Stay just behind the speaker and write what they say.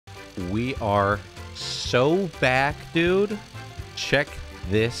We are so back, dude. Check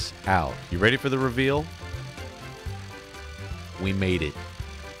this out. You ready for the reveal? We made it.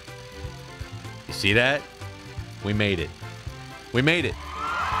 You see that? We made it. We made it.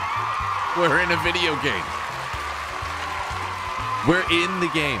 We're in a video game. We're in the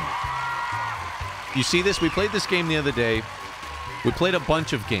game. You see this? We played this game the other day. We played a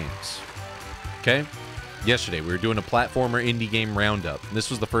bunch of games. Okay? Yesterday, we were doing a platformer indie game roundup. And this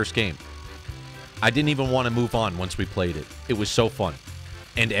was the first game. I didn't even want to move on once we played it. It was so fun.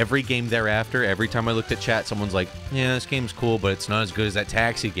 And every game thereafter, every time I looked at chat, someone's like, yeah, this game's cool, but it's not as good as that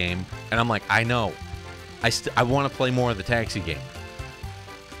taxi game. And I'm like, I know. I want to play more of the taxi game.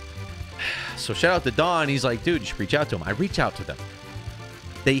 So shout out to Don. He's like, dude, you should reach out to him. I reach out to them.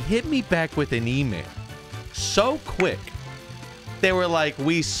 They hit me back with an email. So quick. They were like,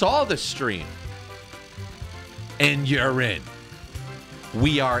 we saw the stream. And you're in.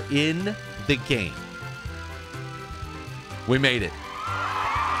 We are in the game. We made it.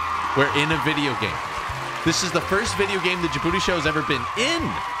 We're in a video game. This is the first video game the Djibouti Show has ever been in.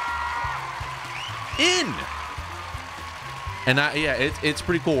 And yeah, it's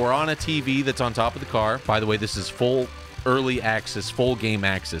pretty cool. We're on a TV that's on top of the car. By the way, this is full early access, full game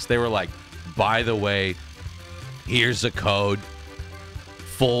access. They were like, by the way, here's a code.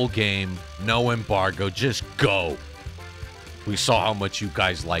 Full game, no embargo, just go. We saw how much you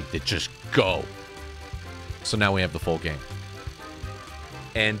guys liked it, just go. So now we have the full game.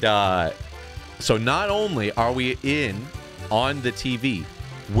 And so not only are we in on the TV,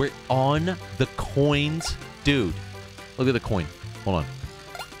 we're on the coins. Dude, look at the coin. Hold on.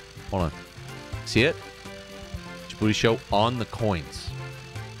 Hold on. See it? Djibouti Show on the coins.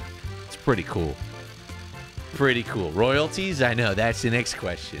 It's pretty cool. Pretty cool. Royalties? I know, that's the next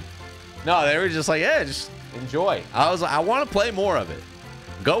question. No, they were just like, yeah, just enjoy. I was like, I want to play more of it.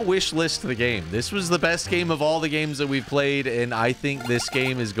 Go wish list the game. This was the best game of all the games that we've played, and I think this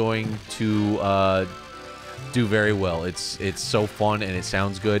game is going to do very well. It's so fun, and it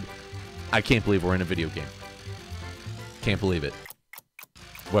sounds good. I can't believe we're in a video game. Can't believe it.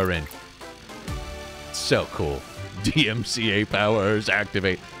 We're in. So cool. DMCA powers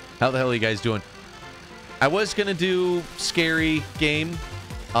activate. How the hell are you guys doing? I was going to do scary game.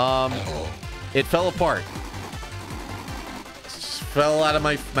 It fell apart. Fell out of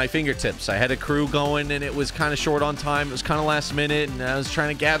my fingertips. I had a crew going, and it was kind of short on time. It was kind of last minute, and I was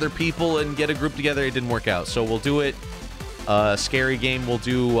trying to gather people and get a group together. It didn't work out. So we'll do it. Scary game we'll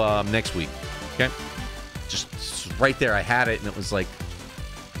do next week. Okay? Just right there. I had it, and it was like...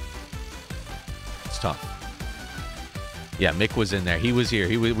 It's tough. Yeah, Mick was in there. He was here.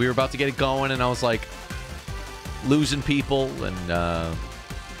 We were about to get it going, and I was like... losing people, and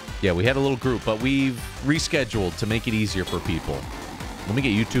yeah, we had a little group, but we've rescheduled to make it easier for people. Let me get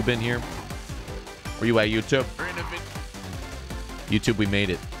YouTube in here. Where you at, YouTube? We're in a YouTube, we made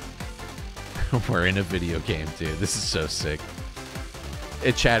it. We're in a video game, dude. This is so sick.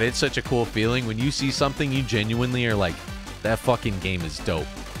 Chat, it's such a cool feeling when you see something you genuinely are like, that fucking game is dope.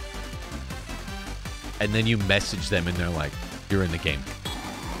 And then you message them and they're like, you're in the game.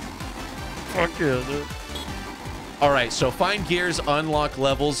 Fuck yeah, dude. All right, so find gears, unlock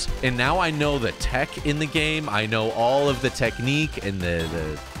levels, and now I know the tech in the game. I know all of the technique and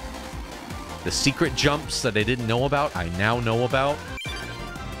the secret jumps that I didn't know about. I now know about.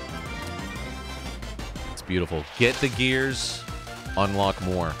 It's beautiful. Get the gears, unlock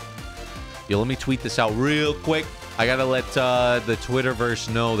more. Yo, let me tweet this out real quick. I gotta let the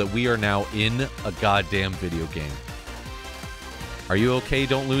Twitterverse know that we are now in a goddamn video game. Are you okay?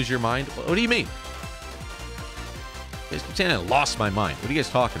 Don't lose your mind. What do you mean? I'm saying I lost my mind. What are you guys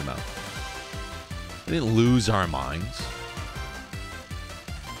talking about? We didn't lose our minds.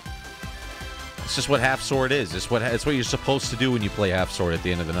 It's just what Half Sword is. It's what you're supposed to do when you play Half Sword at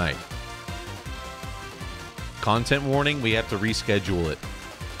the end of the night. Content warning, we have to reschedule it.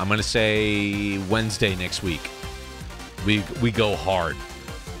 I'm going to say Wednesday next week. We go hard.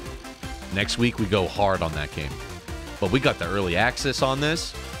 Next week, we go hard on that game. But we got the early access on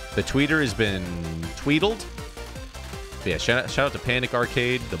this. The tweeter has been tweetled. But yeah, shout out to Panic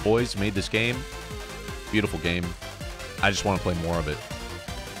Arcade. The boys made this game. Beautiful game. I just want to play more of it.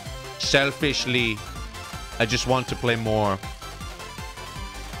 Selfishly, I just want to play more. I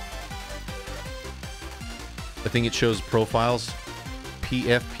think it shows profiles.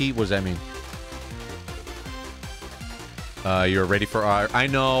 PFP, what does that mean? You're ready for our... I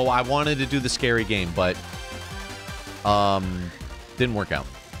know, I wanted to do the scary game, but... didn't work out.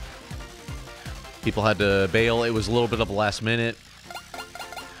 People had to bail. It was a little bit of a last minute.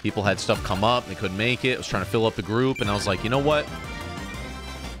 People had stuff come up. They couldn't make it. I was trying to fill up the group, and I was like, you know what?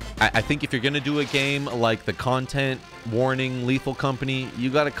 I think if you're going to do a game like the Content Warning Lethal Company, you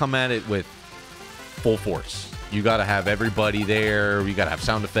got to come at it with full force. You got to have everybody there. You got to have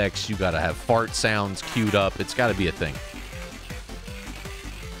sound effects. You got to have fart sounds queued up. It's got to be a thing.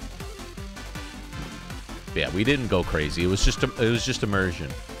 Yeah, we didn't go crazy. It was just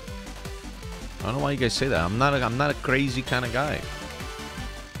immersion. I don't know why you guys say that. I'm not a crazy kind of guy.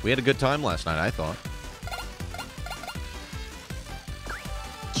 We had a good time last night, I thought.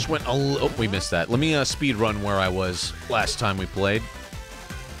 Just went a little... Oh, we missed that. Let me speed run where I was last time we played.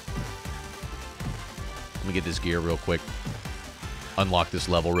 Let me get this gear real quick. Unlock this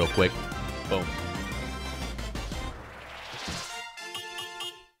level real quick. Boom.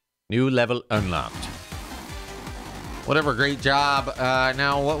 New level unlocked. Whatever, great job.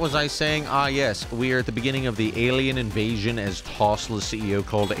 Now, what was I saying? Ah, yes. We are at the beginning of the alien invasion as Tossless CEO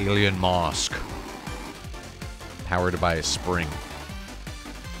called Alien Mosque. Powered by a spring.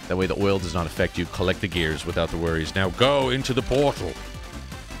 That way the oil does not affect you. Collect the gears without the worries. Now go into the portal.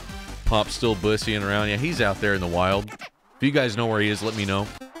 Pop's still bussying around. Yeah, he's out there in the wild. If you guys know where he is, let me know.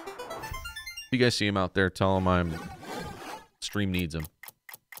 If you guys see him out there, tell him stream needs him.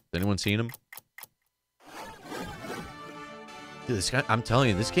 Has anyone seen him? Dude, this guy, I'm telling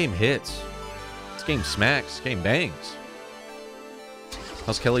you, this game hits. This game smacks. This game bangs.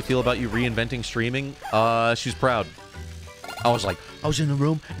 How's Kelly feel about you reinventing streaming? She's proud. I was like, I was in the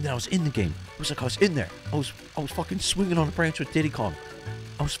room, and then I was in the game. It was like I was in there. I was fucking swinging on a branch with Diddy Kong.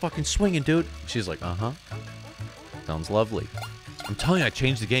 I was fucking swinging, dude. She's like, uh-huh. Sounds lovely. I'm telling you, I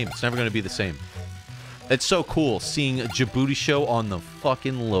changed the game. It's never going to be the same. It's so cool seeing a Djibouti show on the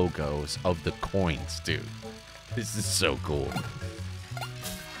fucking logos of the coins, dude. This is so cool.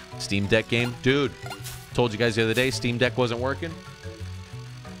 Steam Deck game? Dude, told you guys the other day, Steam Deck wasn't working.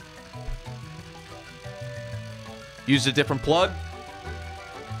 Used a different plug.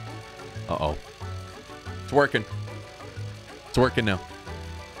 Uh-oh. It's working. It's working now.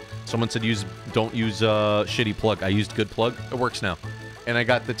 Someone said don't use shitty plug. I used good plug. It works now. And I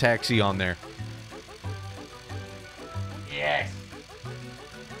got the taxi on there. Yes.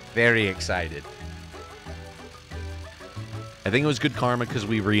 Very excited. I think it was good karma because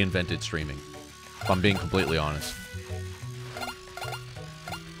we reinvented streaming. If I'm being completely honest.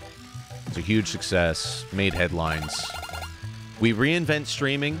 It's a huge success. Made headlines. We reinvent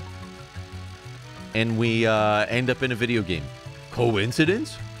streaming. And we end up in a video game.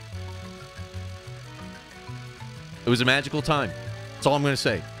 Coincidence? It was a magical time. That's all I'm going to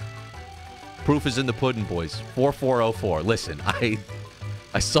say. Proof is in the pudding, boys. 4404. Listen, I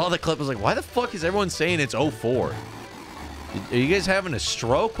saw the clip. I was like, why the fuck is everyone saying it's 04? Are you guys having a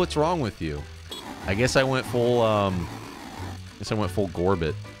stroke? What's wrong with you? I guess I went full, full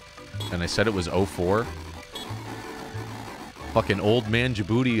Gorbit. And I said it was 04. Fucking old man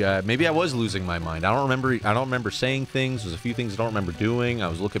Djibouti. Maybe I was losing my mind. I don't remember saying things. There's a few things I don't remember doing. I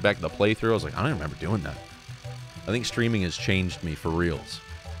was looking back at the playthrough. I was like, I don't remember doing that. I think streaming has changed me for reals.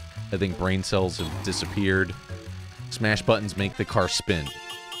 I think brain cells have disappeared. Smash buttons make the car spin.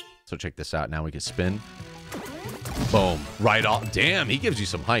 So check this out. Now we can spin. Boom. Right off. Damn, he gives you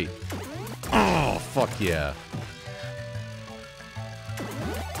some height. Oh, fuck yeah.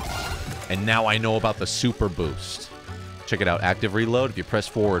 And now I know about the super boost. Check it out. Active reload. If you press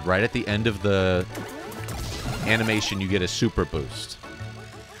forward right at the end of the animation, you get a super boost.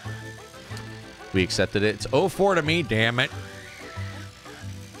 We accepted it. It's 04 to me, damn it.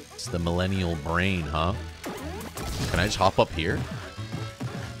 It's the millennial brain, huh? Can I just hop up here?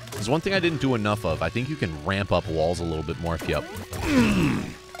 There's one thing I didn't do enough of. I think you can ramp up walls a little bit more if you...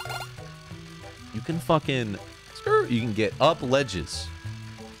 You can fucking... You can get up ledges.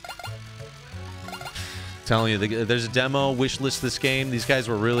 Telling you, there's a demo, wishlist this game. These guys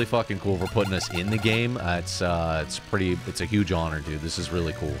were really fucking cool for putting us in the game. It's a huge honor, dude. This is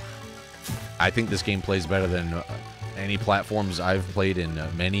really cool. I think this game plays better than any platforms I've played in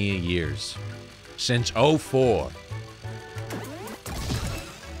many years. Since 04.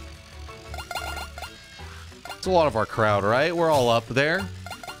 It's a lot of our crowd, right? We're all up there.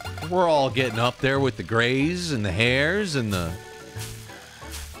 We're all getting up there with the grays and the hairs and the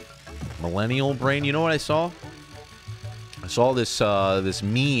millennial brain. You know what I saw? I saw this this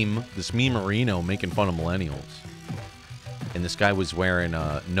meme-erino making fun of millennials. And this guy was wearing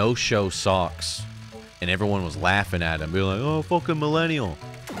no-show socks. And everyone was laughing at him. Being like, oh, fucking millennial.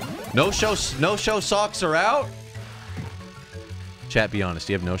 No-show socks are out? Chat, be honest.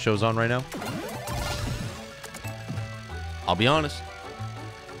 Do you have no-shows on right now? I'll be honest.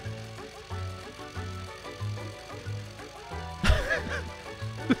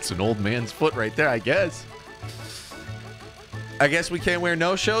 It's an old man's foot right there, I guess. I guess we can't wear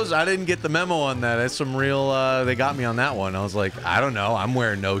no-shows? I didn't get the memo on that. That's some real, they got me on that one. I was like, I don't know. I'm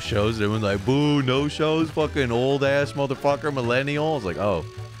wearing no-shows. Everyone's like, boo, no-shows, fucking old-ass motherfucker, millennial. I was like, oh,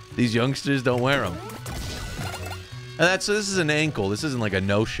 these youngsters don't wear them. And this is an ankle. This isn't like a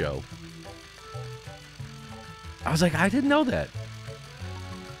no-show. I was like, I didn't know that.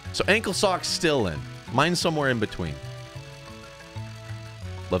 So ankle socks still in. Mine's somewhere in between.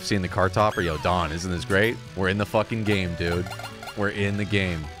 Love seeing the car topper. Yo, Don, isn't this great? We're in the fucking game, dude. We're in the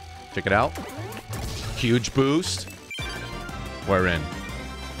game. Check it out. Huge boost. We're in.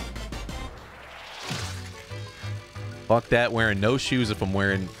 Fuck that, wearing no shoes if I'm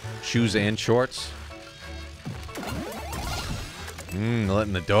wearing shoes and shorts.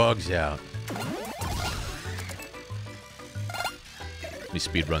 Letting the dogs out. Let me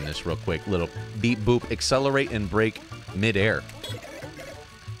speed run this real quick. Little beep boop. Accelerate and brake mid-air.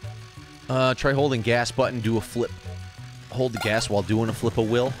 Try holding gas button, do a flip. Hold the gas while doing a flip a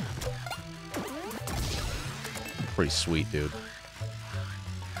wheel. Pretty sweet, dude.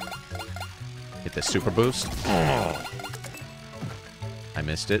 Hit the super boost. Oh. I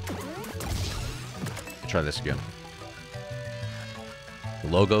missed it. Try this again. The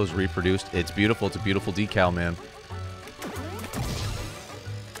logo's reproduced. It's beautiful. It's a beautiful decal, man.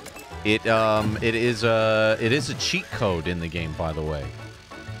 It is a cheat code in the game, by the way.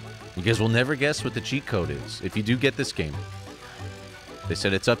 You guys will never guess what the cheat code is if you do get this game. They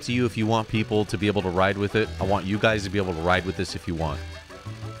said it's up to you if you want people to be able to ride with it. I want you guys to be able to ride with this if you want.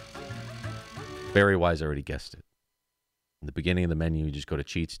 Very wise, already guessed it. In the beginning of the menu, you just go to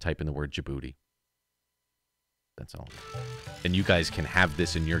cheats, type in the word Djibouti. That's all. And you guys can have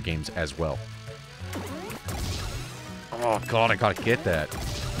this in your games as well. Oh, God, I gotta get that.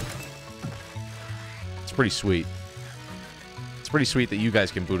 It's pretty sweet. It's pretty sweet that you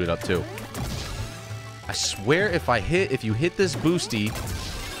guys can boot it up, too. I swear if you hit this boosty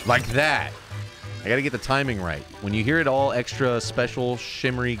like that, I gotta get the timing right. When you hear it all extra special,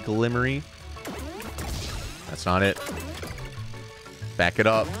 shimmery, glimmery, that's not it. Back it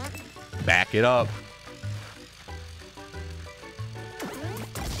up. Back it up.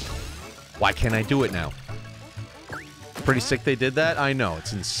 Why can't I do it now? Pretty sick they did that? I know.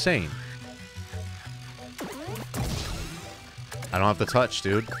 It's insane. I don't have the touch,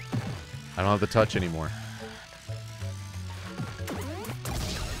 dude. I don't have the touch anymore.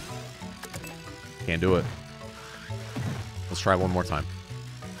 Can't do it. Let's try one more time.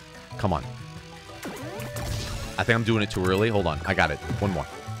 Come on. I think I'm doing it too early. Hold on. I got it. One more.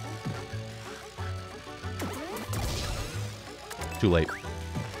 Too late.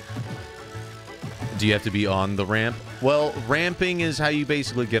 Do you have to be on the ramp? Well, ramping is how you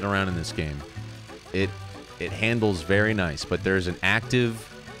basically get around in this game. It handles very nice, but there's an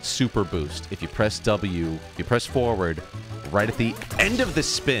active super boost. If you press W, if you press forward, right at the end of the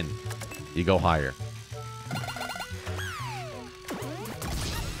spin, you go higher.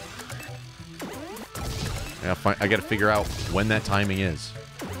 I gotta figure out when that timing is.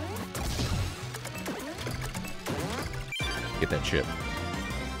 Get that chip.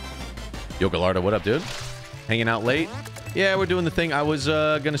 Yo, Gallardo, what up, dude? Hanging out late? Yeah, we're doing the thing. I was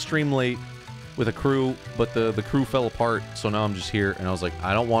gonna stream late with a crew, but the crew fell apart, so now I'm just here, and I was like,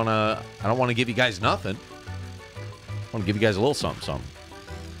 I don't wanna give you guys nothing. I wanna give you guys a little something.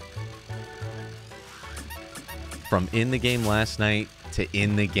 From in the game last night to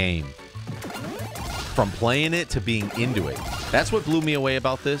in the game. From playing it to being into it. That's what blew me away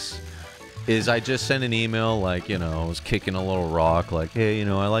about this, is I just sent an email, like, you know, I was kicking a little rock, like, hey, you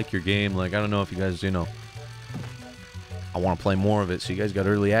know, I like your game, like, I don't know if you guys, you know, I want to play more of it, so you guys got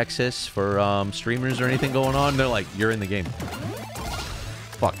early access for streamers or anything going on? They're like, you're in the game.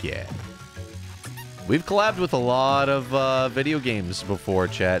 Fuck yeah. We've collabed with a lot of video games before,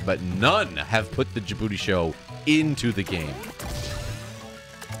 chat, but none have put the Djibouti show into the game.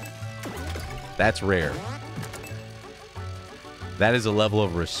 That's rare. That is a level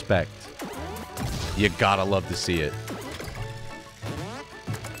of respect. You gotta love to see it.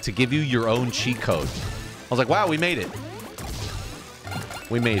 To give you your own cheat code. I was like, wow, we made it.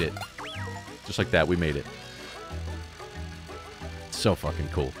 We made it. Just like that, we made it. So fucking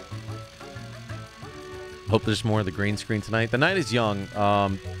cool. Hope there's more of the green screen tonight. The night is young.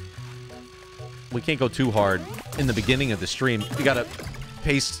 We can't go too hard in the beginning of the stream. We gotta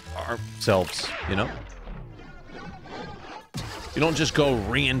pace ourselves, you know? You don't just go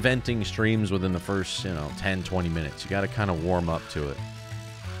reinventing streams within the first, you know, 10, 20 minutes. You gotta kind of warm up to it.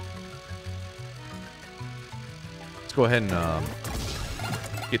 Let's go ahead and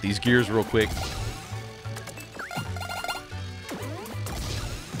get these gears real quick.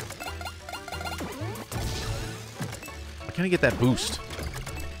 can't I get that boost?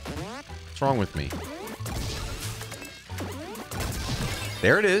 What's wrong with me?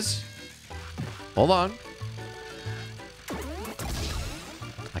 There it is. Hold on.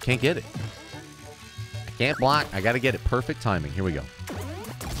 I can't get it. I can't block. I gotta get it. Perfect timing. Here we go.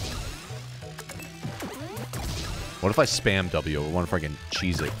 What if I spam W? I wonder if I can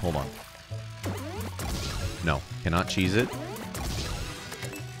cheese it. Hold on. No, cannot cheese it.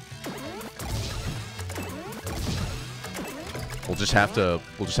 We'll just have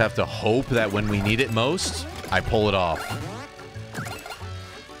to hope that when we need it most, I pull it off.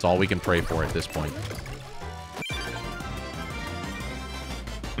 That's all we can pray for at this point.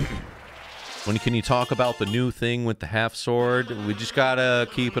 When can you talk about the new thing with the half sword? We just gotta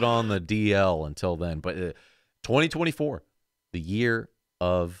keep it on the DL until then. But 2024, the year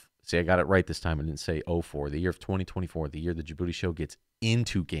of... See, I got it right this time. I didn't say 04. The year of 2024, the year the Djibouti Show gets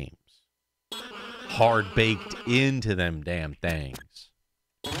into games. Hard-baked into them damn things.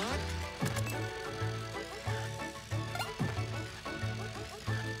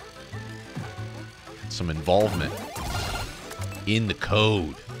 Some involvement in the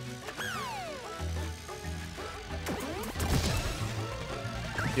code.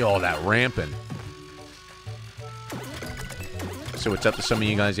 Yo, that ramping. So what's up to some of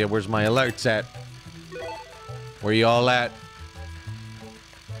you guys? Yeah, where's my alerts at? Where y'all at?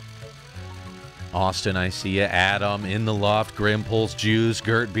 Austin, I see ya. Adam, in the loft. Grimples, Juice,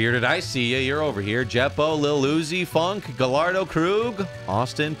 Gert, Bearded, I see ya. You're over here. Jeppo, Lil Uzi, Funk, Gallardo, Krug.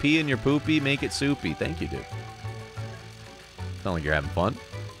 Austin, pee in your poopy, make it soupy. Thank you, dude. It's not like you're having fun.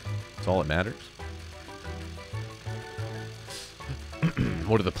 That's all that matters.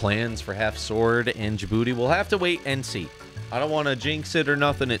 What are the plans for Half Sword and Djibouti? We'll have to wait and see. I don't want to jinx it or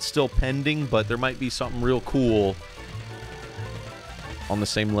nothing. It's still pending, but there might be something real cool on the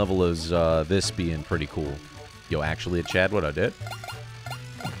same level as this being pretty cool. Yo, actually, Chad, what I did?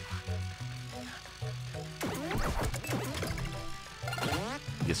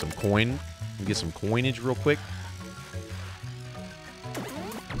 Get some coin. Get some coinage real quick.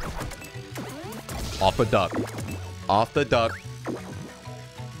 Off the duck. Off the duck.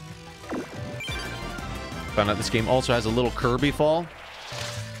 Found out this game also has a little Kirby fall.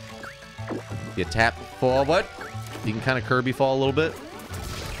 You tap forward. You can kind of Kirby fall a little bit.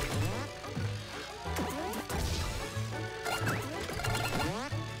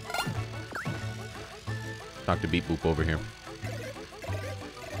 Talk to Beep Boop over here.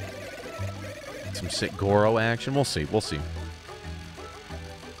 Some sick Goro action. We'll see. We'll see.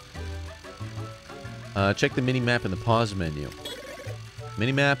 Check the mini-map in the pause menu.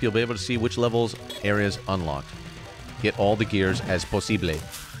 Mini-map, you'll be able to see which levels, areas unlocked. Get all the gears as possible.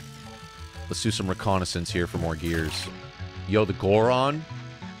 Let's do some reconnaissance here for more gears. Yo, the Goron?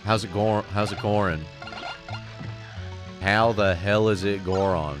 How's it going? How's it going? How the hell is it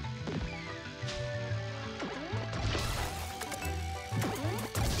Goron?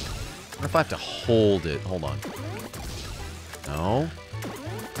 I wonder if I have to hold it. Hold on. No?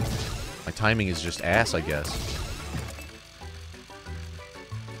 My timing is just ass, I guess.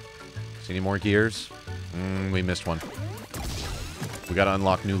 See any more gears? We missed one. We gotta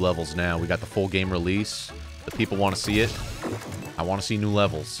unlock new levels now. We got the full game release. The people want to see it. I want to see new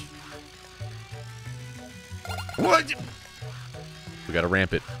levels. What? We gotta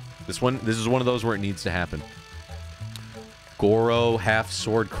ramp it. This is one of those where it needs to happen. Goro half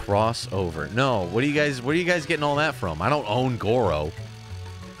sword crossover. No, what are you guys getting all that from? I don't own Goro.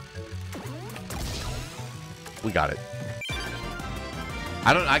 We got it.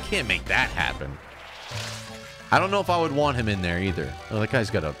 I can't make that happen. I don't know if I would want him in there either. Oh, that guy's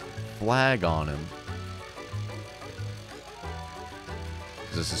got a flag on him.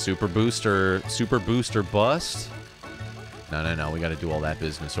 Is this a super booster bust? No. We got to do all that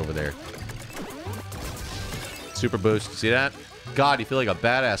business over there. Super boost. See that? God, you feel like a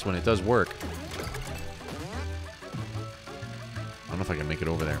badass when it does work. I don't know if I can make it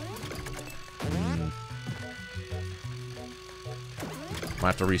over there. Might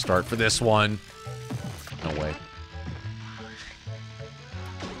have to restart for this one. No way.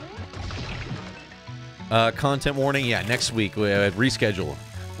 Content warning. Yeah, next week. Reschedule.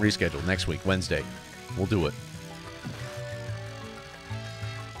 Reschedule. Next week. Wednesday. We'll do it.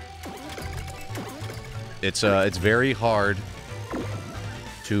 It's very hard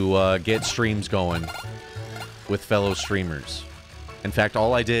to get streams going with fellow streamers. In fact,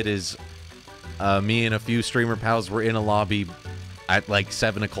 all I did is me and a few streamer pals were in a lobby at like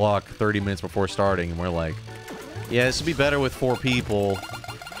 7 o'clock, 30 minutes before starting, and we're like, yeah, this would be better with 4 people.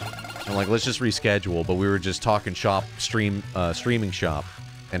 I'm like, let's just reschedule. But we were just talking shop, streaming shop,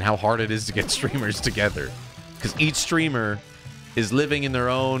 and how hard it is to get streamers together. Because each streamer is living in their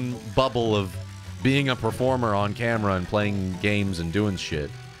own bubble of being a performer on camera and playing games and doing shit.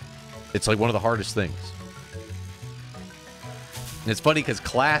 It's like one of the hardest things. And it's funny because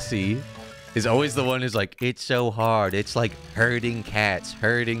Classy is always the one who's like, it's so hard. It's like herding cats,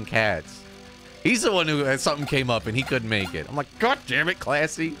 herding cats. He's the one who something came up and he couldn't make it. I'm like, God damn it,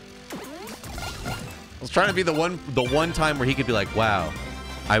 Classy. I was trying to be the one time where he could be like, wow,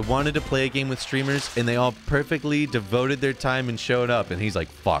 I wanted to play a game with streamers and they all perfectly devoted their time and showed up. And he's like,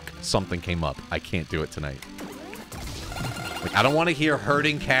 fuck, something came up. I can't do it tonight. Like, I don't want to hear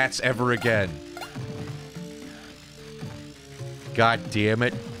herding cats ever again. God damn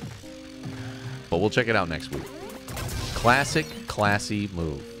it. But we'll check it out next week. Classic, classy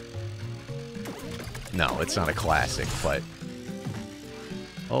move. No, it's not a classic, but...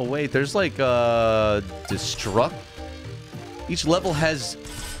 Oh, wait, there's like, destruct... Each level has...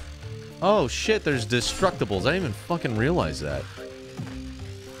 Oh, shit, there's destructibles. I didn't even fucking realize that.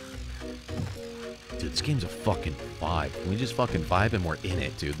 Dude, this game's a fucking vibe. Can we just fucking vibe and we're in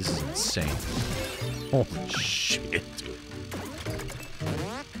it, dude? This is insane. Holy shit, dude.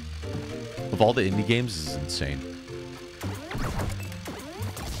 Of all the indie games, this is insane.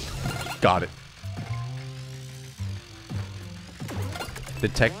 Got it. The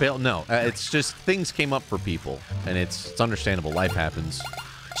tech bail? No, it's just things came up for people, and it's understandable. Life happens.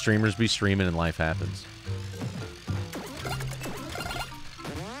 Streamers be streaming, and life happens.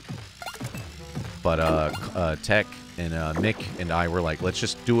 But Tech and Mick and I were like, let's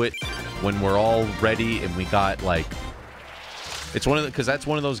just do it when we're all ready, and we got like, it's one of the, because that's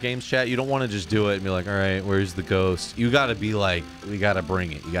one of those games, chat. You don't want to just do it and be like, all right, where's the ghost? You got to be like, we got to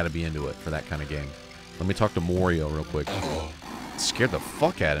bring it. You got to be into it for that kind of game. Let me talk to Morio real quick. Scared the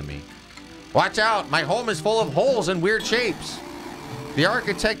fuck out of me. Watch out! My home is full of holes and weird shapes. The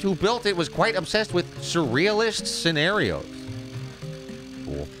architect who built it was quite obsessed with surrealist scenarios.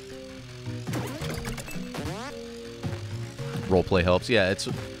 Cool. Roleplay helps. Yeah,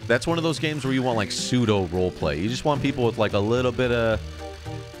 that's one of those games where you want like pseudo roleplay. You just want people with like a little bit of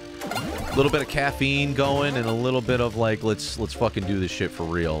caffeine going and a little bit of like let's fucking do this shit for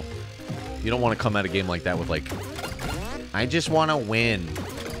real. You don't want to come at a game like that with like, I just want to win.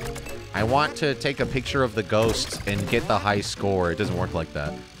 I want to take a picture of the ghost and get the high score. It doesn't work like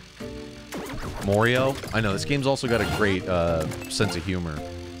that. Morio? I know, this game's also got a great sense of humor.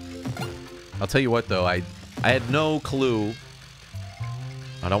 I'll tell you what, though. I had no clue.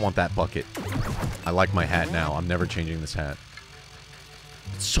 I don't want that bucket. I like my hat now. I'm never changing this hat.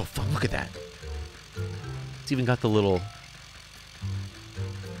 It's so fun. Look at that. It's even got the little...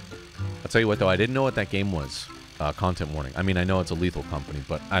 I'll tell you what, though. I didn't know what that game was. Content warning. I mean, I know it's a Lethal Company,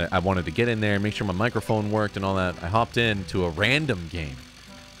 but I wanted to get in there and make sure my microphone worked and all that. I hopped into a random game.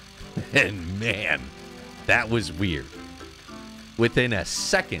 And man, that was weird. Within a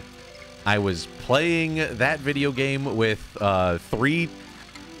second, I was playing that video game with 3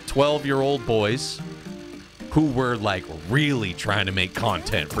 12-year-old boys who were like really trying to make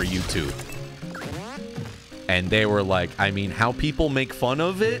content for YouTube. And they were like, I mean, how people make fun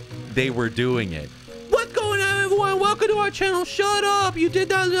of it, they were doing it. What's going on, everyone? Welcome to our channel. Shut up. You did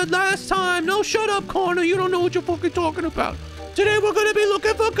that last time. No, shut up, Connor. You don't know what you're fucking talking about. Today we're going to be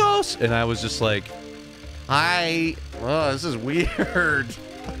looking for ghosts. And I was just like, this is weird.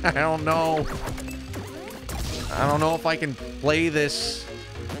 I don't know. I don't know if I can play this.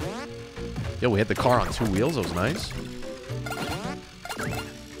 Yo, we had the car on 2 wheels. That was nice.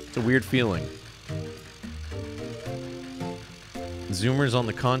 It's a weird feeling. Zoomers on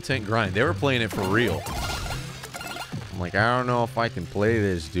the content grind. They were playing it for real. I'm like, I don't know if I can play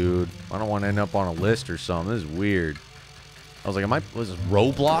this, dude. I don't want to end up on a list or something. This is weird. I was like, was this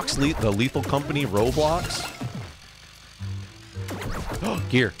Roblox? The Lethal Company Roblox?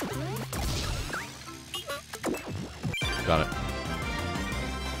 Gear. Got it.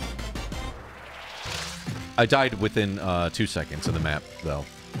 I died within 2 seconds of the map, though.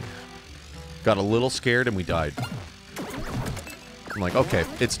 Got a little scared and we died. I'm like, okay,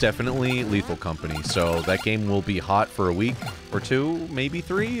 it's definitely Lethal Company, so that game will be hot for a week or 2, maybe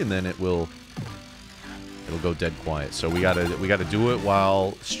 3, and then it'll go dead quiet. So we gotta do it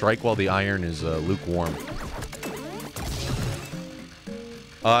while the iron is lukewarm.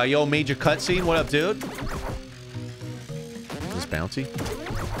 Yo, major cutscene, what up, dude? Is this bouncy?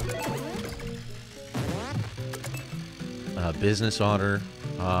 Business order,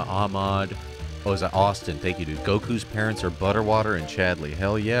 Ahmad. Oh, is that Austin? Thank you, dude. Goku's parents are Butterwater and Chadley.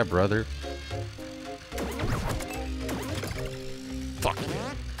 Hell yeah, brother. Fuck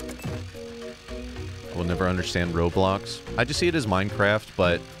yeah. I will never understand Roblox. I just see it as Minecraft,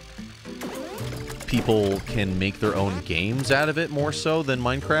 but people can make their own games out of it more so than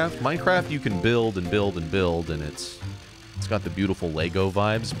Minecraft. Minecraft, you can build and build and build, and it's got the beautiful Lego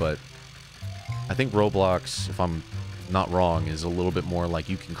vibes, but I think Roblox, if I'm not wrong, is a little bit more like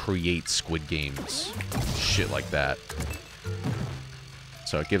you can create Squid Games. Shit like that.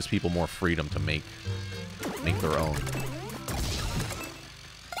 So it gives people more freedom to make their own.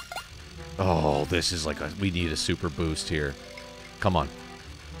 Oh, this is like a... We need a super boost here. Come on.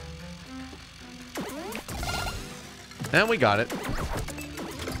 And we got it.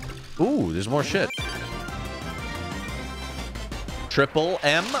 Ooh, there's more shit. Triple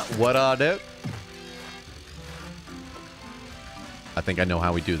M, what are it? I think I know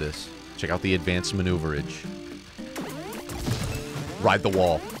how we do this. Check out the advanced maneuverage. Ride the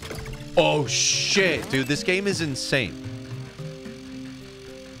wall. Oh, shit. Dude, this game is insane.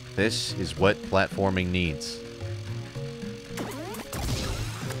 This is what platforming needs.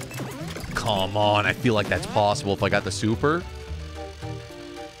 Come on. I feel like that's possible if I got the super.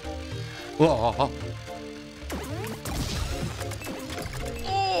 Oh.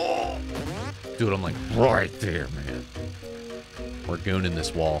 Dude, I'm like right there, man. We're gooning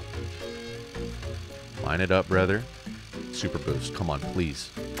this wall. Line it up, brother. Super boost. Come on, please.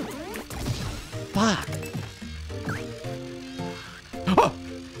 Fuck. Oh.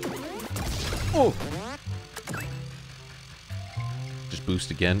 Oh. Just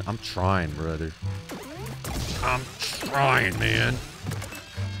boost again. I'm trying, brother. I'm trying, man.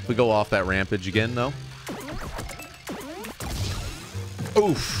 We go off that rampage again, though.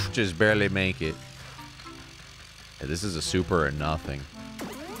 Oof. Just barely make it. Yeah, this is a super or nothing. I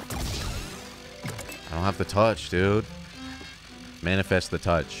don't have the touch, dude. Manifest the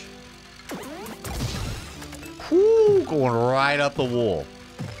touch. Whoo, going right up the wall.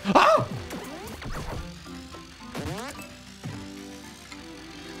 Ah!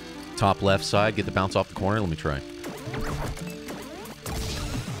 Top left side, get the bounce off the corner. Let me try.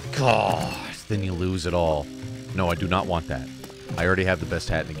 God, then you lose it all. No, I do not want that. I already have the best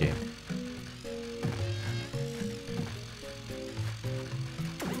hat in the game.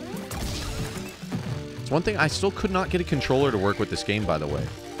 It's one thing, I still could not get a controller to work with this game, by the way.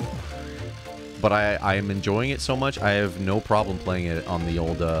 But I am enjoying it so much, I have no problem playing it on the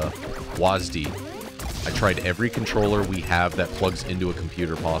old WASD. I tried every controller we have that plugs into a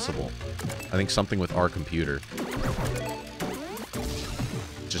computer possible. I think something with our computer.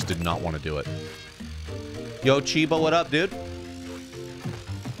 Just did not want to do it. Yo, Chiba, what up, dude?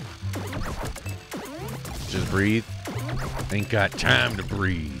 Just breathe. Ain't got time to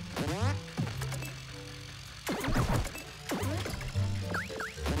breathe.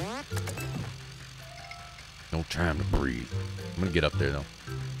 No time to breathe. I'm gonna get up there, though.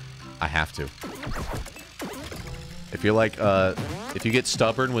 I have to. If you're like, if you get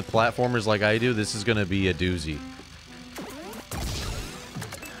stubborn with platformers like I do, this is gonna be a doozy.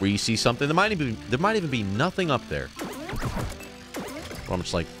 Where you see something, there might even be nothing up there. But I'm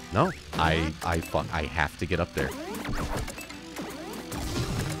just like, no, I have to get up there.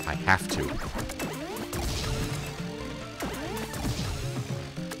 I have to.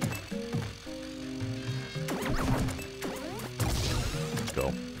 Let's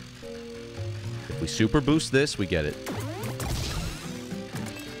go. If we super boost this, we get it.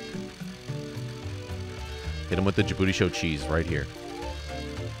 Hit him with the Djibouti Show cheese right here.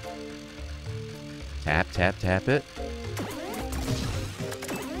 Tap, tap, tap it.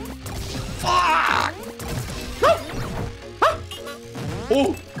 Fuck!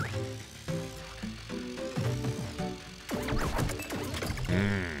 Oh!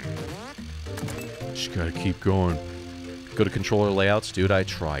 Just gotta keep going. Go to controller layouts. Dude, I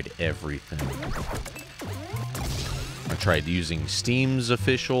tried everything. I tried using Steam's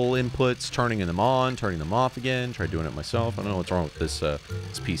official inputs, turning them on, turning them off again. Tried doing it myself. I don't know what's wrong with this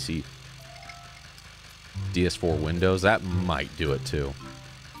PC. DS4 Windows, that might do it too.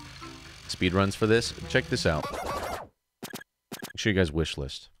 Speedruns for this. Check this out. Make sure you guys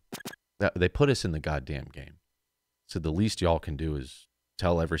wishlist. They put us in the goddamn game. So the least y'all can do is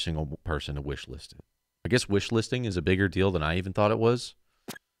tell every single person to wishlist it. I guess wishlisting is a bigger deal than I even thought it was.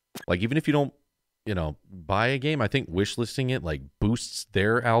 Like, even if you don't, you know, buy a game, I think wishlisting it, like, boosts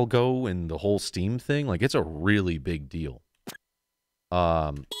their algo and the whole Steam thing. Like, it's a really big deal.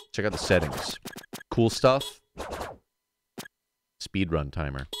 Check out the settings. Cool stuff. Speedrun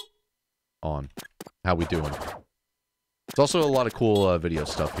timer. On. How we doing? There's also a lot of cool video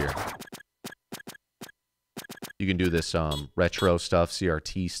stuff here. You can do this retro stuff,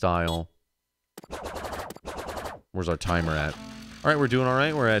 CRT style. Where's our timer at? Alright, we're doing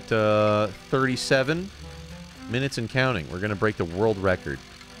alright. We're at 37 minutes and counting. We're going to break the world record.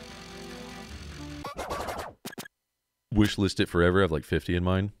 Wishlist it forever. I have like 50 in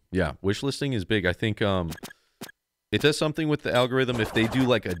mine. Yeah, wishlisting is big. I think it does something with the algorithm. If they do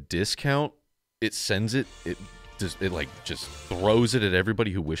like a discount, it sends it. It just throws it at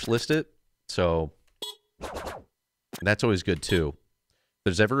everybody who wishlist it. So that's always good too. If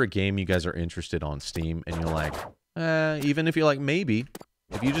there's ever a game you guys are interested on Steam and you're like, even if you're like maybe,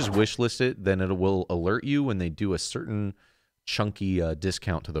 if you just wishlist it, then it will alert you when they do a certain chunky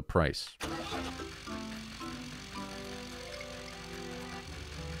discount to the price.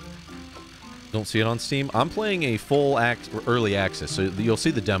 Don't see it on Steam. I'm playing a full early access, so you'll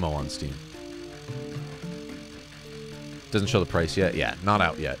see the demo on Steam. Doesn't show the price yet. Yeah, not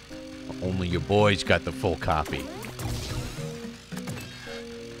out yet. Only your boys got the full copy.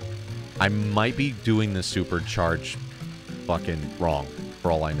 I might be doing the supercharge fucking wrong, for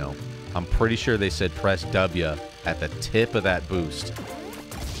all I know. I'm pretty sure they said press W at the tip of that boost.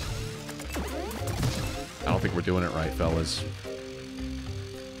 I don't think we're doing it right, fellas.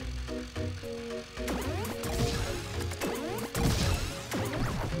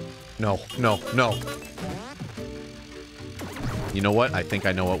 No, no, no. You know what? I think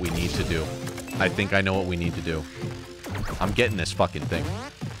I know what we need to do. I think I know what we need to do. I'm getting this fucking thing.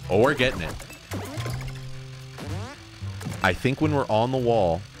 Oh, we're getting it. I think when we're on the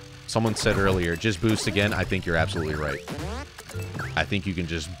wall, someone said earlier, just boost again. I think you're absolutely right. I think you can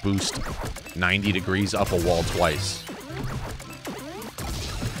just boost 90 degrees up a wall twice.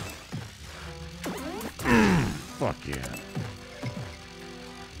 Fuck yeah.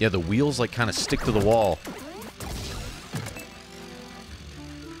 Yeah, the wheels like kind of stick to the wall.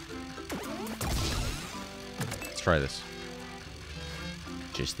 Let's try this.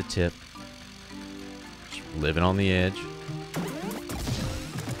 Just the tip. Just living on the edge.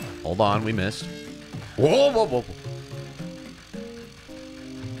 Hold on, we missed. Whoa, whoa, whoa, whoa.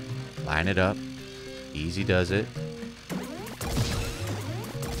 Line it up. Easy does it.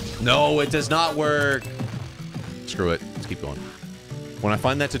 No, it does not work. Screw it. Let's keep going. When I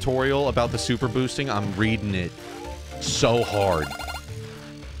find that tutorial about the super boosting, I'm reading it so hard.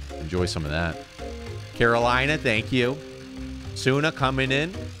 Enjoy some of that. Carolina, thank you. Suna coming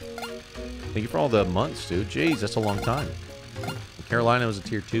in. Thank you for all the months, dude. Jeez, that's a long time. Carolina was a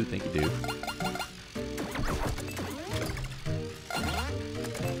tier 2. Thank you, dude.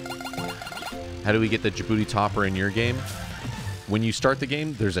 How do we get the Djibouti topper in your game? When you start the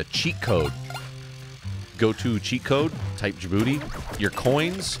game, there's a cheat code. Go to cheat code, type Djibouti, your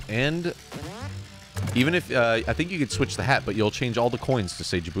coins, and even if, I think you could switch the hat, but you'll change all the coins to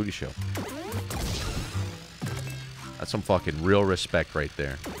say Djibouti Show. That's some fucking real respect right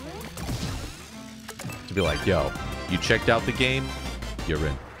there. To be like, yo, you checked out the game, you're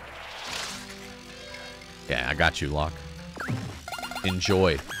in. Yeah, I got you, Locke.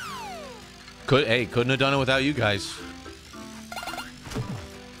 Enjoy. Couldn't have done it without you guys.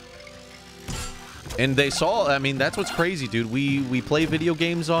 And they saw, I mean, that's what's crazy, dude. We play video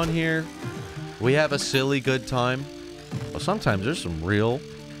games on here. We have a silly good time. But sometimes there's some real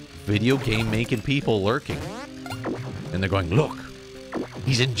video game making people lurking. And they're going, look,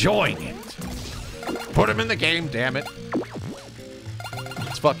 he's enjoying it. Put him in the game, damn it.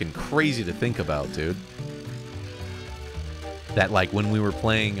 It's fucking crazy to think about, dude. That, like, when we were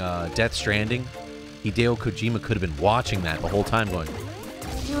playing Death Stranding, Hideo Kojima could have been watching that the whole time going,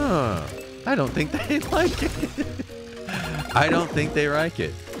 huh. I don't think they like it. I don't think they like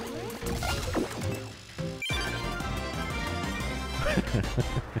it.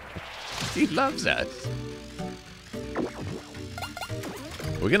 He loves us.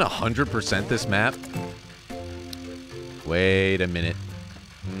 We're gonna 100% this map. Wait a minute.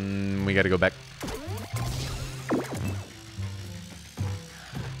 We gotta go back.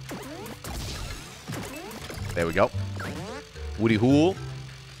 There we go. Woody Hool.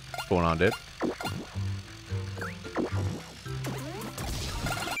 What's going on, dude?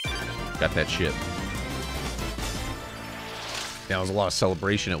 Got that shit. That was a lot of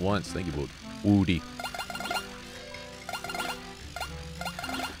celebration at once. Thank you, Woody.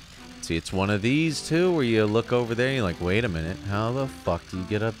 See, it's one of these, too, where you look over there and you're like, wait a minute. How the fuck do you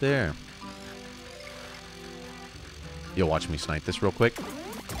get up there? You'll watch me snipe this real quick.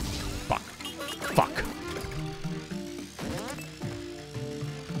 Fuck. Fuck.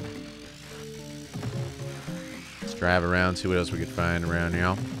 Let's drive around, see what else we could find around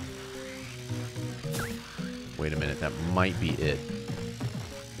here. Wait a minute, that might be it.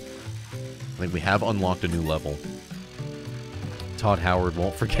 I think we have unlocked a new level. Todd Howard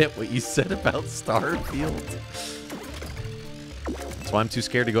won't forget what you said about Starfield. That's why I'm too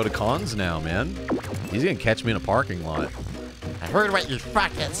scared to go to cons now, man. He's gonna catch me in a parking lot. I heard what you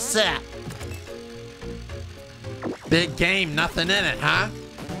fucking said. Big game, nothing in it, huh?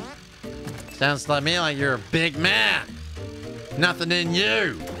 Sounds to me like you're a big man. Nothing in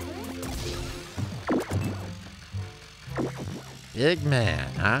you. Big man,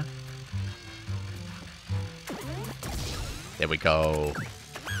 huh? There we go.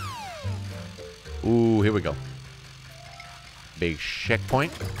 Ooh, here we go. Big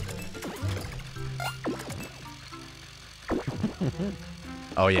checkpoint.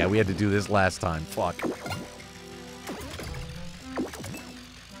 Oh, yeah, we had to do this last time. Fuck.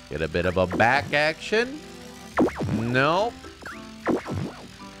 Get a bit of a back action. Nope.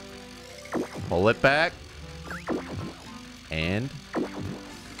 Pull it back. And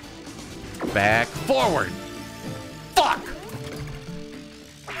back forward. Fuck!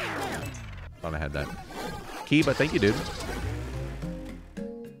 Thought I had that key, but thank you, dude.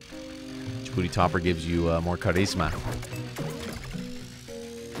 Booty Topper gives you more charisma.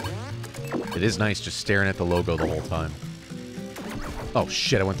 It is nice just staring at the logo the whole time. Oh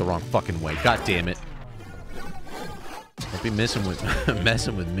shit, I went the wrong fucking way. God damn it. Don't be messing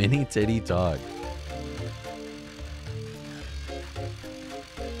with Mini Titty Dog.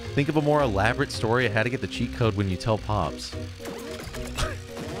 Think of a more elaborate story of how to get the cheat code when you tell Pops.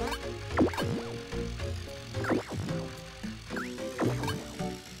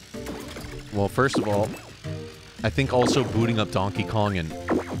 Well, first of all, I think also booting up Donkey Kong and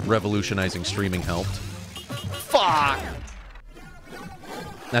revolutionizing streaming helped. Fuck!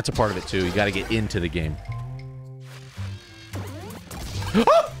 That's a part of it, too. You gotta get into the game.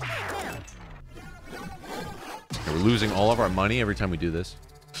 We're losing all of our money every time we do this.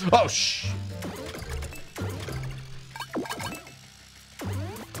 Oh, shh!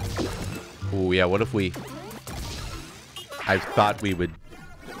 Oh, yeah, what if we... I thought we would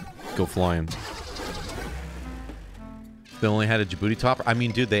go flying. They only had a Djibouti topper. I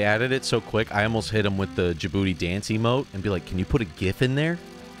mean, dude, they added it so quick. I almost hit him with the Djibouti dance emote and be like, can you put a GIF in there?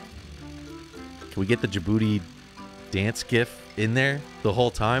 Can we get the Djibouti dance GIF in there the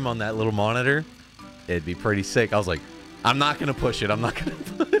whole time on that little monitor? It'd be pretty sick. I was like, I'm not going to push it. I'm not going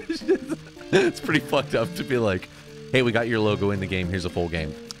to push it. It's pretty fucked up to be like, hey, we got your logo in the game. Here's a full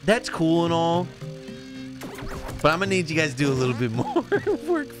game. That's cool and all. But I'm going to need you guys to do a little bit more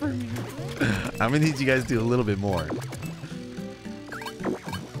work for me. I'm going to need you guys to do a little bit more.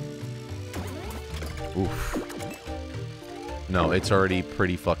 Oof. No, it's already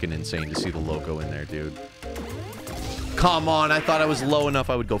pretty fucking insane to see the logo in there, dude. Come on, I thought I was low enough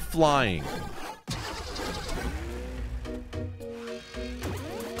I would go flying.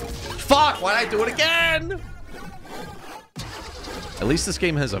 Fuck, why'd I do it again? At least this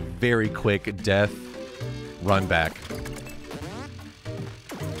game has a very quick death run back.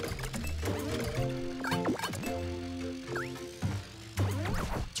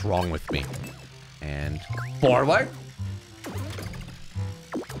 What's wrong with me? And forward.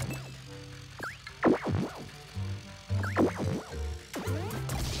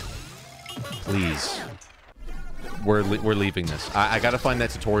 Please. We're leaving this. I gotta find that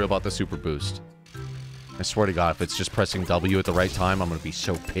tutorial about the super boost. I swear to God, if it's just pressing W at the right time, I'm gonna be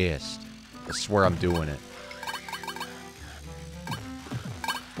so pissed. I swear I'm doing it.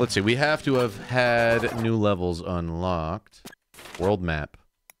 Let's see. We have to have had new levels unlocked. World map.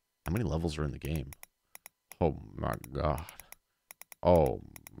 How many levels are in the game? Oh my God. Oh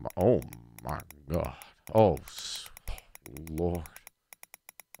my God. Oh, Lord.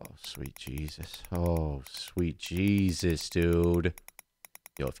 Oh, sweet Jesus. Oh, sweet Jesus, dude.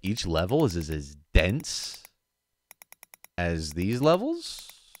 Yo, if each level is as dense as these levels,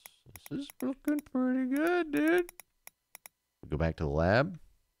 this is looking pretty good, dude. We go back to the lab.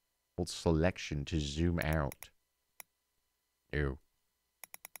 Hold selection to zoom out. Ew.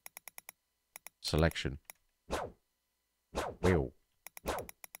 Selection. Whoa.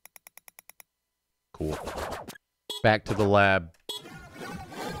 Cool. Back to the lab.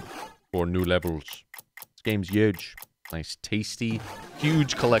 For new levels. This game's huge. Nice, tasty,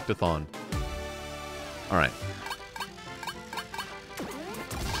 huge collectathon. Alright.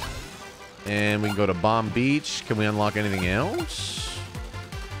 And we can go to Bomb Beach. Can we unlock anything else?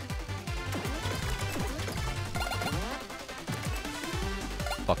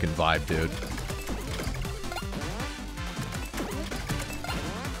 Fucking vibe, dude.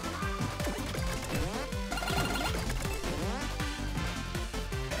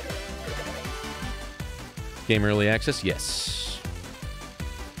 Game early access? Yes.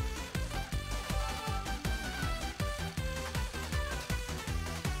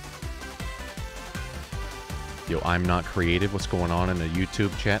 Yo, I'm not creative. What's going on in the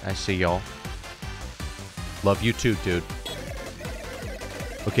YouTube chat? I see y'all. Love you too, dude.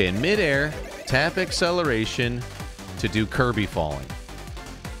 Okay, in midair, tap acceleration, to do Kirby falling.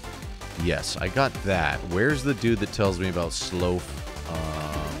 Yes, I got that. Where's the dude that tells me about slow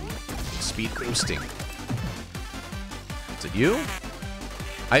speed boosting? Is it you?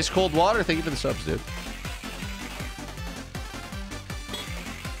 Ice cold water. Thank you for the subs, dude.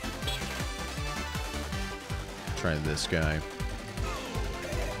 Try this guy.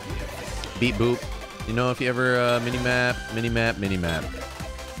 Beat boop. You know, if you ever mini-map.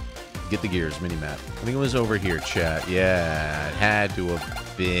 Get the gears, mini-map. I think it was over here, chat. Yeah, it had to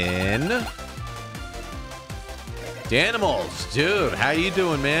have been. Danimals, dude, how you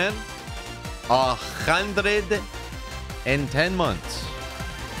doing, man? 110 months.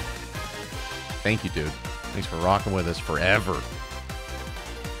 Thank you, dude. Thanks for rocking with us forever.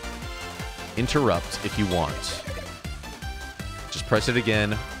 Interrupt if you want. Just press it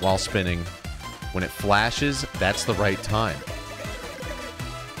again while spinning. When it flashes, that's the right time.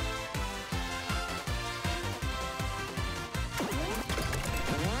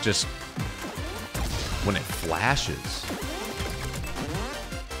 Just when it flashes.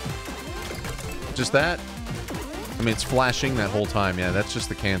 Just that? I mean, it's flashing that whole time. Yeah, that's just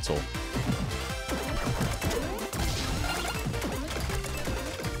the cancel.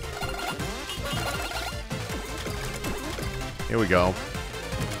 Here we go.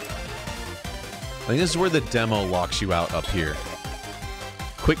 I think this is where the demo locks you out up here.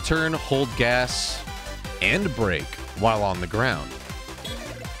 Quick turn, hold gas, and brake while on the ground.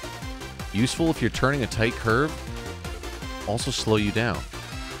 Useful if you're turning a tight curve. Also slow you down.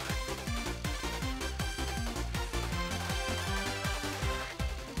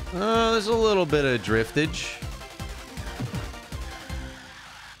 There's a little bit of driftage.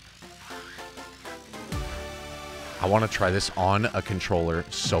 I want to try this on a controller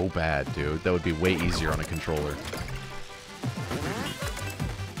so bad, dude. That would be way easier on a controller.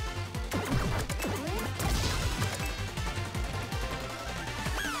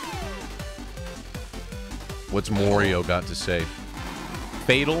 What's Morio got to say?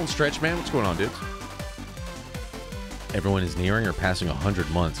 Fatal and Stretch Man, what's going on, dude? Everyone is nearing or passing 100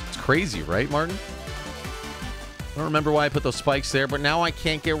 months. It's crazy, right, Martin? I don't remember why I put those spikes there, but now I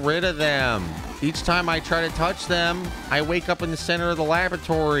can't get rid of them. Each time I try to touch them, I wake up in the center of the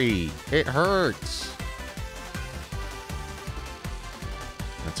laboratory. It hurts.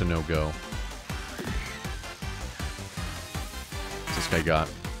 That's a no-go. What's this guy got?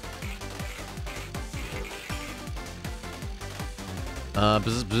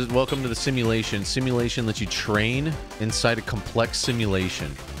 Welcome to the simulation. Simulation lets you train inside a complex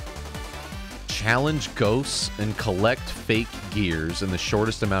simulation. Challenge ghosts and collect fake gears in the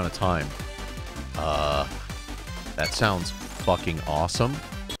shortest amount of time. That sounds fucking awesome.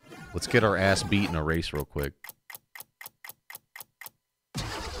 Let's get our ass beat in a race real quick.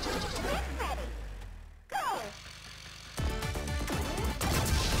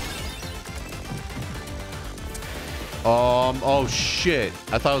 Oh shit.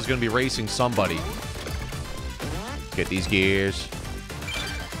 I thought I was gonna be racing somebody. Get these gears.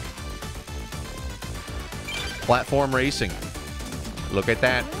 Platform racing. Look at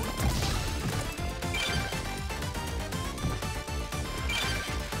that.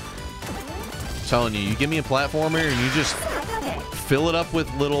 I'm telling you, you give me a platformer and you just fill it up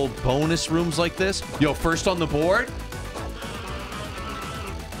with little bonus rooms like this. Yo, first on the board?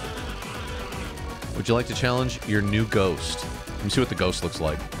 Would you like to challenge your new ghost? Let me see what the ghost looks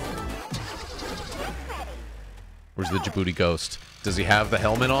like. Where's the Djibouti ghost? Does he have the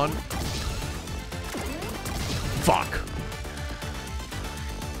helmet on? Fuck.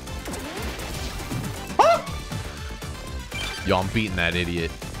 Ah! Yo, I'm beating that idiot.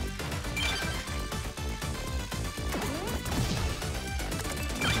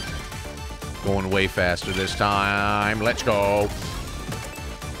 Going way faster this time. Let's go.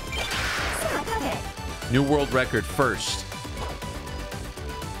 New world record first.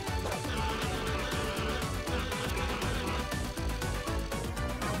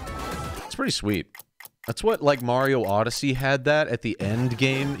 It's pretty sweet. That's what, like, Mario Odyssey had that at the end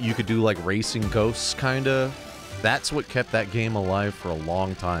game. You could do, like, racing ghosts, kind of. That's what kept that game alive for a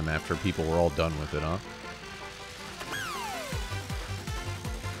long time after people were all done with it, huh?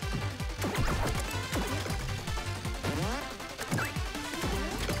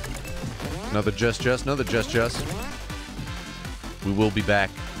 Another another just. We will be back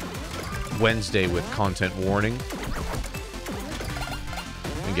Wednesday with content warning.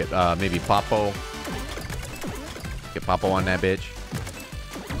 And get, maybe Papo. Get Papo on that bitch.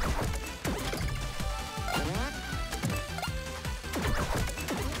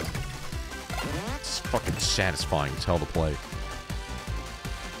 It's fucking satisfying as hell to play.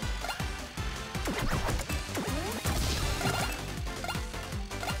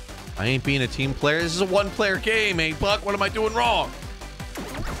 I ain't being a team player. This is a one-player game, hey, Buck. What am I doing wrong?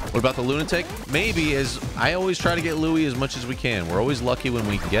 What about the lunatic? Maybe, as I always try to get Louis as much as we can. We're always lucky when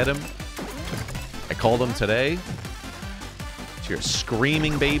we can get him. I called him today. So you're a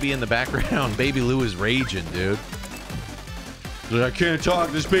screaming baby in the background. Baby Lou is raging, dude. I can't talk.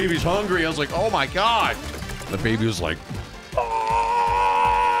 This baby's hungry. I was like, oh my God. The baby was like,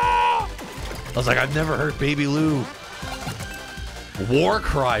 oh. I was like, I've never heard Baby Lou war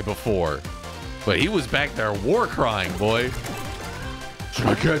cry before. But he was back there war crying, boy.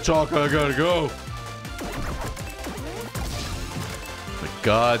 I can't talk. I gotta go. But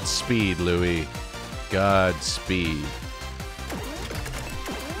Godspeed, Louis. Godspeed.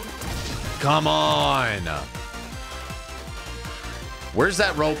 Come on. Where's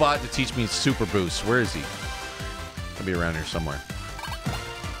that robot to teach me super boost? Where is he? He'll be around here somewhere.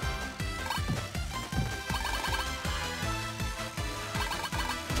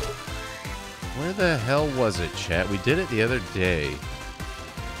 Where the hell was it, chat? We did it the other day.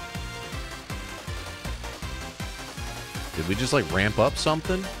 Did we just, like, ramp up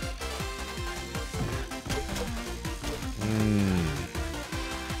something?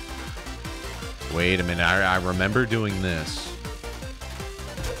 Wait a minute. I remember doing this.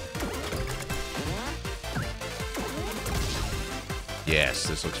 Yes,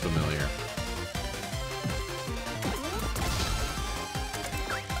 this looks familiar.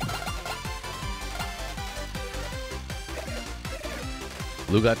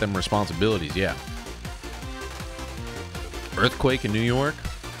 Lou got them responsibilities, yeah. Earthquake in New York?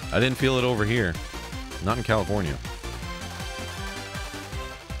 I didn't feel it over here. Not in California.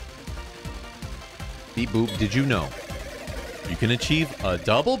 Beep boop, did you know you can achieve a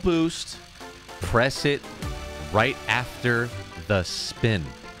double boost, press it right after the spin.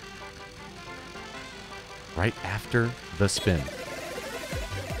 Right after the spin.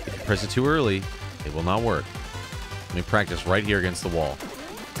 If you press it too early, it will not work. Let me practice right here against the wall.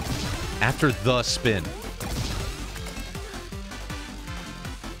 After the spin.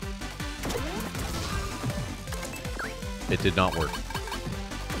 It did not work.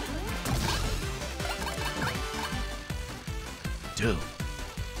 Dude.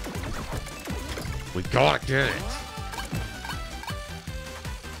 We gotta get it.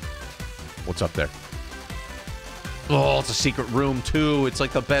 What's up there? Oh, it's a secret room, too. It's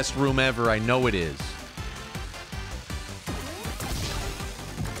like the best room ever. I know it is.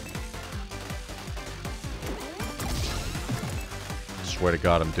 Swear to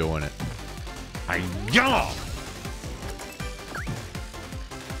God, I'm doing it. Hi-ya!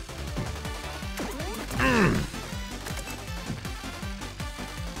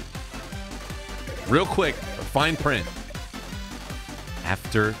 Real quick, fine print.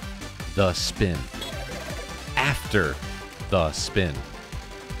 After the spin. After the spin.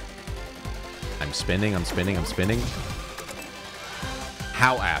 I'm spinning, I'm spinning, I'm spinning.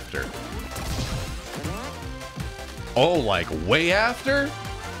 How after? Oh, like way after?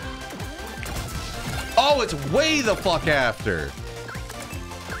 Oh, it's way the fuck after.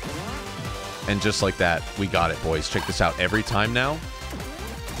 And just like that, we got it, boys. Check this out. Every time now.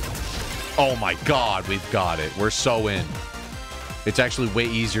 Oh my God, we've got it. We're so in. It's actually way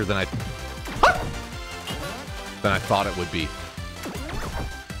easier than I thought it would be.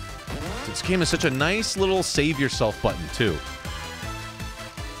 This game is such a nice little save yourself button, too.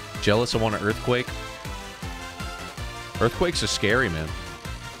 Jealous I want an earthquake. Earthquakes are scary, man.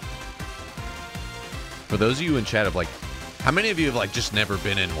 For those of you in chat, like, how many of you have, like, just never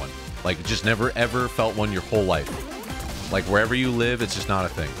been in one? Like, just never, ever felt one your whole life? Like, wherever you live, it's just not a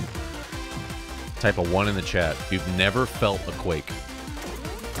thing. Type a 1 in the chat if you've never felt a quake.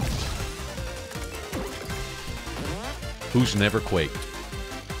 Who's never quaked?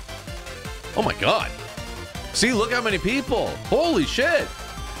 Oh my God. See, look how many people. Holy shit.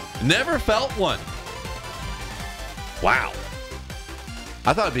 Never felt one. Wow.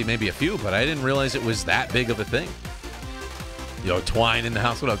 I thought it'd be maybe a few, but I didn't realize it was that big of a thing. Yo, Twine in the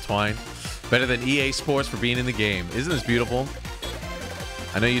house. What up, Twine? Better than EA Sports for being in the game. Isn't this beautiful?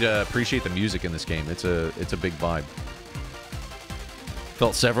 I know you'd appreciate the music in this game. It's a big vibe.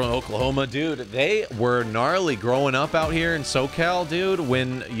 Felt several in Oklahoma. Dude, they were gnarly growing up out here in SoCal, dude.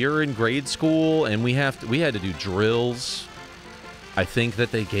 When you're in grade school and we had to do drills. I think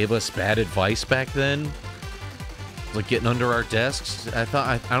that they gave us bad advice back then. Like getting under our desks. I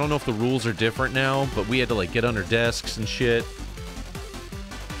don't know if the rules are different now, but we had to like get under desks and shit.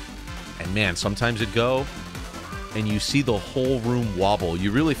 And man, sometimes it'd go and you see the whole room wobble.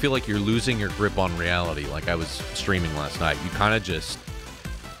 You really feel like you're losing your grip on reality. Like I was streaming last night. You kind of just...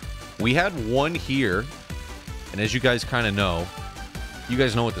 We had one here, and as you guys kind of know, You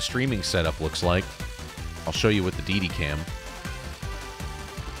guys know what the streaming setup looks like. I'll show you with the DD cam.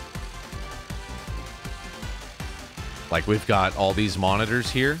 Like, we've got all these monitors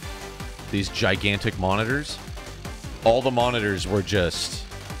here. These gigantic monitors. All the monitors were just...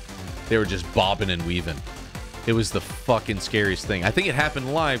 They were just bobbing and weaving. It was the fucking scariest thing. I think it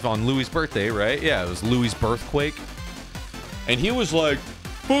happened live on Louis' birthday, right? Yeah, it was Louis' birthquake. And he was like,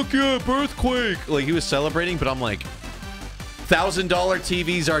 fuck yeah, birthquake! Like, he was celebrating, but I'm like, $1,000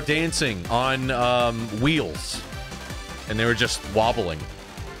 TVs are dancing on wheels. And they were just wobbling.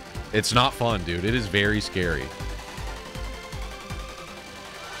 It's not fun, dude. It is very scary.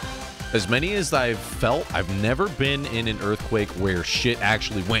 As many as I've felt, I've never been in an earthquake where shit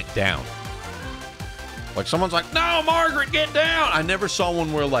actually went down. Like, someone's like, no, Margaret, get down! I never saw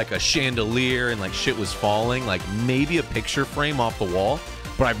one where, like, a chandelier and, like, shit was falling. Like, maybe a picture frame off the wall.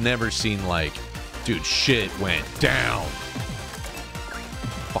 But I've never seen, like, dude, shit went down.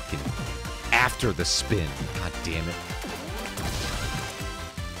 Fucking after the spin. God damn it.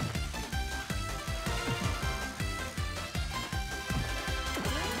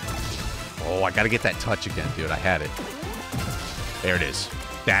 Oh, I gotta get that touch again, dude. I had it. There it is.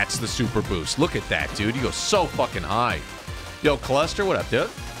 That's the super boost. Look at that, dude. You go so fucking high. Yo, Cluster, what up, dude?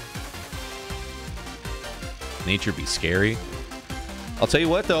 Nature be scary. I'll tell you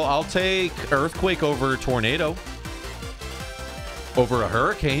what, though. I'll take earthquake over tornado. Over a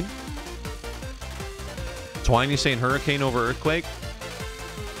hurricane. Twine, you saying hurricane over earthquake?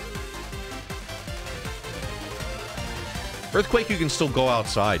 Earthquake, you can still go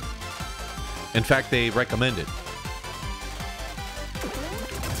outside. In fact, they recommend it.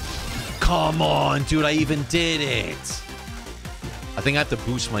 Come on, dude, I even did it. I think I have to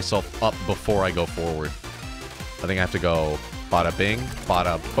boost myself up before I go forward. I think I have to go bada bing,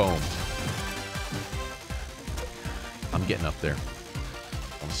 bada boom. I'm getting up there.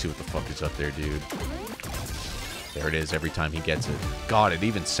 Let's see what the fuck is up there, dude. There it is every time he gets it. God, it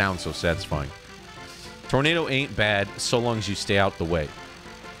even sounds so satisfying. Tornado ain't bad so long as you stay out the way.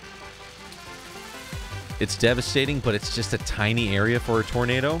 It's devastating, but it's just a tiny area for a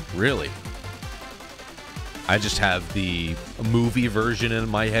tornado? Really? I just have the movie version in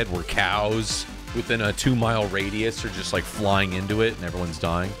my head where cows within a 2-mile radius are just like flying into it and everyone's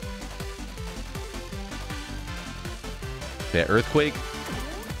dying. Yeah, earthquake,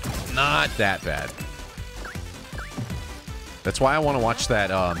 not that bad. That's why I want to watch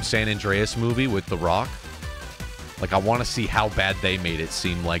that San Andreas movie with The Rock. Like, I want to see how bad they made it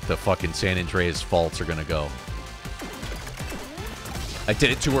seem like the fucking San Andreas faults are gonna go. I did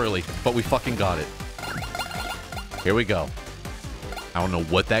it too early, but we fucking got it. Here we go. I don't know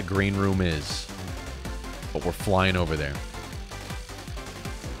what that green room is, but we're flying over there.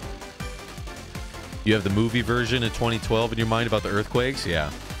 You have the movie version of 2012 in your mind about the earthquakes?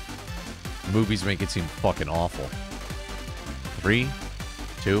 Yeah. Movies make it seem fucking awful. 3,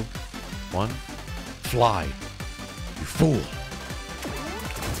 2, 1. Fly. You fool.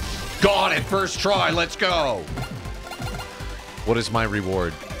 Got it! First try, let's go! What is my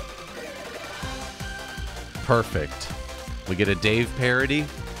reward? Perfect. We get a Dave parody?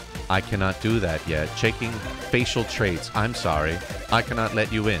 I cannot do that yet. Checking facial traits. I'm sorry. I cannot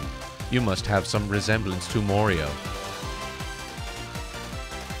let you in. You must have some resemblance to Morio.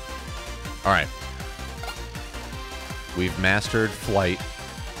 Alright. We've mastered flight.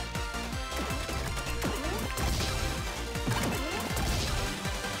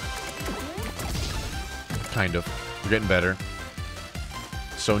 Kind of. We're getting better.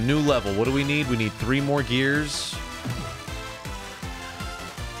 So, new level. What do we need? We need 3 more gears.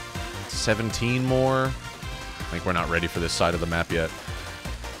 17 more. I think we're not ready for this side of the map yet.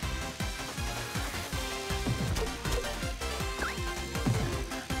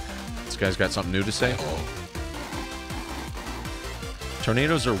 This guy's got something new to say.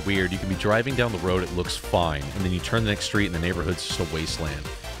 Tornadoes are weird. You can be driving down the road, it looks fine, and then you turn the next street and the neighborhood's just a wasteland.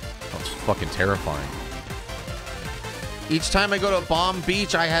 That's fucking terrifying. Each time I go to Bomb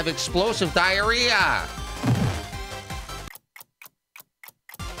Beach, I have explosive diarrhea.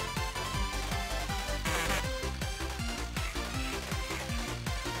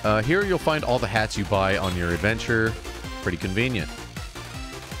 Here you'll find all the hats you buy on your adventure. Pretty convenient.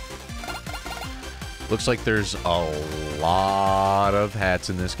 Looks like there's a lot of hats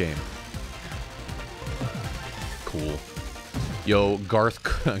in this game. Cool. Yo, Garth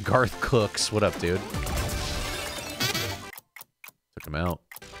Cooks. What up, dude? Took him out.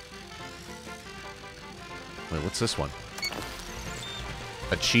 Wait, what's this one?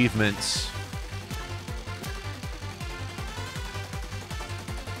 Achievements.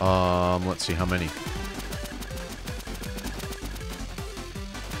 Let's see how many.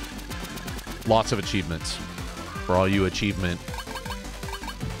 Lots of achievements for all you achievement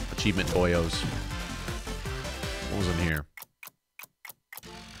boyos. What was in here?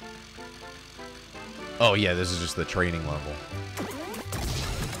 Oh yeah, this is just the training level.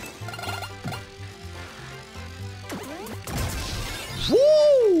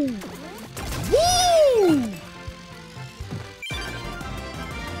 Woo! Woo!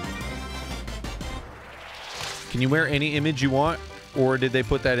 Can you wear any image you want, or did they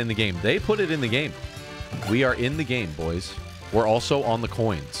put that in the game? They put it in the game. We are in the game, boys. We're also on the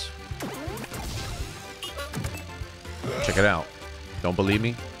coins. Check it out. Don't believe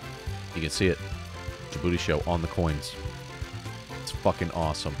me? You can see it. Djibouti Show on the coins. It's fucking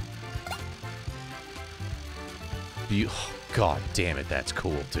awesome. Oh, God damn it, that's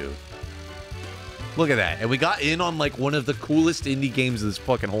cool, dude. Look at that. And we got in on, like, one of the coolest indie games of this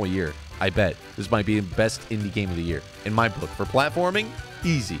fucking whole year. I bet. This might be the best indie game of the year. In my book. For platforming,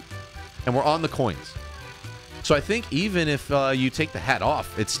 easy. And we're on the coins. So I think even if you take the hat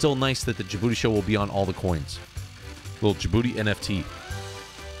off, it's still nice that the Djibouti Show will be on all the coins. Little Djibouti NFT.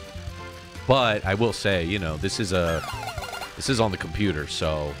 But I will say, you know, this is on the computer,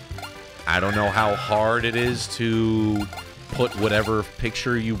 so I don't know how hard it is to put whatever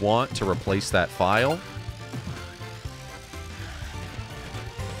picture you want to replace that file.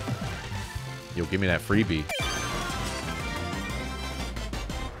 Yo, give me that freebie.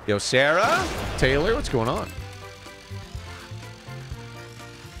 Yo, Sarah? Taylor, what's going on?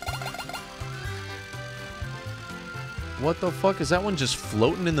 What the fuck? Is that one just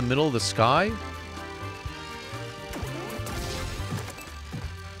floating in the middle of the sky?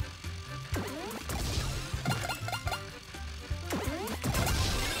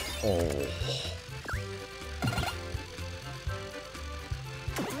 Oh.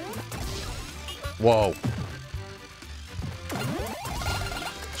 Whoa.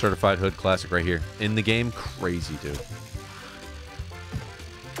 Certified Hood Classic right here. In the game, crazy, dude.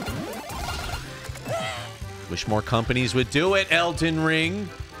 Wish more companies would do it, Elden Ring.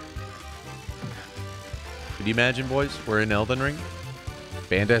 Could you imagine, boys? We're in Elden Ring.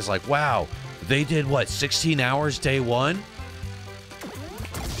 Bandai's like, wow, they did what, 16 hours day one?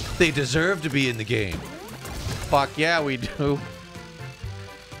 They deserve to be in the game. Fuck yeah, we do.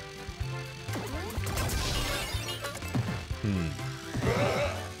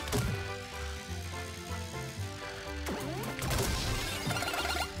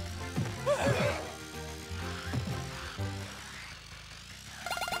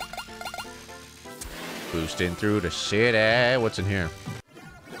 Boosting through the city. What's in here?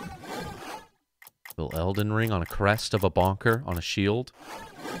 Little Elden Ring on a crest of a bonker on a shield.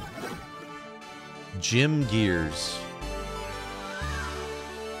 Gym gears.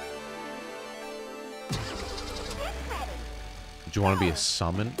 Do you want to be a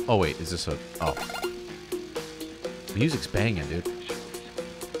summon? Oh wait, is this a... Oh. Music's banging, dude.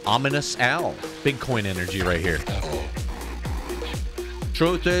 Ominous Owl. Big coin energy right here.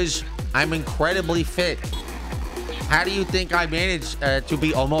 Truth is, I'm incredibly fit. How do you think I managed to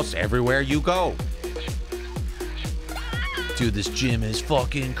be almost everywhere you go? Dude, this gym is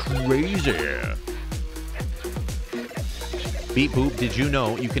fucking crazy. Beep boop, did you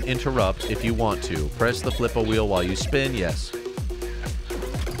know you can interrupt if you want to? Press the flipper wheel while you spin, yes.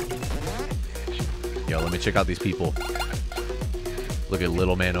 Yo, let me check out these people. Look at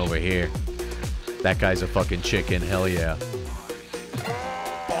little man over here. That guy's a fucking chicken, hell yeah.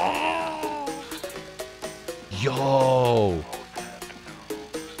 Yo!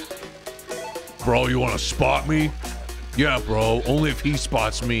 Bro, you wanna spot me? Yeah, bro, only if he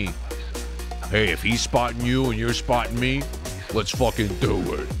spots me. Hey, if he's spotting you and you're spotting me, let's fucking do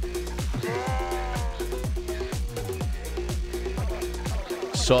it.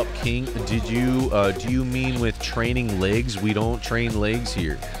 Sup, King? Did you, do you mean with training legs? We don't train legs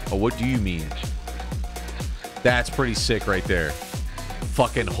here. Oh, what do you mean? That's pretty sick right there.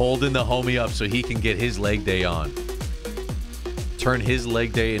 Fucking holding the homie up so he can get his leg day on. Turn his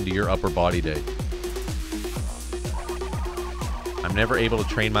leg day into your upper body day. I'm never able to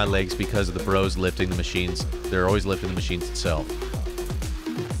train my legs because of the bros lifting the machines. They're always lifting the machines itself.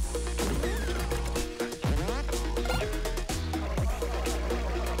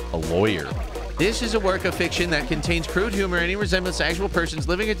 A lawyer. This is a work of fiction that contains crude humor, any resemblance to actual persons,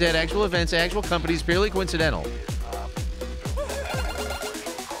 living or dead, actual events, actual companies, purely coincidental.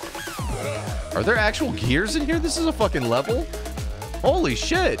 Are there actual gears in here? This is a fucking level? Holy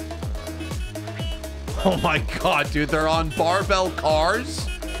shit. Oh my god, dude. They're on barbell cars?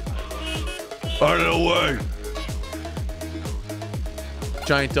 Out of the way.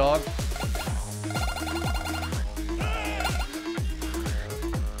 Giant dog.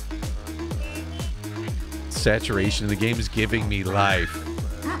 Saturation in the game is giving me life.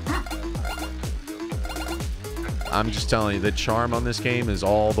 I'm just telling you, the charm on this game is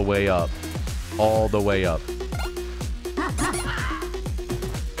all the way up. All the way up.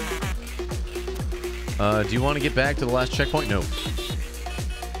 Do you want to get back to the last checkpoint? No.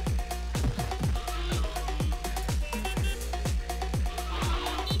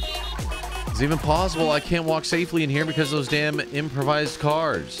 Is it even possible I can't walk safely in here because of those damn improvised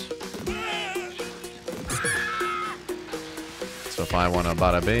cars? So if I want to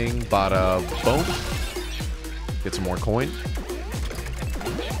bada bing, bada boom. Get some more coin.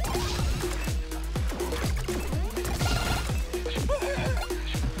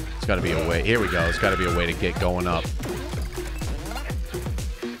 It's got to be a way. Here we go. It's got to be a way to get going up.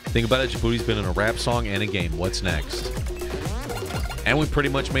 Think about it. Djibouti's been in a rap song and a game. What's next? And we pretty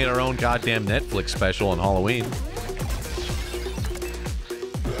much made our own goddamn Netflix special on Halloween.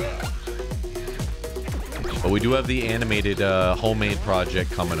 But we do have the animated homemade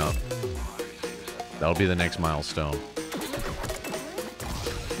project coming up. That'll be the next milestone.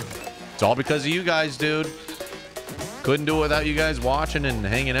 It's all because of you guys, dude. Couldn't do it without you guys watching and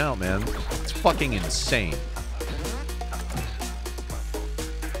hanging out, man. It's fucking insane.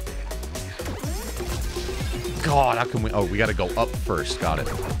 God, how can we... Oh, we gotta go up first. Got it.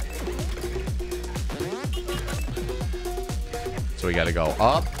 So we gotta go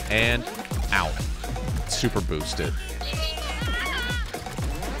up and out. Super boosted.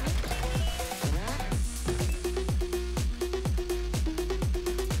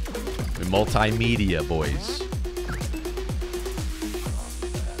 Multimedia, boys.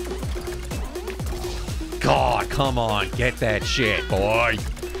 God, come on. Get that shit, boy.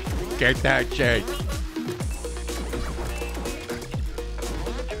 Get that shit.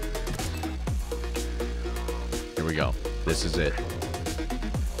 Here we go. This is it.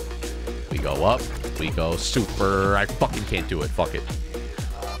 We go up. We go super. I fucking can't do it. Fuck it.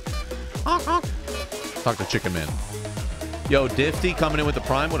 Talk to Chicken Man. Yo, Difty coming in with the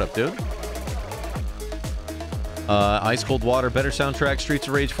Prime. What up, dude? Ice Cold Water, better soundtrack. Streets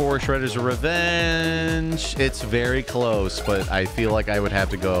of Rage 4, Shredders of Revenge. It's very close, but I feel like I would have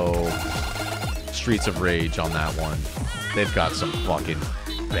to go Streets of Rage on that one. They've got some fucking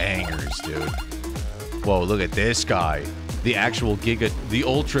bangers, dude. Whoa, look at this guy. The actual Giga, the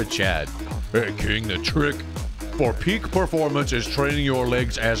Ultra Chad. Hey, King, the trick for peak performance is training your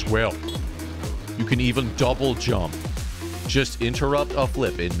legs as well. You can even double jump. Just interrupt a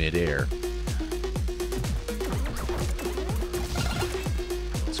flip in midair.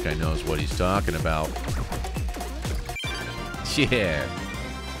 This guy knows what he's talking about. Yeah.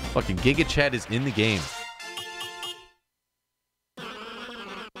 Fucking Giga Chad is in the game.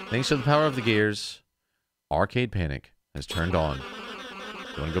 Thanks to the power of the gears, Arcade Panic has turned on.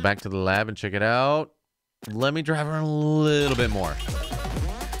 You want to go back to the lab and check it out? Let me drive around a little bit more.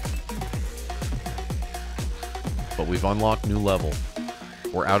 But we've unlocked new level.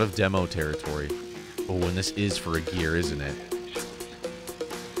 We're out of demo territory. Oh, and this is for a gear, isn't it?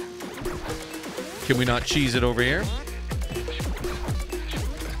 Can we not cheese it over here?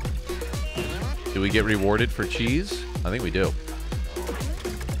 Do we get rewarded for cheese? I think we do.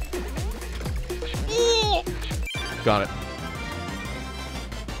 Got it.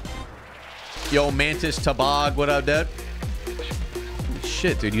 Yo, Mantis Tabag, what up, dude?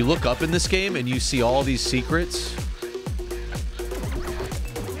 Shit, dude, you look up in this game and you see all these secrets.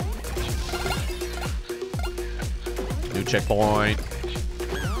 New checkpoint.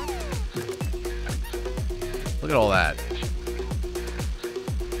 Look at all that.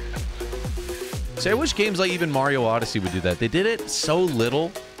 See, I wish games like even Mario Odyssey would do that. They did it so little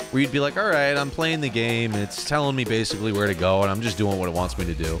where you'd be like, all right, I'm playing the game. It's telling me basically where to go, and I'm just doing what it wants me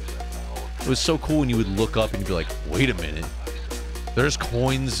to do. It was so cool when you would look up and you'd be like, wait a minute. There's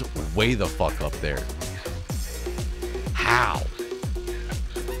coins way the fuck up there. How?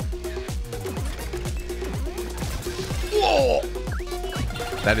 Whoa!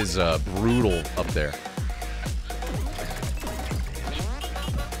 That is brutal up there.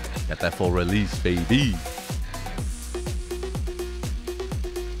 Got that full release, baby.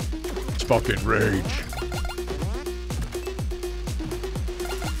 It's fucking rage.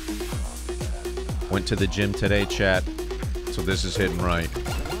 Went to the gym today, chat. So this is hitting right.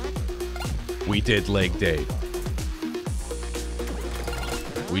 We did leg day.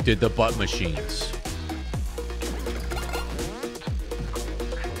 We did the butt machines.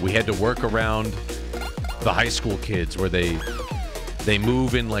 We had to work around the high school kids where they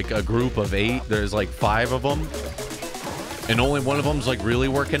move in like a group of 8. There's like 5 of them. And only one of them's like really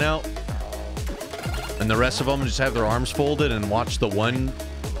working out. And the rest of them just have their arms folded and watch the one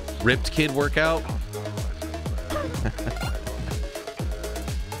ripped kid work out.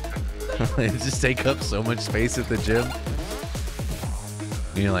 They just take up so much space at the gym.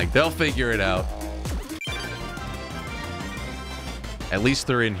 And you're like, they'll figure it out. At least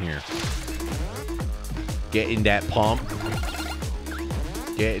they're in here. Getting that pump.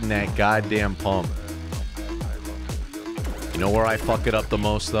 Getting that goddamn pump. You know where I fuck it up the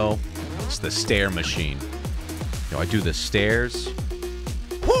most, though? It's the stair machine. You know, I do the stairs.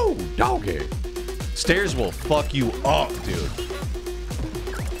 Woo! Doggy! Stairs will fuck you up, dude.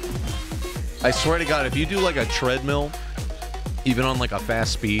 I swear to God, if you do like a treadmill, even on like a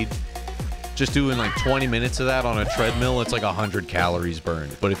fast speed, just doing like 20 minutes of that on a treadmill, it's like 100 calories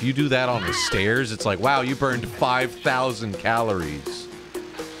burned. But if you do that on the stairs, it's like, wow, you burned 5,000 calories.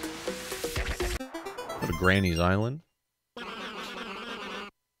 Go to Granny's Island.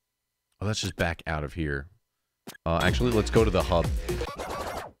 Oh, that's just back out of here. Actually, let's go to the hub.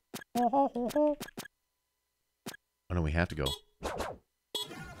 Oh no, we have to go.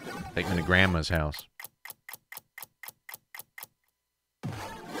 Take me to Grandma's house.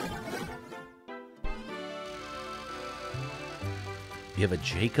 You have a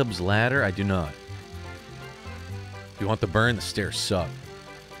Jacob's ladder? I do not. If you want the burn, the stairs suck.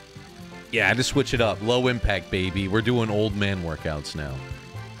 Yeah, I had to switch it up. Low impact, baby. We're doing old man workouts now.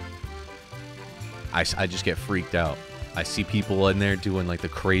 I just get freaked out. I see people in there doing like the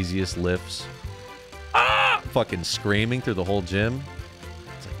craziest lifts. Ah! Fucking screaming through the whole gym.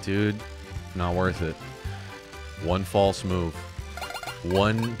 It's like, dude, not worth it. One false move.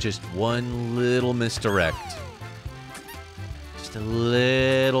 Just one little misdirect. Just a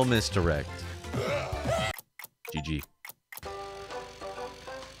little misdirect. GG.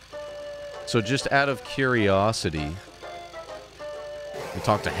 So just out of curiosity, we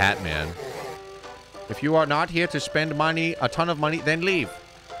talked to Hatman. If you are not here to spend money, a ton of money, then leave.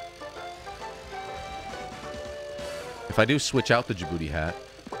 If I do switch out the Djibouti hat,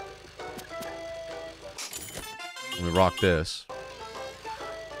 and we rock this,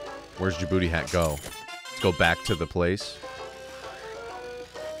 where's Djibouti hat go? Let's go back to the place.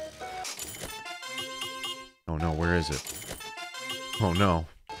 Oh no, where is it? Oh no.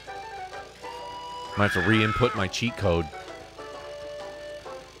 I might have to re-input my cheat code.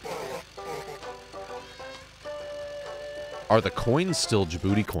 Are the coins still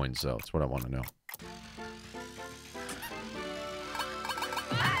Djibouti coins, though? That's what I want to know.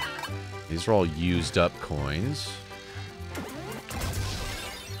 These are all used up coins.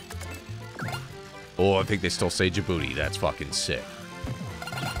 Oh, I think they still say Djibouti. That's fucking sick.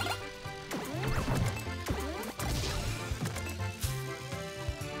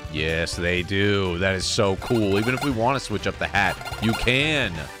 Yes, they do. That is so cool. Even if we want to switch up the hat, you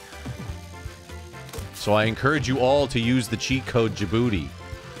can. So I encourage you all to use the cheat code Djibouti.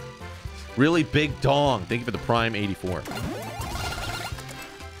 Really big dong. Thank you for the Prime 84.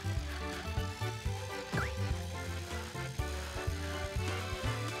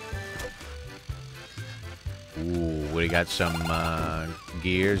 Ooh, we got some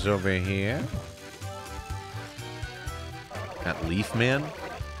gears over here. Got Leaf Man,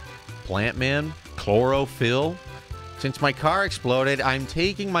 Plant Man, Chlorophyll. Since my car exploded, I'm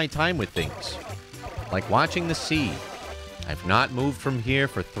taking my time with things. Like watching the sea. I've not moved from here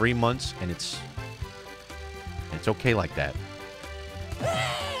for 3 months, and it's okay like that.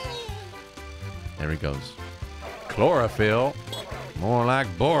 There he goes. Chlorophyll. More like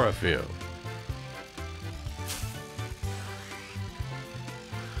borophyll.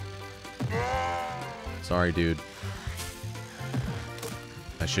 Sorry, dude.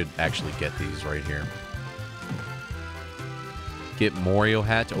 I should actually get these right here. Get Morio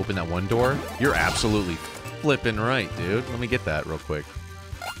hat to open that one door? You're absolutely flipping right, dude. Let me get that real quick.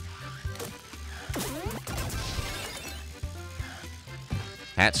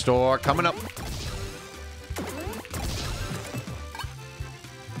 Hat store coming up.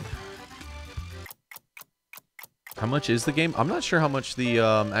 How much is the game? I'm not sure how much the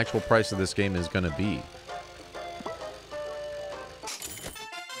actual price of this game is going to be.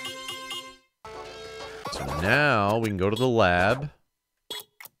 Now we can go to the lab.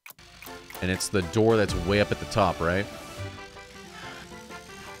 And it's the door that's way up at the top, right?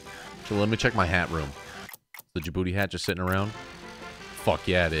 So let me check my hat room. The Djibouti hat just sitting around? Fuck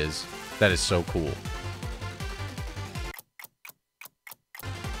yeah, it is. That is so cool.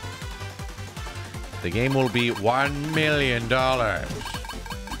 The game will be $1 million.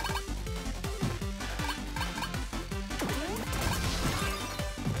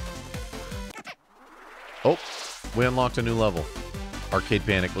 Oh, we unlocked a new level. Arcade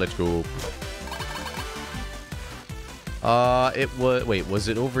Panic, let's go. It was... Wait, was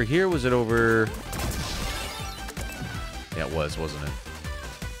it over here? Was it over... Yeah, it was, wasn't it?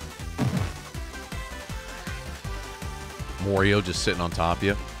 Mario just sitting on top of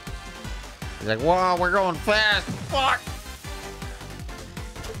you. He's like, whoa, we're going fast. Fuck.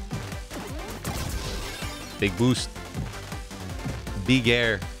 Big boost. Big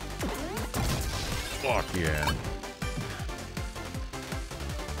air. Fuck yeah.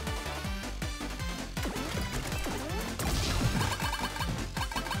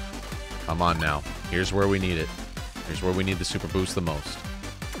 Come on now. Here's where we need it. Here's where we need the super boost the most.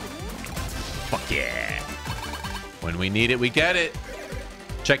 Fuck yeah. When we need it, we get it.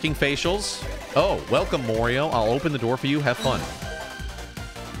 Checking facials. Oh, welcome, Mario. I'll open the door for you. Have fun.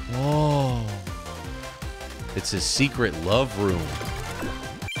 Whoa. It's his secret love room.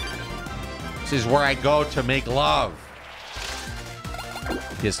 This is where I go to make love.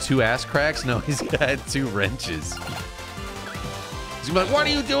 He has 2 ass cracks? No, he's got 2 wrenches. He's gonna be like, what are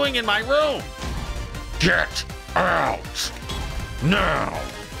you doing in my room? Get out now.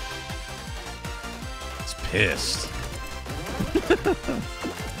 It's pissed.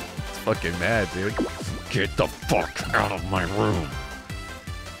 It's fucking mad, dude. Get the fuck out of my room.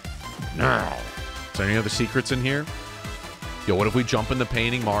 Now. Is there any other secrets in here? Yo, what if we jump in the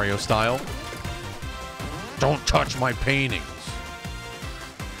painting Mario style? Don't touch my paintings.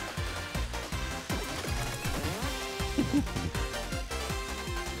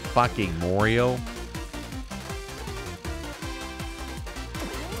 Fucking Mario.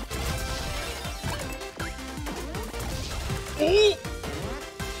 Ooh.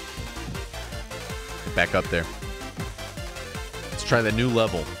 Get back up there. Let's try the new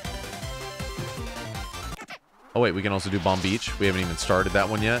level. Oh, wait, we can also do Bomb Beach. We haven't even started that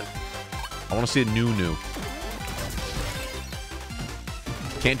one yet. I want to see a new.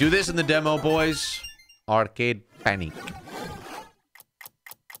 Can't do this in the demo, boys. Arcade Panic.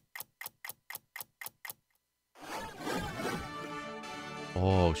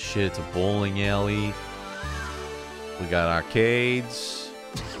 Oh, shit, it's a bowling alley. We got arcades.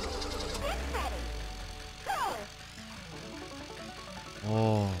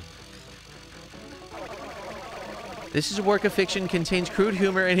 Oh. This is a work of fiction, contains crude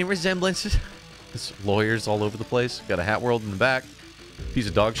humor, any resemblances. There's lawyers all over the place. Got a hat world in the back. Piece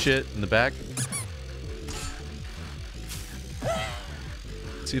of dog shit in the back.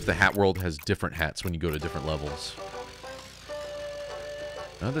 Let's see if the hat world has different hats when you go to different levels.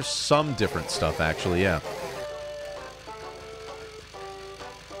 No, there's some different stuff, actually, yeah.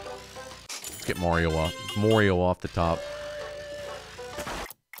 Let's get Mario off the top.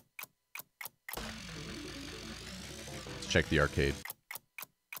 Let's check the arcade.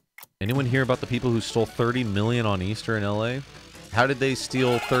 Anyone hear about the people who stole 30 million on Easter in LA? How did they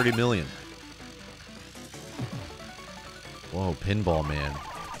steal 30 million? Whoa, Pinball Man.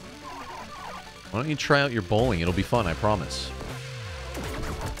 Why don't you try out your bowling? It'll be fun, I promise.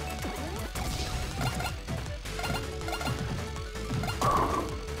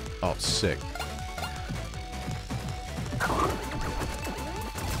 Oh, sick.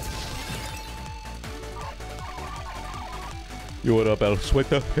 Yo, what up, El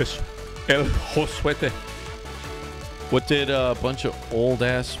Suete? El Josuete. What did a bunch of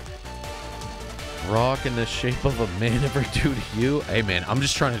old-ass rock in the shape of a man ever do to you? Hey, man, I'm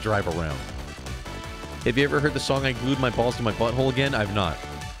just trying to drive around. Have you ever heard the song I Glued My Balls to My Butthole Again? I've not.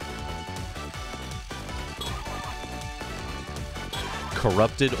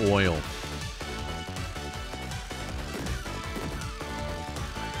 Corrupted oil.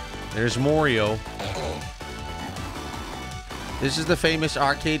 There's Mario. This is the famous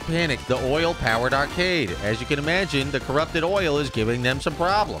Arcade Panic, the oil-powered arcade. As you can imagine, the corrupted oil is giving them some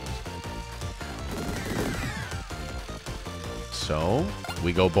problems. So,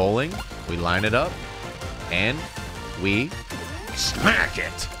 we go bowling, we line it up, and we smack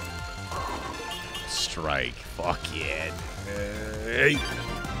it. Strike. Fuck yeah. Hey.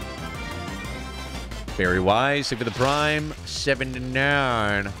 Very wise. Save for the prime.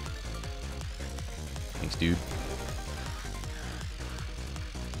 7-9. Thanks, dude.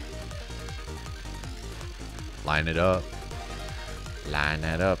 Line it up. Line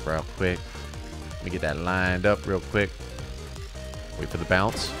that up real quick. Let me get that lined up real quick. Wait for the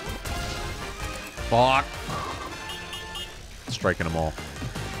bounce. Fuck. Striking them all.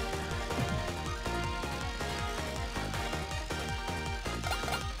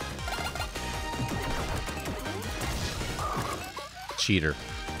 Cheater.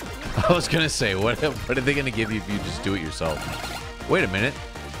 I was gonna say, what are they gonna give you if you just do it yourself? Wait a minute.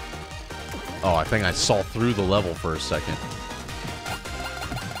 Oh, I think I saw through the level for a second.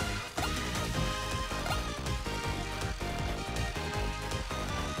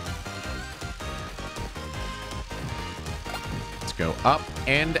 Go up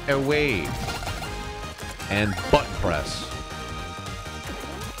and away. And button press.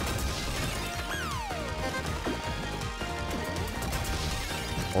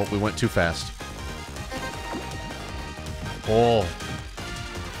 Oh, we went too fast. Oh.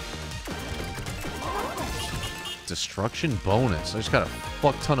 Destruction bonus. I just got a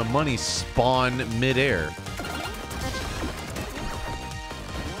fuck ton of money spawn midair.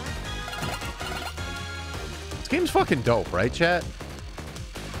 This game's fucking dope, right, chat?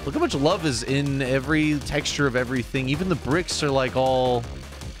 Look how much love is in every texture of everything. Even the bricks are like all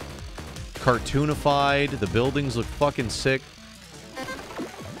cartoonified. The buildings look fucking sick.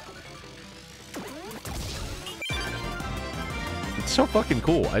 It's so fucking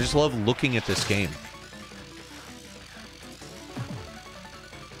cool. I just love looking at this game.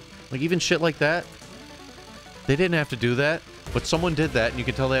 Like, even shit like that. They didn't have to do that, but someone did that, and you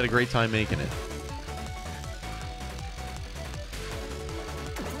can tell they had a great time making it.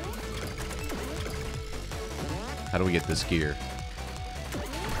 How do we get this gear?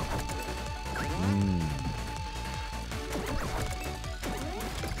 Can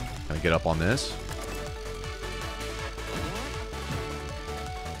I get up on this?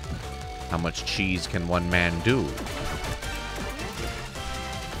 How much cheese can one man do?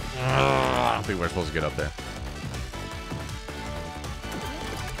 I don't think we're supposed to get up there.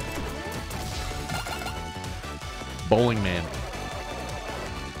 Bowling man.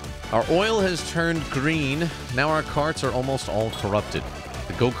 Our oil has turned green. Now our carts are almost all corrupted.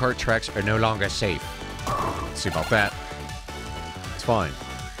 The go-kart tracks are no longer safe. Let's see about that. It's fine.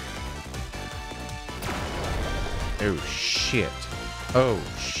 Oh, shit. Oh,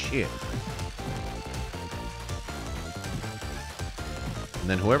 shit. And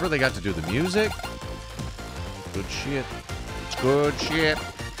then whoever they got to do the music. Good shit. It's good shit.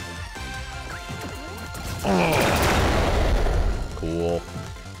 Oh. Cool.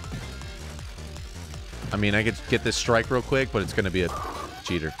 I mean, I could get this strike real quick, but it's going to be a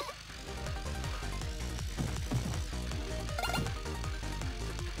cheater.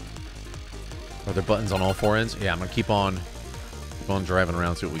 Are there buttons on all four ends? Yeah, I'm going to keep on driving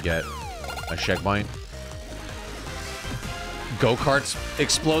around, see what we get. A checkpoint. Go-karts.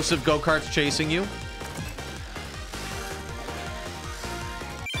 Explosive go-karts chasing you.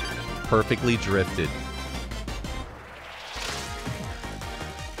 Perfectly drifted.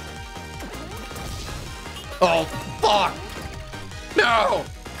 Oh, fuck! No!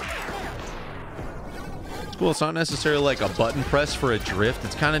 It's cool. It's not necessarily like a button press for a drift.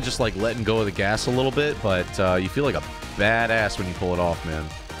 It's kind of just like letting go of the gas a little bit, but you feel like a badass when you pull it off, man.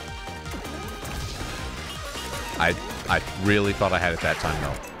 I really thought I had it that time,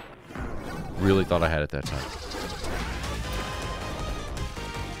 though. Really thought I had it that time.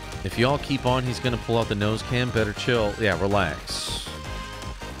 If y'all keep on, he's going to pull out the nose cam. Better chill. Yeah, relax.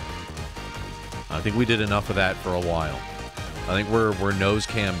 I think we did enough of that for a while. I think we're nose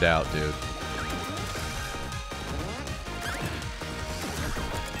cammed out, dude.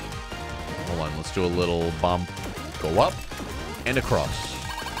 Hold on, let's do a little bump. Go up and across.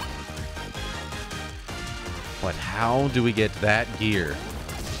 But how do we get that gear?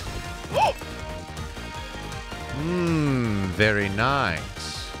 Very nice.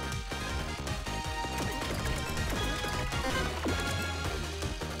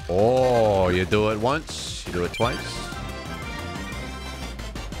 Oh, you do it once, you do it twice.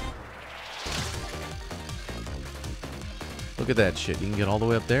 Look at that shit. You can get all the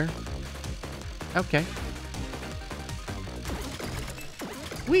way up there? Okay.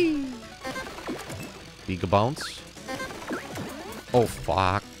 Whee! Giga bounce. Oh,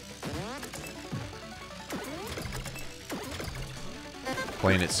 fuck.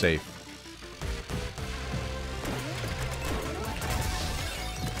 Playing it safe.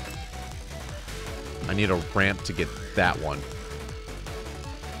 I need a ramp to get that one.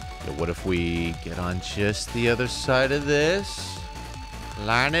 So what if we get on just the other side of this?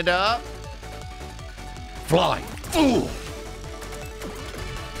 Line it up. Fly. Ooh.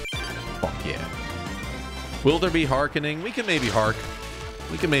 Fuck yeah. Will there be harkening? We can maybe hark.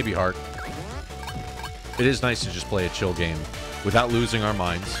 We can maybe hark. It is nice to just play a chill game without losing our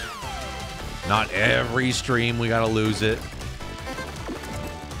minds. Not every stream we gotta lose it.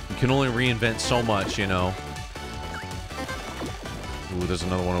 We can only reinvent so much, you know. Ooh, there's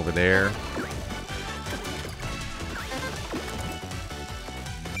another one over there.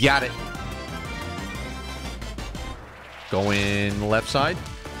 Got it. Going left side.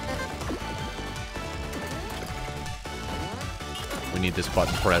 We need this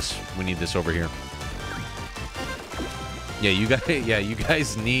button press. We need this over here. Yeah, you guys. Yeah, you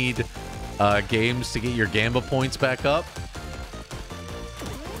guys need games to get your Gamba points back up.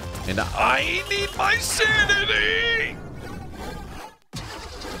 And I need my sanity!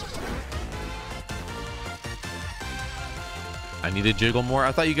 I need to jiggle more.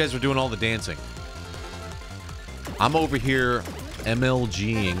 I thought you guys were doing all the dancing. I'm over here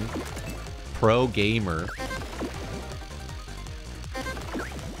MLGing, pro gamer,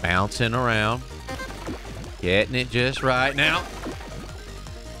 bouncing around, getting it just right now.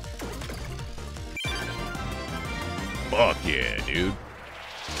 Fuck yeah, dude.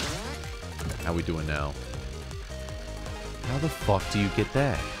 How we doing now? How the fuck do you get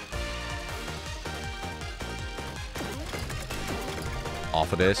that?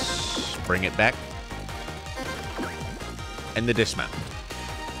 Off of this, bring it back. And the dismount.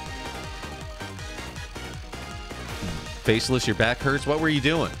 Faceless, your back hurts? What were you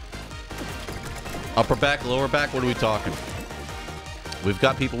doing? Upper back, lower back? What are we talking? We've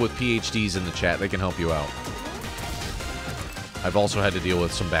got people with PhDs in the chat. They can help you out. I've also had to deal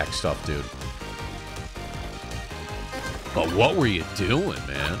with some back stuff, dude. But what were you doing,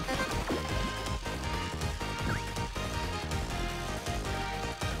 man?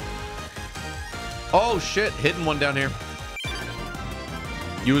 Oh, shit. Hitting one down here.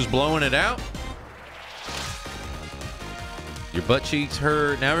 You was blowing it out? Your butt cheeks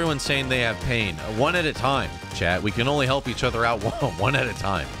hurt. Now everyone's saying they have pain. One at a time, chat. We can only help each other out one at a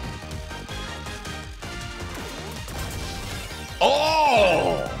time.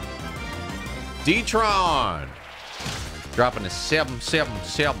 Oh! D-Tron! Dropping a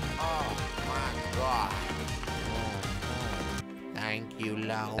 777. Oh, my God. Thank you,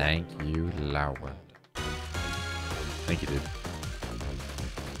 Lord. Thank you, Lord. Thank you, dude.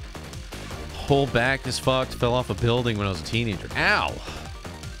 Whole back is fucked. Fell off a building when I was a teenager. Ow!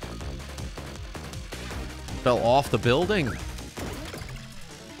 Fell off the building.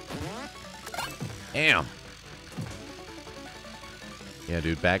 Damn. Yeah,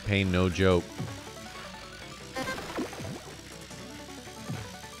 dude. Back pain, no joke.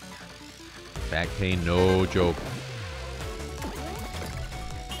 Back pain, no joke.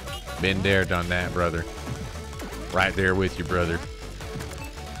 Been there, done that, brother. Right there with you, brother.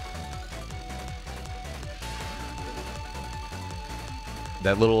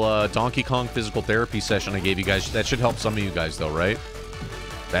 That little Donkey Kong physical therapy session I gave you guys, that should help some of you guys, though, right?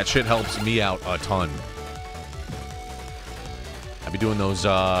 That shit helps me out a ton. I'll be doing those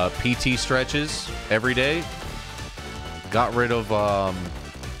PT stretches every day. Got rid of a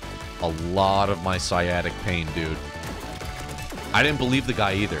lot of my sciatic pain, dude. I didn't believe the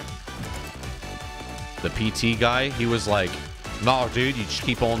guy either. The PT guy, he was like, no, dude, you just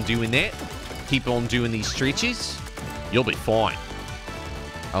keep on doing that. Keep on doing these stretches. You'll be fine.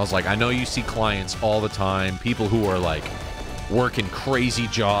 I was like, I know you see clients all the time. People who are like working crazy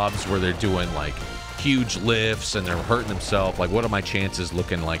jobs where they're doing like huge lifts and they're hurting themselves. Like, what are my chances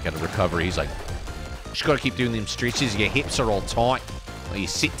looking like at a recovery? He's like, just got to keep doing them stretches. Your hips are all tight. Well, you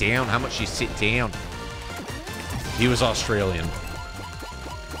sit down. How much you sit down? He was Australian.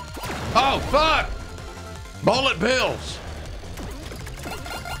 Oh, fuck! Bullet bills!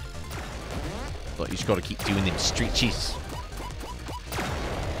 But you just got to keep doing them stretches.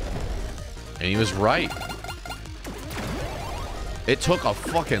 And he was right. It took a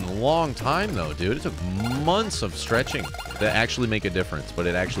fucking long time, though, dude. It took months of stretching to actually make a difference, but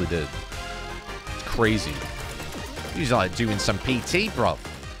it actually did. It's crazy. He's like doing some PT, bro.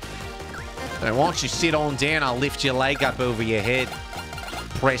 So once you sit on down, I'll lift your leg up over your head.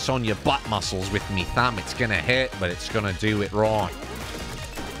 Press on your butt muscles with me thumb. It's gonna hurt, but it's gonna do it right.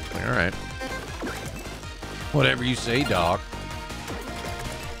 All right. Whatever you say, dog.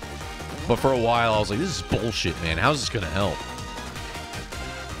 But for a while, I was like, this is bullshit, man. How's this gonna help?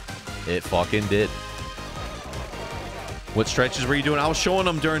 It fucking did. What stretches were you doing? I was showing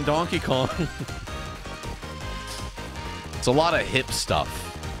them during Donkey Kong. It's a lot of hip stuff.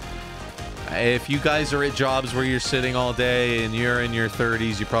 If you guys are at jobs where you're sitting all day and you're in your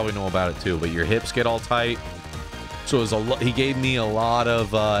 30s, you probably know about it too. But your hips get all tight. So it was he gave me a lot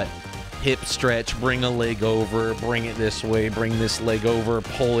of hip stretch. Bring a leg over, bring it this way, bring this leg over,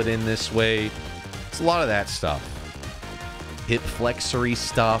 pull it in this way. It's a lot of that stuff. Hip flexory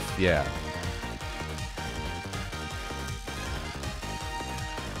stuff, yeah.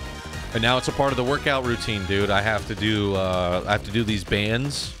 And now it's a part of the workout routine, dude. I have to do these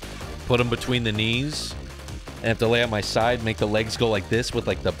bands, put them between the knees. I have to lay on my side, make the legs go like this with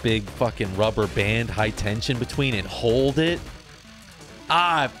like the big fucking rubber band, high tension between, and hold it.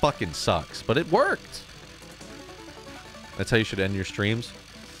 Ah, it fucking sucks, but it worked. That's how you should end your streams.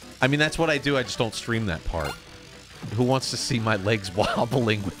 I mean, that's what I do. I just don't stream that part. Who wants to see my legs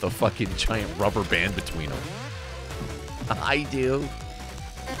wobbling with a fucking giant rubber band between them? I do.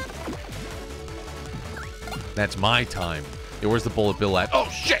 That's my time. Hey, where's the bullet bill at? Oh,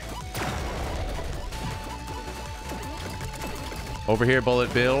 shit! Over here,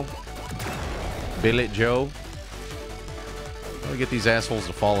 bullet bill. Billet Joe. Let me get these assholes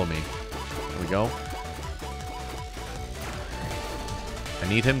to follow me. There we go. I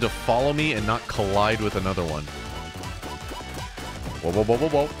need him to follow me and not collide with another one. Whoa, whoa, whoa, whoa,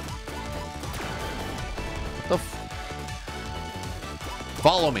 whoa. What the f...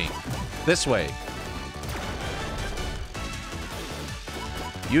 Follow me. This way.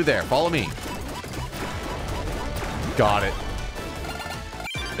 You there. Follow me. Got it.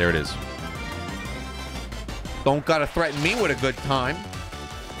 There it is. Don't gotta threaten me with a good time.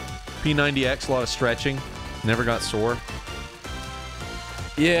 P90X, a lot of stretching. Never got sore.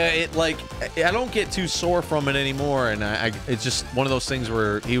 Yeah, it like, I don't get too sore from it anymore, and it's just one of those things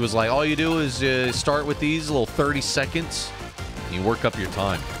where he was like, all you do is start with these little 30 seconds, and you work up your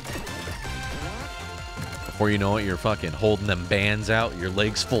time. Before you know it, you're fucking holding them bands out, your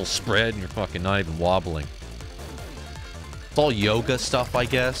legs full spread, and you're fucking not even wobbling. It's all yoga stuff, I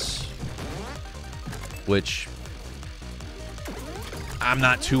guess. Which, I'm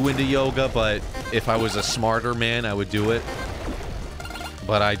not too into yoga, but if I was a smarter man, I would do it.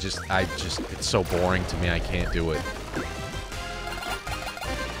 But I just, it's so boring to me, I can't do it.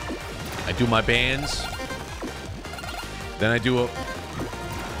 I do my bands. Then I do a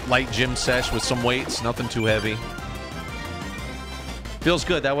light gym sesh with some weights, nothing too heavy. Feels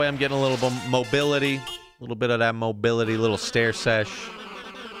good, that way I'm getting a little bit of mobility. A little bit of that mobility, little stair sesh.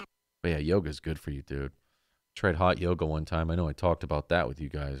 But yeah, yoga's good for you, dude. Tried hot yoga one time. I know I talked about that with you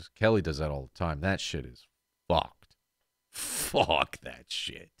guys. Kelly does that all the time. That shit is fucked. Fuck that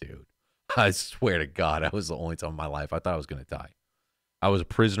shit, dude. I swear to God, that was the only time in my life I thought I was going to die. I was a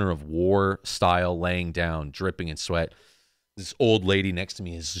prisoner of war style, laying down, dripping in sweat. This old lady next to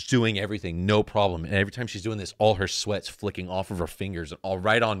me is just doing everything, no problem. And every time she's doing this, all her sweat's flicking off of her fingers and all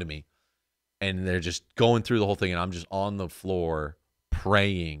right onto me. And they're just going through the whole thing, and I'm just on the floor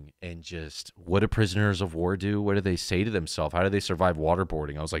praying and just, what do prisoners of war do? What do they say to themselves? How do they survive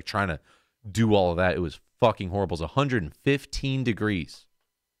waterboarding? I was like trying to do all of that. It was fucking horrible. It was 115 degrees.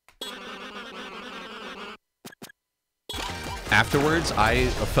 Afterwards, I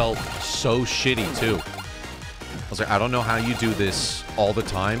felt so shitty too. I was like, I don't know how you do this all the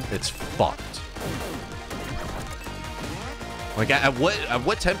time. It's fucked. Like, at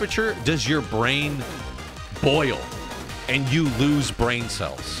what temperature does your brain boil and you lose brain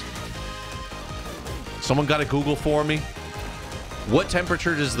cells? Someone got to Google for me. What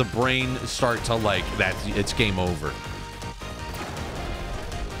temperature does the brain start to, like, it's game over?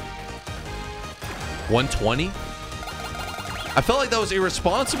 120? I felt like that was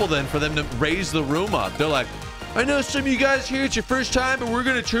irresponsible then for them to raise the room up. They're like, I know some of you guys here, it's your first time, but we're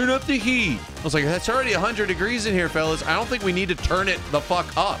going to turn up the heat. I was like, that's already 100 degrees in here, fellas. I don't think we need to turn it the fuck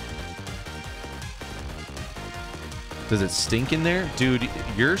up. Does it stink in there? Dude,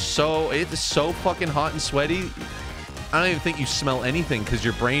 it's so fucking hot and sweaty. I don't even think you smell anything because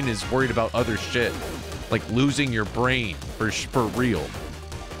your brain is worried about other shit. Like losing your brain for real.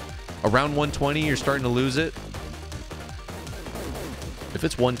 Around 120, you're starting to lose it. If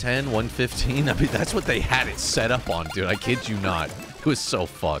it's 110, 115, I mean, that's what they had it set up on, dude. I kid you not. It was so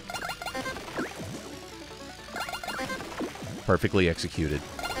fucked. Perfectly executed.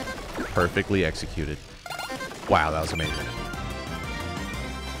 Perfectly executed. Wow, that was amazing.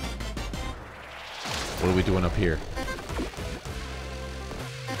 What are we doing up here?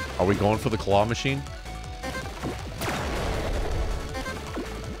 Are we going for the claw machine?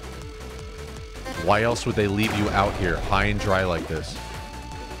 Why else would they leave you out here high and dry like this?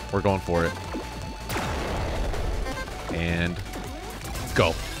 We're going for it. And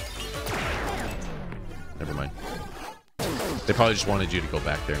go. Never mind. They probably just wanted you to go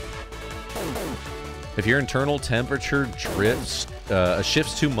back there. If your internal temperature drifts,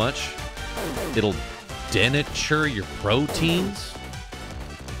 shifts too much, it'll denature your proteins.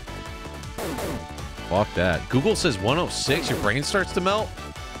 Fuck that. Google says 106, your brain starts to melt.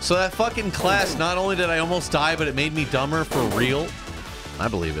 So that fucking class, not only did I almost die, but it made me dumber for real. I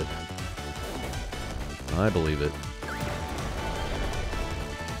believe it. I believe it.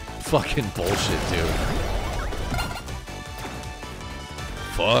 Fucking bullshit, dude.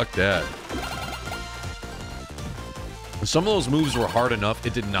 Fuck that. Some of those moves were hard enough.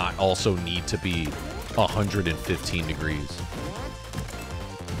 It did not also need to be 115 degrees.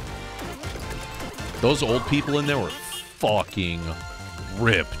 Those old people in there were fucking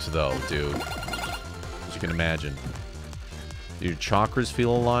ripped, though, dude. As you can imagine. Your chakras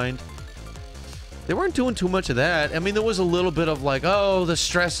feel aligned. They weren't doing too much of that. I mean, there was a little bit of like, oh, the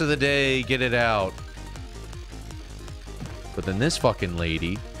stress of the day, get it out. But then this fucking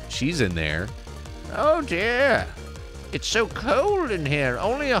lady, she's in there. Oh dear. It's so cold in here.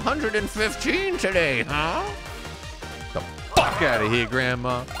 Only 115 today, huh? The fuck out of here,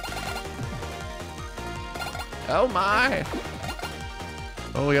 Grandma. Oh my.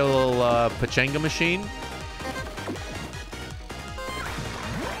 Oh, we got a little pachanga machine.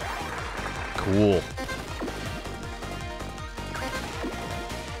 Cool.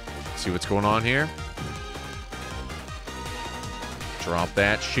 See what's going on here? Drop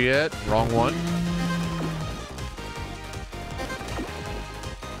that shit. Wrong one.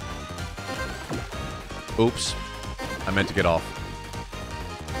 Oops. I meant to get off.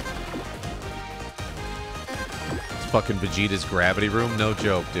 It's fucking Vegeta's gravity room. No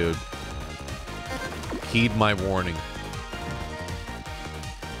joke, dude. Heed my warning.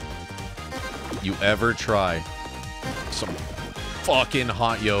 You ever try some fucking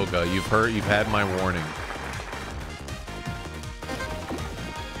hot yoga, you've had my warning.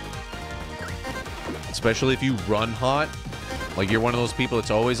 Especially if you run hot, like you're one of those people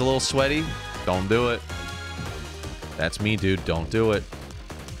that's always a little sweaty, don't do it. That's me, dude. Don't do it.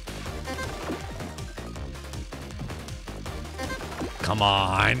 Come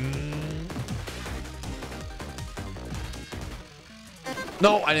on.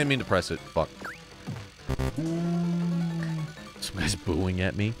 No, I didn't mean to press it. Fuck. Some guy's booing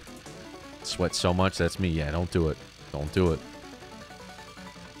at me. Sweat so much, that's me. Yeah, don't do it. Don't do it.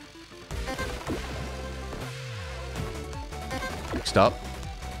 Next up.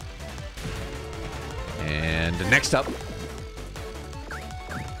 And next up.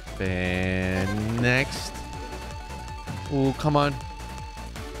 And next. Ooh, come on.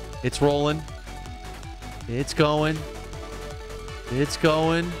 It's rolling. It's going. It's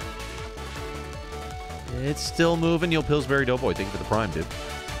going. It's still moving. Yo, Pillsbury Doughboy, thank you for the prime, dude.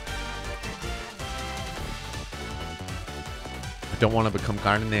 I don't want to become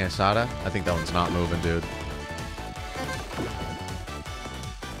carne asada. I think that one's not moving, dude.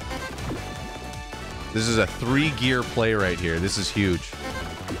 This is a 3-gear play right here. This is huge.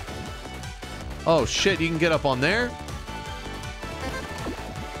 Oh, shit. You can get up on there?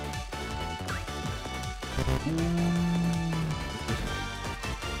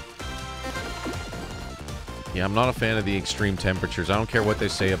 Yeah, I'm not a fan of the extreme temperatures. I don't care what they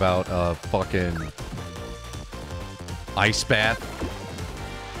say about fucking ice bath.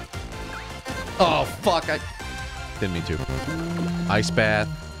 Oh, fuck. I didn't mean to. Ice bath,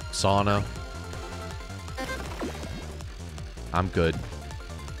 sauna. I'm good.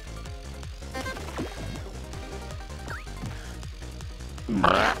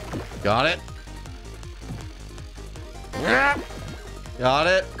 Got it. Got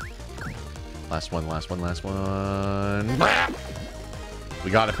it. Last one, last one, last one.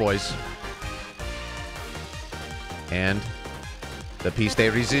 We got it, boys. And the piece de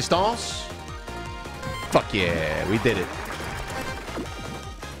resistance. Fuck yeah, we did it.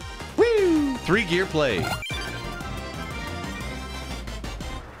 Woo! 3-gear play.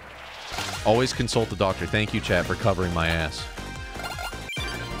 Always consult the doctor. Thank you, chat, for covering my ass.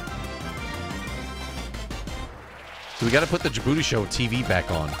 So we got to put the Djibouti Show TV back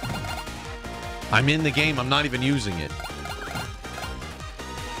on. I'm in the game. I'm not even using it.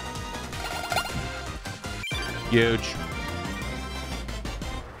 Huge.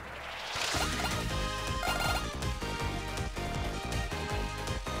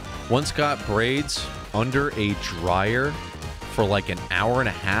 Once got braids under a dryer for like an hour and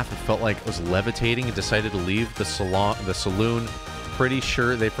a half. It felt like I was levitating and decided to leave the saloon. Pretty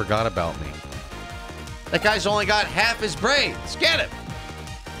sure they forgot about me. That guy's only got half his braids. Get him.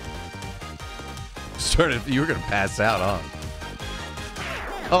 You were gonna pass out, huh?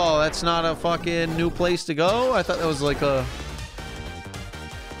 Oh, that's not a fucking new place to go? I thought that was like a...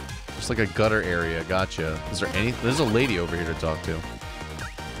 just like a gutter area. Gotcha. Is there any... There's a lady over here to talk to.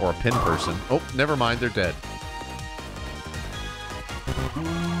 Or a pin person. Oh, never mind. They're dead.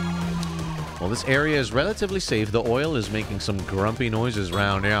 Well, this area is relatively safe. The oil is making some grumpy noises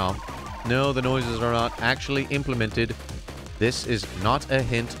round now. No, the noises are not actually implemented. This is not a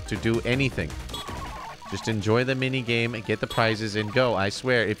hint to do anything. Just enjoy the mini game and get the prizes and go. I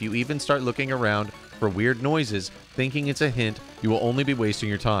swear, if you even start looking around for weird noises, thinking it's a hint, you will only be wasting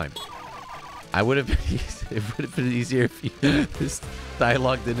your time. It would have been easier if this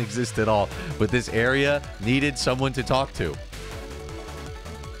dialogue didn't exist at all. But this area needed someone to talk to.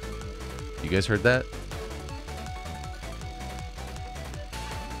 You guys heard that?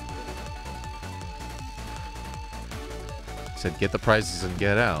 Said get the prizes and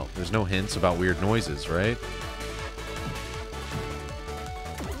get out. There's no hints about weird noises, right?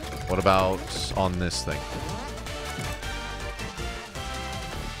 What about on this thing?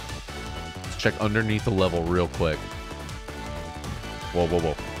 Check underneath the level real quick. Whoa, whoa,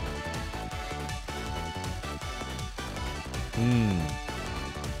 whoa.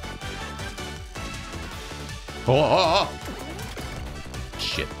 Oh.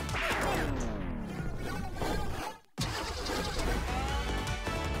 Shit.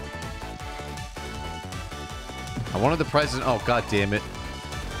 I wanted the present. Oh, god damn it.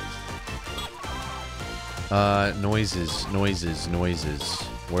 Noises.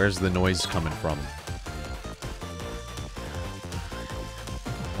 Where's the noise coming from?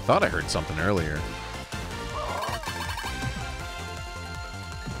 I thought I heard something earlier.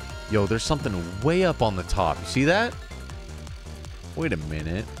 Yo, there's something way up on the top. You see that? Wait a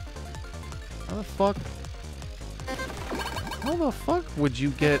minute. How the fuck? How the fuck would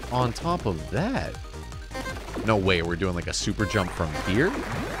you get on top of that? No way, we're doing like a super jump from here?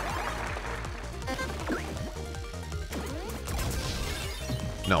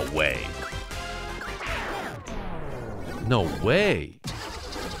 No way. No way.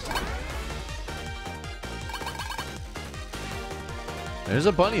 There's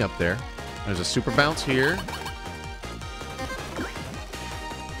a bunny up there. There's a super bounce here.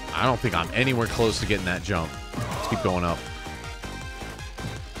 I don't think I'm anywhere close to getting that jump. Let's keep going up.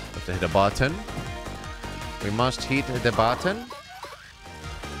 Have to hit a button. We must hit the button.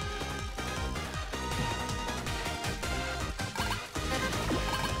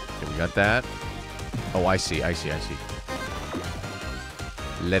 Okay, we got that. Oh, I see.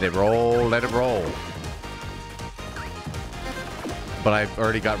 Let it roll, let it roll. But I've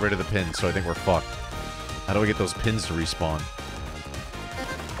already got rid of the pins, so I think we're fucked. How do I get those pins to respawn?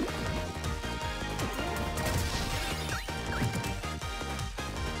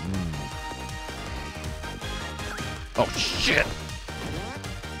 Oh, shit!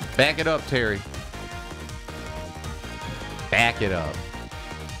 Back it up, Terry. Back it up.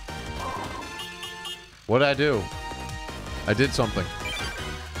 What'd I do? I did something.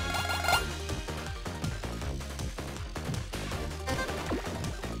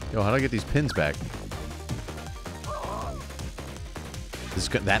 Yo, how do I get these pins back?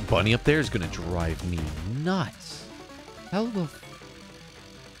 That bunny up there is gonna drive me nuts. How the...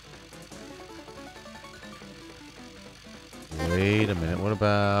 Wait a minute, what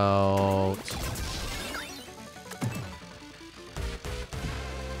about...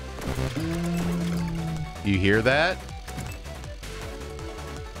 You hear that?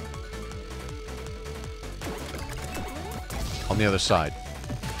 On the other side.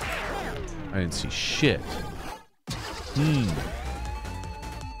 I didn't see shit.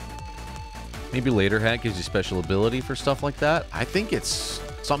 Maybe later hat gives you special ability for stuff like that. I think it's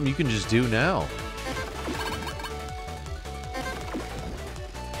something you can just do now.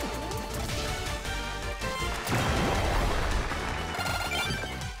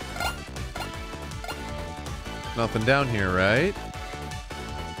 Nothing down here, right?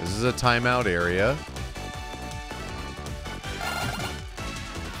 This is a timeout area.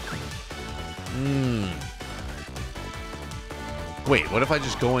 Wait, what if I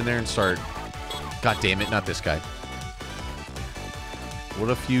just go in there and start... God damn it, not this guy. What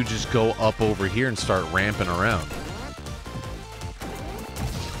if you just go up over here and start ramping around?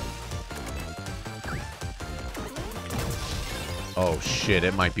 Oh shit,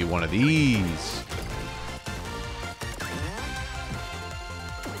 it might be one of these.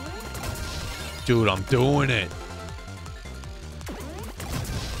 Dude, I'm doing it.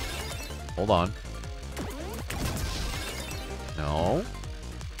 Hold on. No.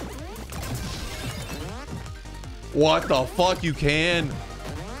 What the fuck? You can?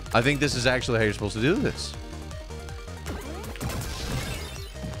 I think this is actually how you're supposed to do this.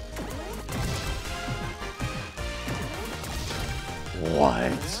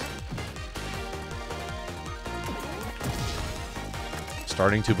 What?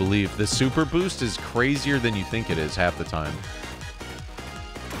 Starting to believe. The super boost is crazier than you think it is half the time.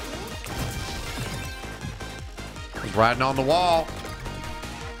 He's riding on the wall.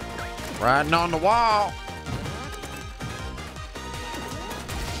 Riding on the wall.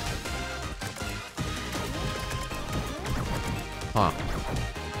 Huh.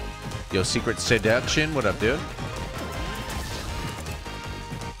 Yo, Secret Seduction. What up, dude?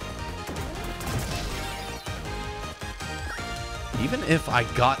 Even if I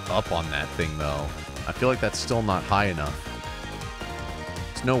got up on that thing, though, I feel like that's still not high enough.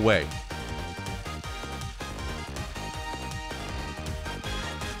 There's no way.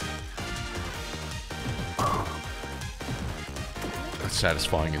 That's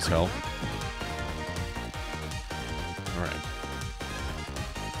satisfying as hell. Alright.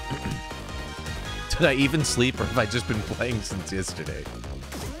 Did I even sleep, or have I just been playing since yesterday?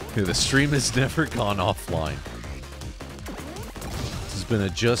 The stream has never gone offline. This has been a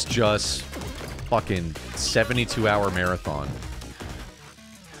just fucking 72-hour marathon.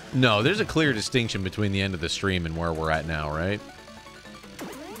 No, there's a clear distinction between the end of the stream and where we're at now, right?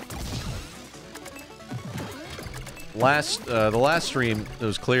 The last stream, it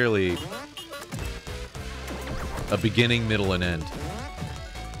was clearly a beginning, middle, and end.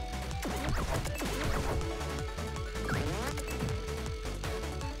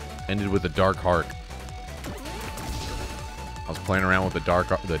 Ended with a dark heart. I was playing around with the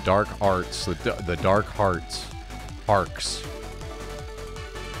dark arts, the dark hearts, arcs.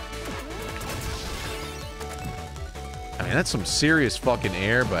 I mean, that's some serious fucking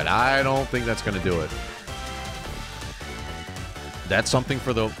air, but I don't think that's gonna do it. That's something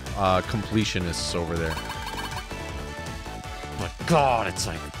for the completionists over there. But God, it's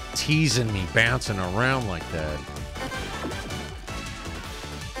like teasing me, bouncing around like that.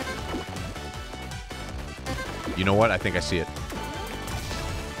 You know what? I think I see it.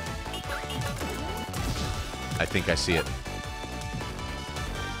 I think I see it.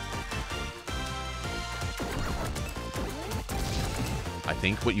 I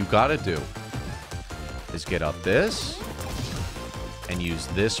think what you gotta do is get up this and use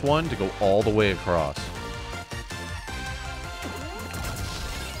this one to go all the way across.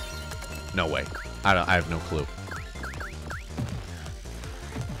 No way. I have no clue.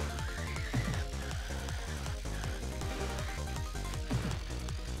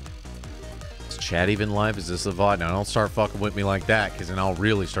 Is chat even live? Is this a VOD? Now don't start fucking with me like that, because then I'll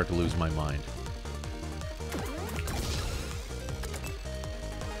really start to lose my mind.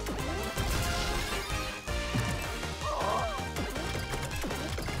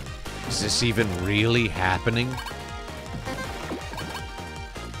 Is this even really happening?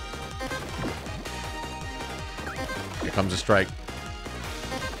 Here comes a strike.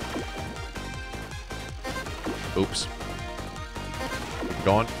 Oops. Keep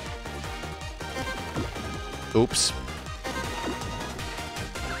going. Oops.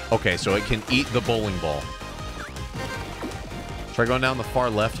 Okay, so it can eat the bowling ball. Try going down the far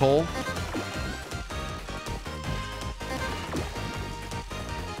left hole.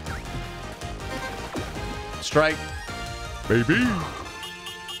 Strike. Baby.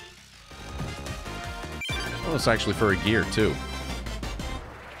 Oh, it's actually for a gear, too.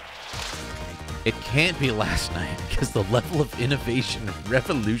 It can't be last night, because the level of innovation and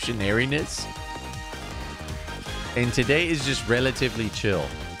revolutionariness. And today is just relatively chill.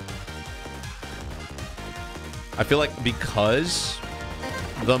 I feel like because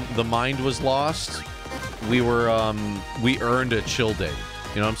the mind was lost, we earned a chill day.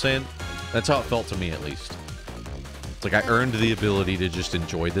 You know what I'm saying? That's how it felt to me, at least. It's like I earned the ability to just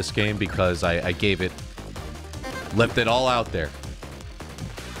enjoy this game because I gave it, left it all out there.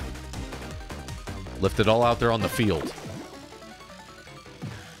 Left it all out there on the field.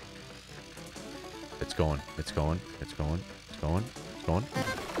 It's going, it's going, it's going, it's going, it's going.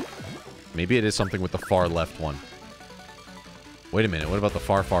 Maybe it is something with the far left one. Wait a minute, what about the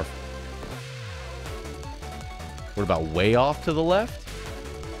far? What about way off to the left?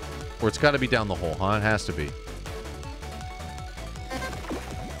 Or it's got to be down the hole, huh? It has to be.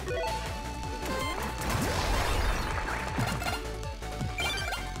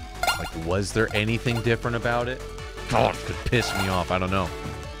 Like, was there anything different about it? God, it could piss me off. I don't know.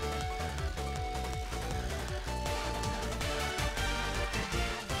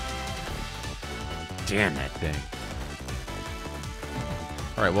 Damn that thing.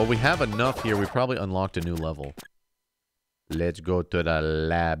 Alright, well, we have enough here. We probably unlocked a new level. Let's go to the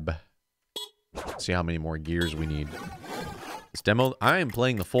lab. See how many more gears we need. This demo, I am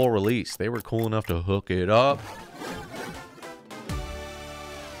playing the full release. They were cool enough to hook it up.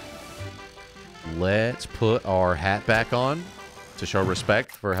 Let's put our hat back on to show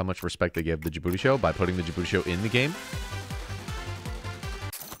respect for how much respect they give the Djibouti Show by putting the Djibouti Show in the game.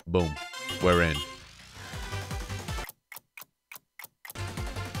 Boom. We're in.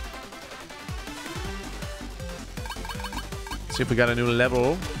 See if we got a new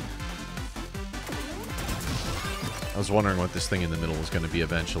level. I was wondering what this thing in the middle was going to be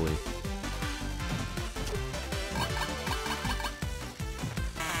eventually.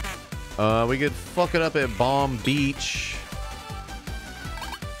 We could fuck it up at Bomb Beach.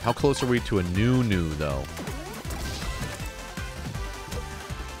 How close are we to a new, though?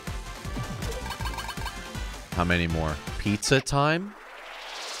 How many more? Pizza time?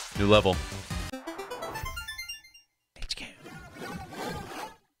 New level.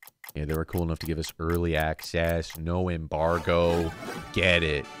 Yeah, they were cool enough to give us early access, no embargo. Get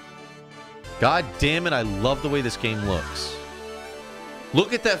it. God damn it, I love the way this game looks.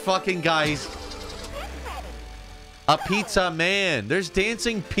 Look at that fucking guy's a pizza man. There's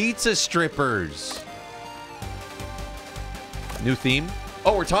dancing pizza strippers. New theme.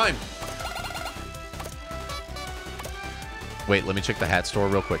 Oh, we're timed. Wait, let me check the hat store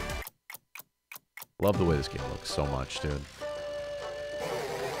real quick. Love the way this game looks so much, dude.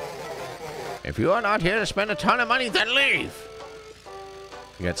 If you are not here to spend a ton of money, then leave.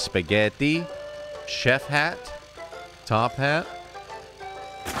 You got spaghetti, chef hat, top hat.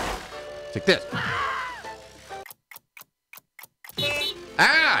 Take this.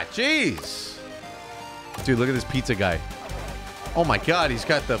 Ah, jeez. Dude, look at this pizza guy. Oh my god, he's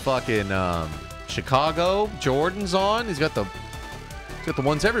got the fucking Chicago Jordans on. He's got the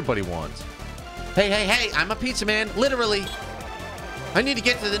ones everybody wants. Hey, I'm a pizza man, literally. I need to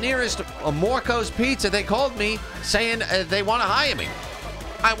get to the nearest Morco's Pizza. They called me saying they want to hire me.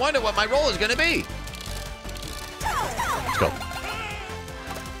 I wonder what my role is going to be. Let's go.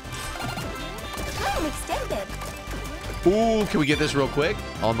 Time extended. Ooh, can we get this real quick?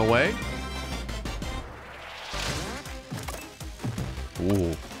 On the way.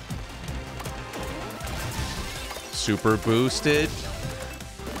 Ooh. Super boosted.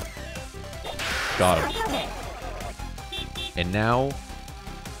 Got him. And now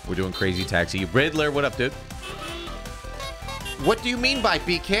we're doing Crazy Taxi. Riddler, what up, dude? What do you mean by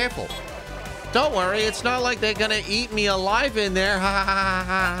be careful? Don't worry, it's not like they're gonna eat me alive in there.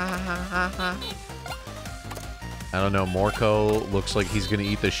 I don't know. Morco looks like he's gonna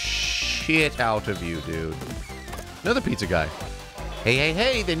eat the shit out of you, dude. Another pizza guy.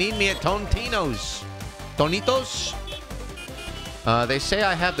 Hey, they need me at Tontino's. Tonitos? They say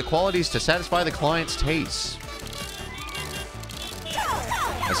I have the qualities to satisfy the client's tastes.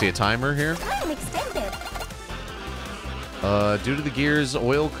 I see a timer here. Time extended. Due to the gears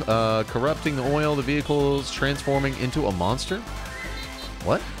oil corrupting the oil, the vehicle's transforming into a monster.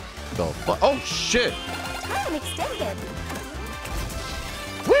 What the fuck? Oh shit! Time extended.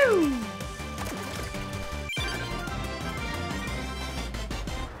 Woo!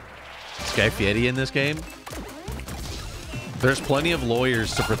 Is Guy Fieri in this game? There's plenty of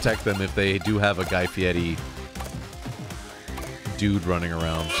lawyers to protect them if they do have a Guy Fieri dude running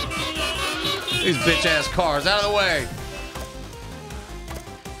around. These bitch-ass cars, out of the way!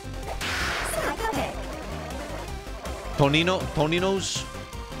 Tonino's?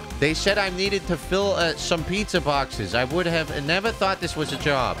 They said I needed to fill some pizza boxes. I would have never thought this was a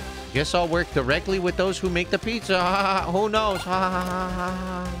job. Guess I'll work directly with those who make the pizza. Who knows?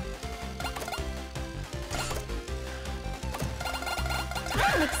 Time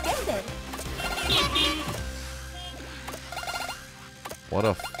extended. What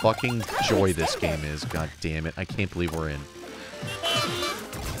a fucking joy this game is. God damn it. I can't believe we're in.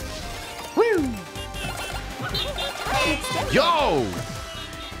 Woo! Yo!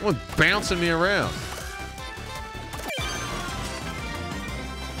 Someone's bouncing me around.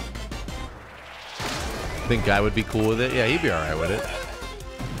 Think Guy would be cool with it? Yeah, he'd be alright with it.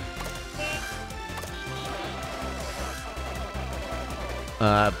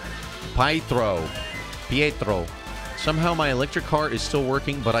 Pietro. Somehow my electric car is still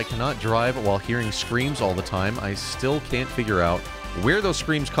working, but I cannot drive while hearing screams all the time. I still can't figure out where those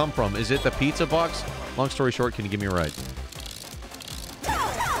screams come from. Is it the pizza box? Long story short, can you give me a ride? Time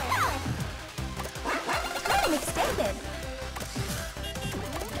extended.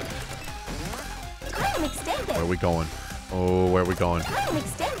 Time extended. Where are we going? Oh, where are we going? Time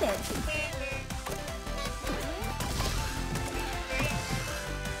extended.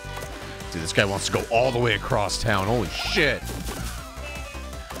 Dude, this guy wants to go all the way across town. Holy shit.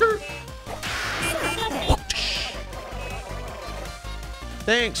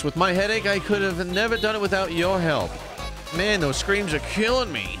 Thanks. With my headache, I could have never done it without your help. Man, those screams are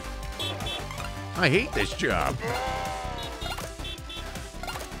killing me. I hate this job.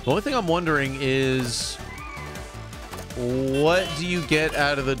 The only thing I'm wondering is, what do you get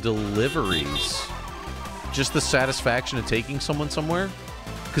out of the deliveries? Just the satisfaction of taking someone somewhere?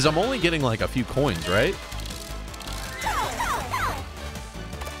 Because I'm only getting like a few coins, right?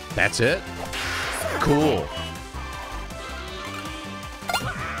 That's it? Cool.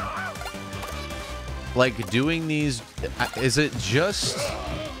 Like, doing these, is it just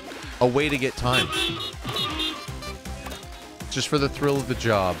a way to get time? Just for the thrill of the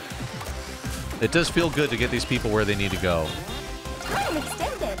job. It does feel good to get these people where they need to go. Time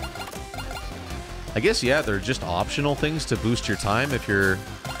extended. I guess, yeah, they're just optional things to boost your time if you're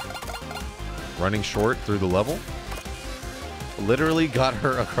running short through the level. Literally got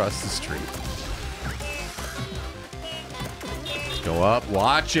her across the street. Let's go up.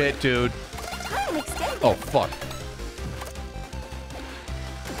 Watch it, dude. Time extended. Oh, fuck.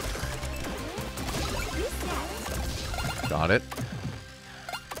 Got it.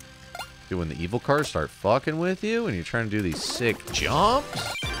 Dude, when the evil cars start fucking with you and you're trying to do these sick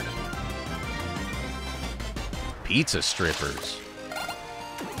jumps. Pizza strippers.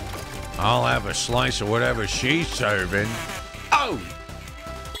 I'll have a slice of whatever she's serving. Oh!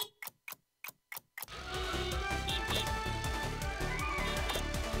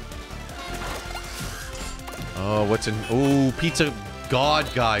 Oh, what's in... Oh, pizza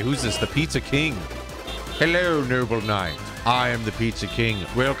god guy. Who's this? The Pizza King. Hello, noble knight. I am the Pizza King.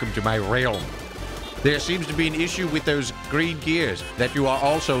 Welcome to my realm. There seems to be an issue with those green gears that you are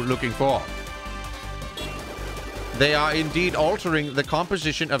also looking for. They are indeed altering the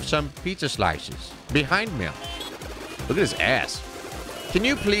composition of some pizza slices. Behind me. Look at his ass. Can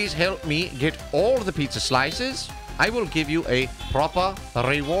you please help me get all the pizza slices? I will give you a proper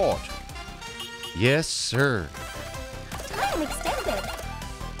reward. Yes, sir. Time extended.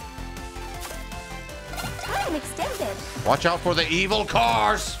 Time extended. Watch out for the evil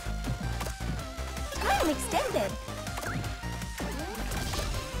cars. Time extended.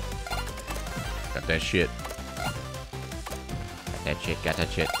 Got that shit. Got that shit. Got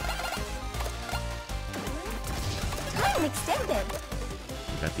that shit. Time extended.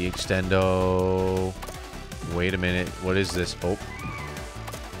 Got the extendo. Wait a minute. What is this? Oh.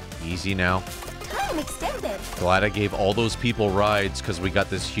 Easy now. Time extended. Glad I gave all those people rides because we got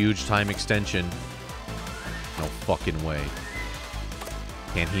this huge time extension. No fucking way.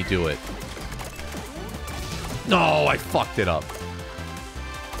 Can he do it? No, I fucked it up.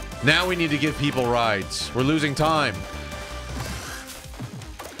 Now we need to give people rides. We're losing time.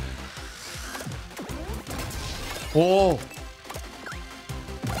 Oh.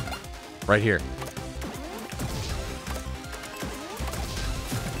 Right here.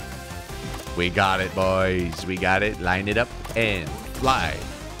 We got it, boys. We got it. Line it up and fly.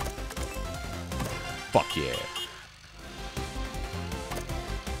 Fuck yeah.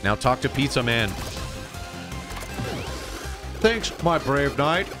 Now talk to Pizza Man. Thanks, my brave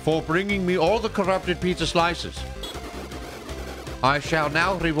knight, for bringing me all the corrupted pizza slices. I shall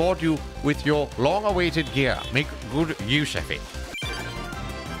now reward you with your long-awaited gear. Make good use of it.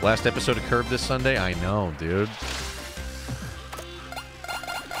 Last episode of Curb this Sunday? I know, dude.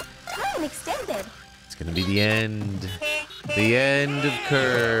 Time extended. It's gonna be the end. The end of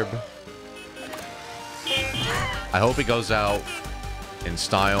Curb. I hope it goes out in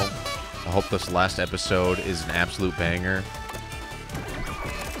style. I hope this last episode is an absolute banger.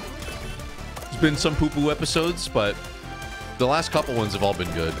 There's been some poo-poo episodes, but the last couple ones have all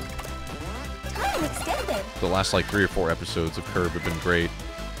been good. Time extended. The last, like, 3 or 4 episodes of Curb have been great.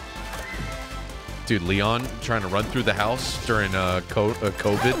 Dude, Leon trying to run through the house during COVID,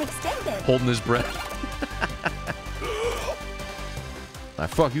 Time extended. holding his breath. Ah,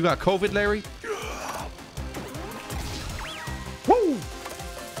 fuck, you got COVID, Larry? Woo!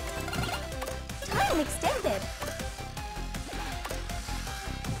 Time extended.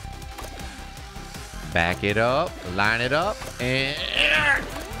 Back it up, line it up, and...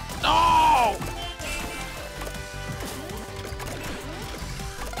 No!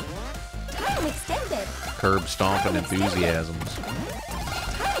 Time extended. Curb stomping enthusiasms.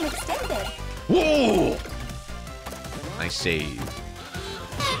 Time extended. Whoa! Nice save.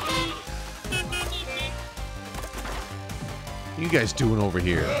 What you guys doing over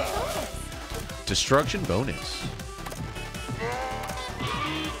here? Destruction bonus.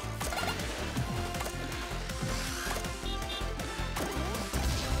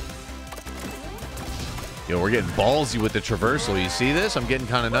 Yo, we're getting ballsy with the traversal. You see this? I'm getting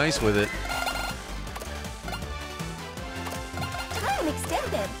kind of nice with it. Time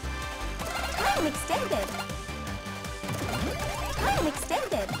extended. Time extended. Time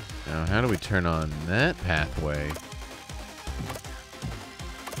extended. Now, how do we turn on that pathway?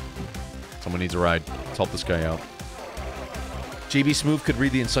 Someone needs a ride. Let's help this guy out. JB Smooth could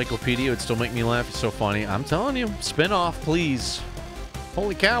read the encyclopedia. It would still make me laugh. It's so funny. I'm telling you. Spin off, please.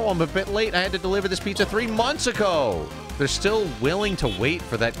 Holy cow, I'm a bit late. I had to deliver this pizza 3 months ago. They're still willing to wait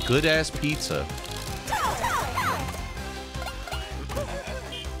for that good-ass pizza.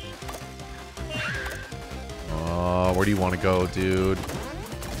 Oh, where do you want to go, dude?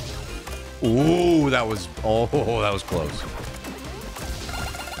 Ooh, that was... Oh, that was close.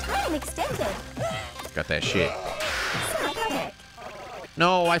 Time extended. Got that shit. Psychotic.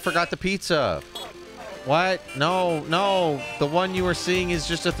 No, I forgot the pizza. What? No, no. The one you were seeing is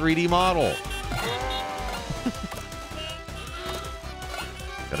just a 3D model.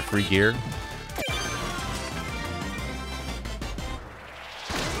 Got a free gear.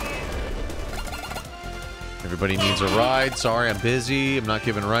 Everybody needs a ride. Sorry, I'm busy. I'm not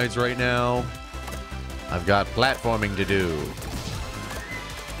giving rides right now. I've got platforming to do.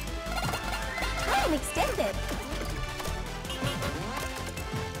 Time extended.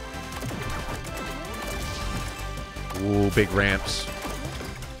 Ooh, big ramps.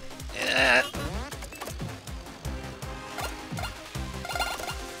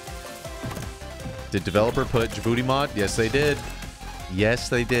 Did developer put Djibouti mod? Yes, they did. Yes,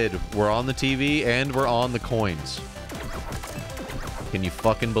 they did. We're on the TV and we're on the coins. Can you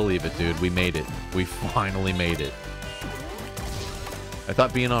fucking believe it, dude? We made it. We finally made it. I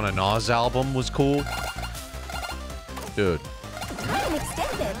thought being on a Nas album was cool. Dude. Time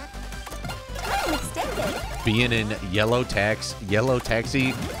extended. Time extended. Being in Yellow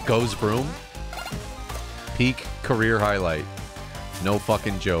Taxi goes Vroom. Peak career highlight. No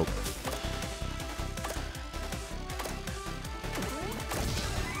fucking joke.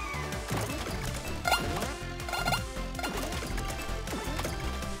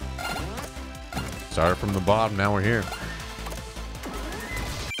 Started from the bottom, now we're here.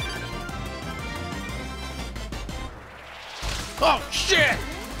 Oh, shit!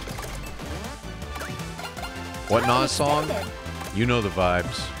 What Nas song? You know the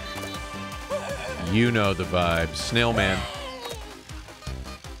vibes. You know the vibes. Snailman.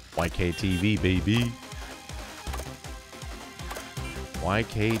 YKTV, baby.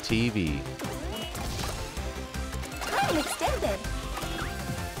 YKTV. Time extended.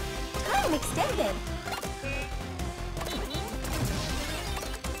 Time extended.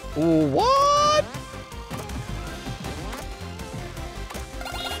 Ooh, what?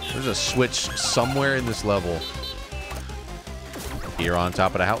 There's a switch somewhere in this level. Here on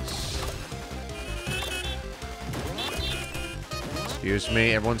top of the house. Excuse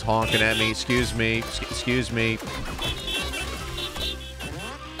me, everyone's honking at me. Excuse me, excuse me.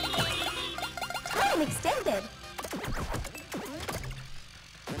 Time extended.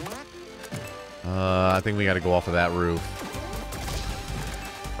 I think we got to go off of that roof.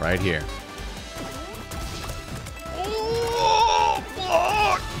 Right here. Oh,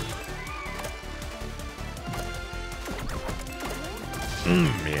 fuck!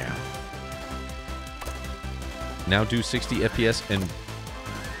 Yeah. Now do 60 FPS and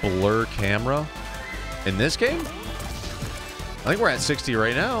blur camera in this game? I think we're at 60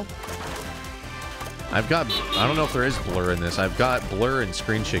 right now. I don't know if there is blur in this. I've got blur and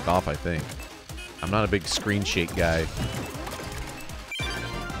screen shake off, I think. I'm not a big screen shake guy.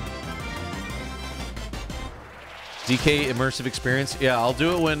 DK immersive experience. Yeah, I'll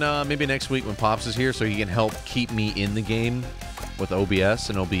do it when maybe next week when Pops is here so he can help keep me in the game with OBS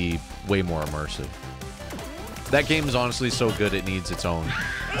and it'll be way more immersive. That game is honestly so good it needs its own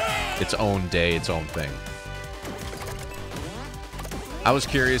day, its own thing. I was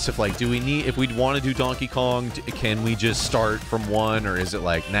curious if like if we'd want to do Donkey Kong, can we just start from 1 or is it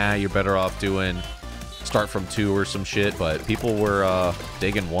like, nah, you're better off start from 2 or some shit, but people were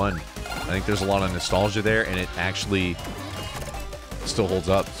digging 1. I think there's a lot of nostalgia there, and it actually still holds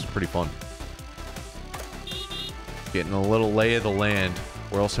up. It's pretty fun. Getting a little lay of the land.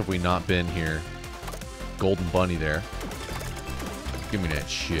 Where else have we not been here? Golden Bunny there. Give me that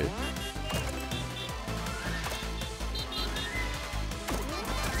shit.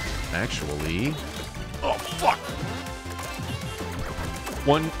 Actually... Oh, fuck!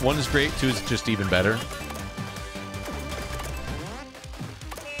 1 is great, 2 is just even better.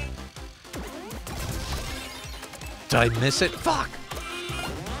 Did I miss it? Fuck!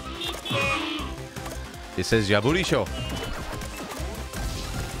 It says Yaburi Show.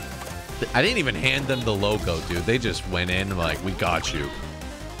 I didn't even hand them the logo, dude. They just went in and like, we got you.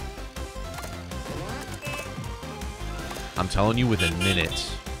 I'm telling you, within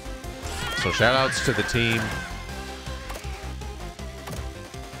minutes. So shout outs to the team.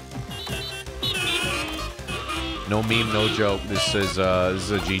 No meme, no joke. This is a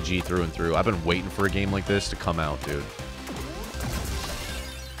GG through and through. I've been waiting for a game like this to come out, dude.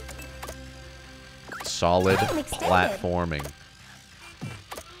 Solid platforming.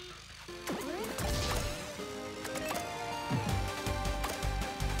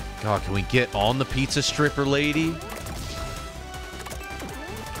 God, can we get on the pizza stripper lady?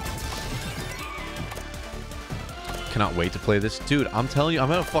 Cannot wait to play this. Dude, I'm telling you, I'm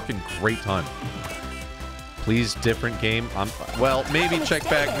having a fucking great time. Please, different game. Well, maybe check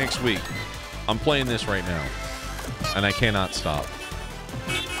back next week. I'm playing this right now. And I cannot stop.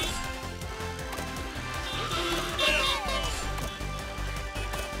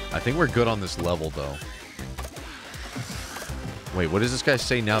 I think we're good on this level, though. Wait, what does this guy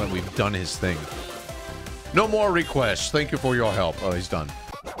say now that we've done his thing? No more requests. Thank you for your help. Oh, he's done.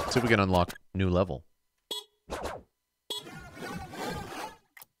 Let's see if we can unlock new level.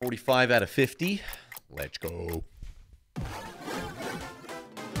 45 out of 50. Let's go.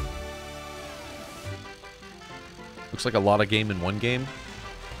 Looks like a lot of game in one game.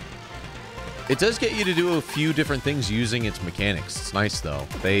 It does get you to do a few different things using its mechanics. It's nice though.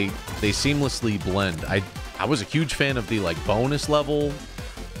 They seamlessly blend. I was a huge fan of the like bonus level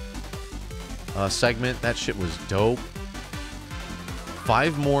segment. That shit was dope.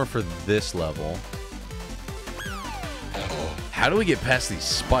 5 more for this level. How do we get past these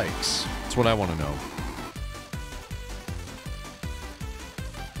spikes? That's what I want to know.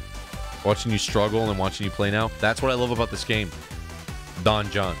 Watching you struggle and watching you play now. That's what I love about this game. Don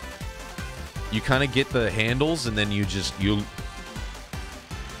John. You kind of get the handles and then you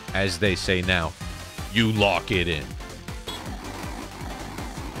as they say now, you lock it in.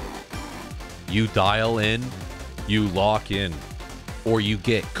 You dial in, you lock in, or you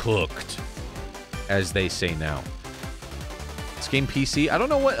get cooked, as they say now. This game PC, I don't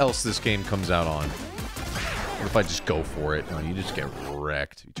know what else this game comes out on. What if I just go for it? No, you just get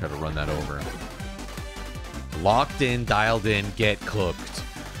wrecked. You try to run that over. Locked in, dialed in, get cooked.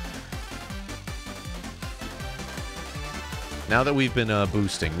 Now that we've been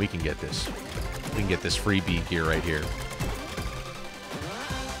boosting, we can get this. We can get this freebie gear right here.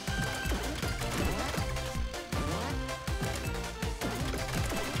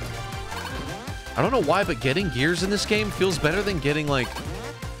 I don't know why, but getting gears in this game feels better than getting, like,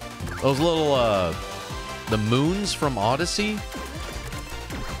 those little, the moons from Odyssey.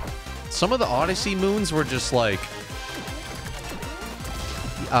 Some of the Odyssey moons were just like,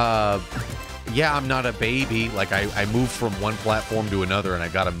 yeah, I'm not a baby. Like, I moved from one platform to another and I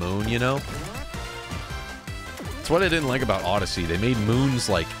got a moon, you know? That's what I didn't like about Odyssey. They made moons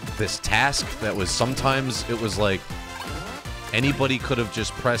like this task that was sometimes, it was like, anybody could have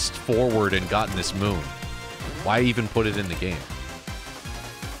just pressed forward and gotten this moon. Why even put it in the game?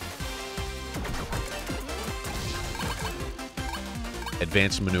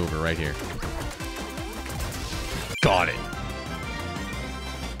 Advanced maneuver right here. Got it.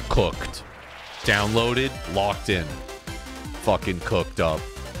 Cooked. Downloaded, locked in. Fucking cooked up.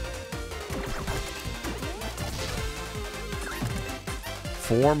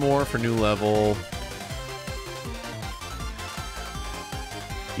 Four more for new level.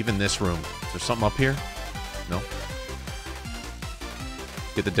 Even this room. Is there something up here? No.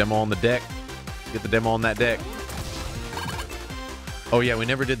 Get the demo on the deck. Get the demo on that deck. Oh yeah, we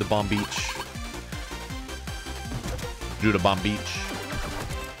never did the Bomb Beach. Do the Bomb Beach.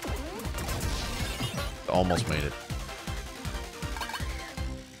 Almost made it.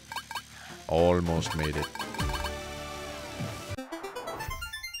 Almost made it.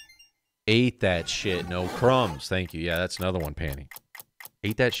 Ate that shit, no crumbs. Thank you. Yeah, that's another one, Panty.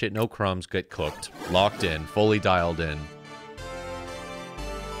 Ate that shit, no crumbs, get cooked. Locked in, fully dialed in.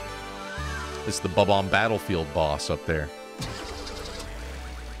 It's the Bob-omb Battlefield boss up there.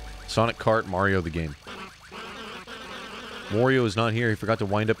 Sonic Kart, Mario the game. Wario is not here. He forgot to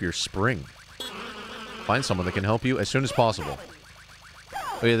wind up your spring. Find someone that can help you as soon as possible.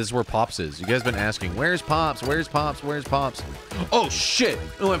 Oh yeah, this is where Pops is. You guys been asking, where's Pops? Where's Pops? Where's Pops? Oh shit!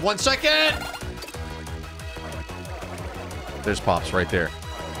 We only have 1 second! There's Pops right there.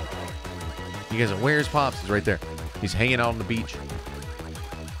 You guys are, where's Pops? He's right there. He's hanging out on the beach.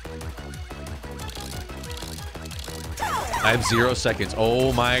 I have 0 seconds.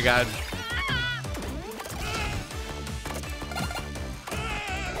 Oh my god.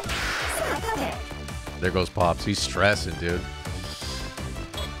 There goes Pops. He's stressing, dude.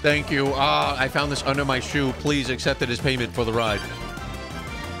 Thank you. I found this under my shoe. Please accept it as payment for the ride.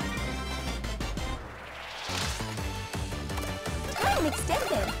 Time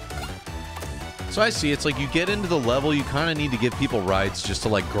extended. So I see. It's like you get into the level, you kind of need to give people rides just to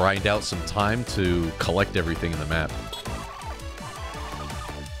like grind out some time to collect everything in the map.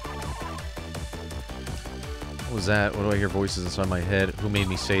 What was that? What do I hear voices inside my head? Who made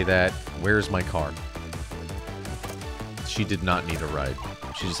me say that? Where's my car? She did not need a ride.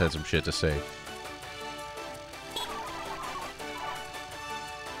 She just had some shit to say.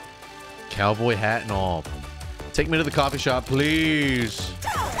 Cowboy hat and all. Take me to the coffee shop, please.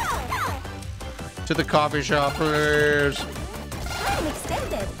 To the coffee shop, please. Time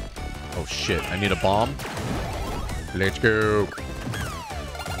extended. Oh shit, I need a bomb. Let's go.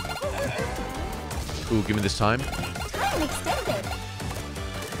 Ooh, give me this time. Time extended.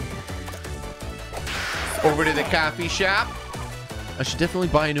 Over to the coffee shop. I should definitely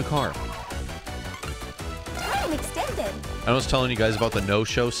buy a new car. Time extended. I was telling you guys about the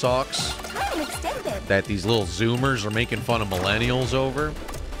no-show socks Time extended. that these little Zoomers are making fun of millennials over.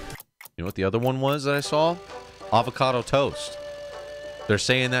 You know what the other one was that I saw? Avocado toast. They're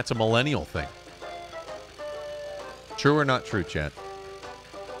saying that's a millennial thing. True or not true, chat?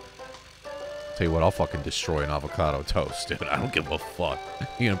 Tell you what, I'll fucking destroy an avocado toast, dude. I don't give a fuck.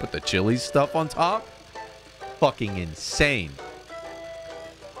 You gonna put the chili stuff on top? Fucking insane.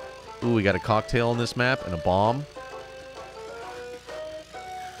 Ooh, we got a cocktail on this map and a bomb.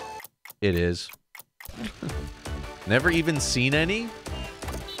 It is. Never even seen any?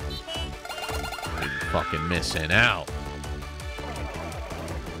 You're fucking missing out.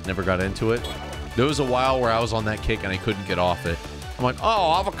 Never got into it. There was a while where I was on that kick and I couldn't get off it. I'm like,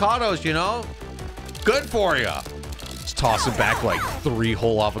 oh, avocados, you know? Good for you. Just tossing back like 3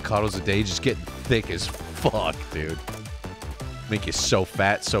 whole avocados a day, just getting thick as fuck, dude. Make you so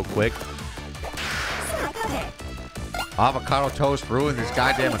fat so quick. Avocado toast ruined this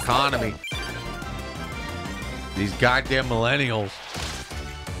goddamn economy. These goddamn millennials.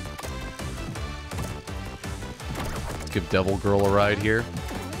 Let's give Devil Girl a ride here.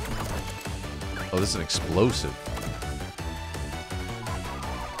 Oh, this is an explosive.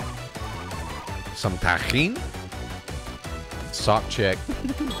 Some tajin? Sock check.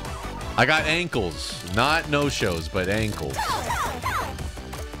 I got ankles. Not no-shows, but ankles.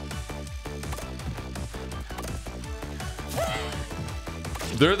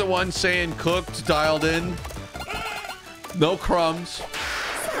 They're the ones saying cooked, dialed in. No crumbs.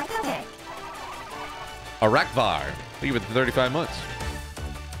 WED-THUR. Thank you for the 35 months.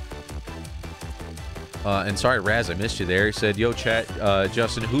 And sorry, Raz, I missed you there. He said, yo, chat,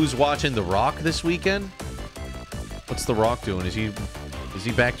 Justin, who's watching The Rock this weekend? What's The Rock doing? Is he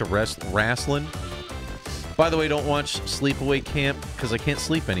back to wrestling? By the way, don't watch Sleepaway Camp, because I can't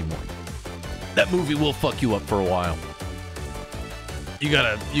sleep anymore. That movie will fuck you up for a while. You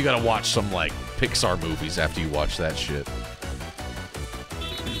gotta watch some, like, Pixar movies after you watch that shit.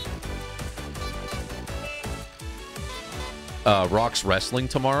 Rock's wrestling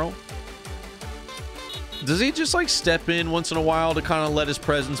tomorrow. Does he just, like, step in once in a while to kind of let his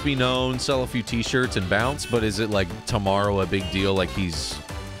presence be known, sell a few t-shirts, and bounce? But is it, like, tomorrow a big deal, like he's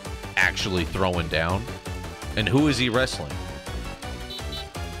actually throwing down? And who is he wrestling?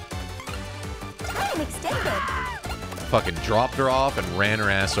 Time extended. Fucking dropped her off and ran her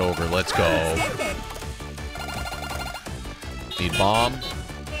ass over. Let's go. Extended. Need bomb.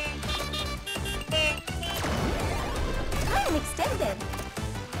 Time extended.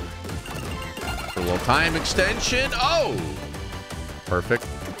 For a little time extension. Oh! Perfect.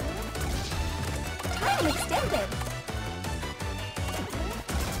 Time extended.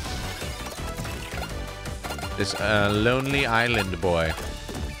 This lonely island boy.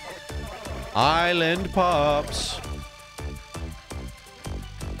 Island pops.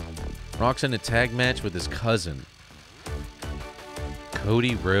 Rock's in a tag match with his cousin.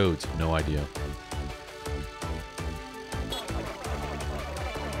 Cody Rhodes. No idea.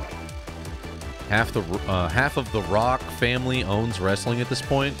 Half of the Rock family owns wrestling at this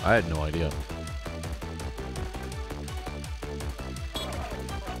point. I had no idea.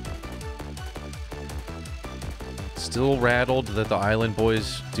 Still rattled that the Island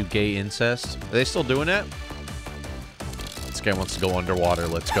Boys do gay incest. Are they still doing that? This guy wants to go underwater.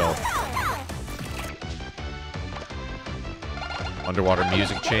 Let's go. Underwater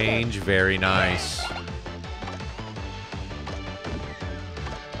music change. Very nice.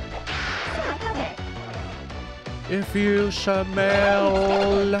 If you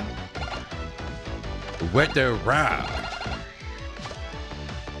smell WED-THUR-FRI.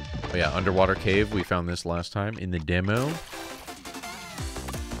 Oh yeah, underwater cave. We found this last time in the demo.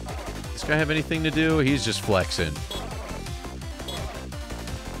 This guy have anything to do? He's just flexing.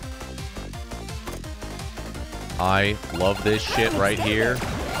 I love this shit right here.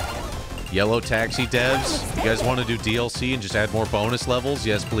 Yellow Taxi devs. You guys want to do DLC and just add more bonus levels?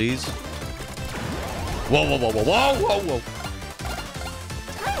 Yes, please. Whoa, whoa, whoa, whoa, whoa, whoa, whoa.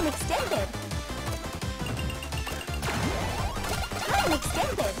 Time extended. Time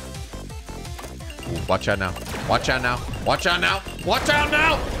extended. Ooh, watch out now. Watch out now. Watch out now. Watch out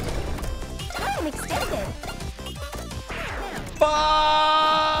now. Time extended. Fuck!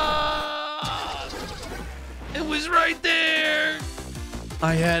 It was right there.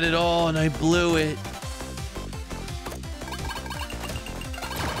 I had it all and I blew it.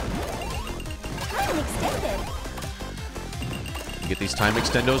 Time extended. Get these time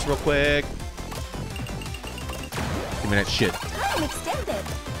extendos real quick. Give me that shit. Time extended.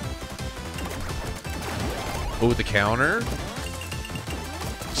 Oh, with the counter.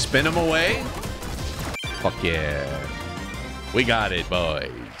 Spin them away. Fuck yeah. We got it, boys.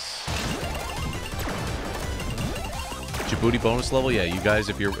 Djibouti bonus level. Yeah, you guys,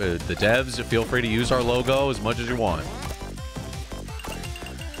 if you're the devs, feel free to use our logo as much as you want.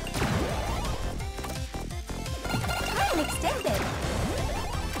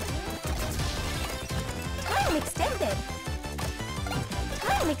 Time extended.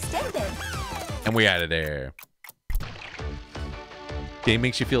 Time extended. And we out of there. Game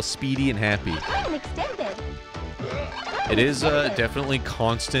makes you feel speedy and happy. Time extended. It is definitely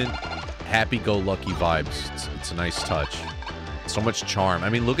constant happy-go-lucky vibes. It's a nice touch. So much charm. I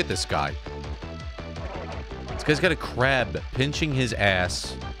mean, look at this guy. This guy's got a crab pinching his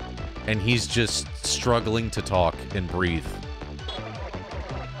ass, and he's just struggling to talk and breathe.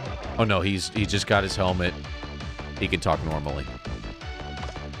 Oh no, he just got his helmet. He can talk normally.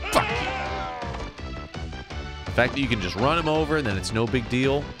 Fuck you. The fact that you can just run him over and then it's no big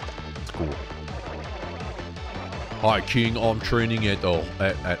deal, it's cool. Hi, King. I'm training at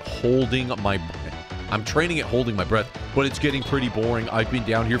holding my... I'm training at holding my breath, but it's getting pretty boring. I've been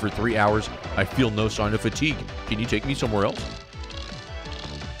down here for 3 hours. I feel no sign of fatigue. Can you take me somewhere else?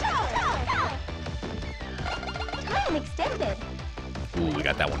 Time extended. Ooh, we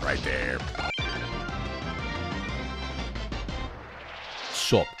got that one right there.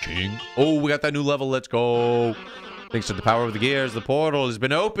 Sup, King? Oh, we got that new level. Let's go. Thanks to the power of the gears, the portal has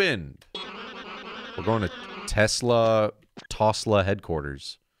been opened. We're going to Tesla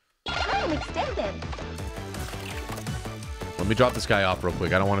headquarters. Time extended. Let me drop this guy off real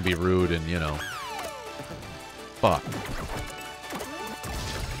quick. I don't want to be rude and, you know. Fuck.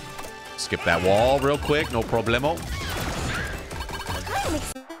 Skip that wall real quick. No problemo.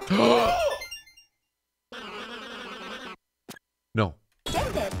 No.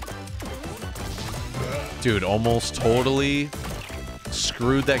 Extended. Dude, almost totally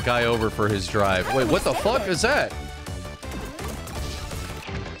screwed that guy over for his drive. Wait, what the fuck is that?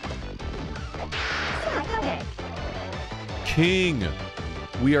 King,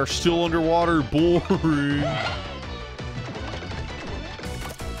 we are still underwater. Boring.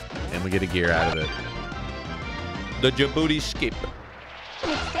 And we get a gear out of it. The Djibouti skip.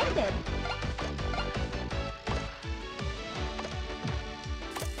 Extended.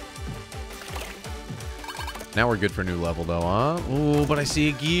 Now we're good for a new level, though, huh? Ooh, but I see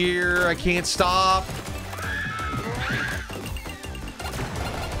a gear. I can't stop.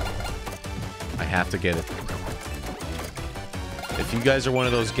 I have to get it. If you guys are one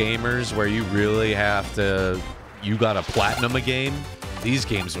of those gamers where you really have to... You gotta platinum a game, these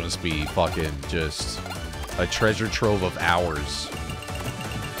games must be fucking just a treasure trove of hours.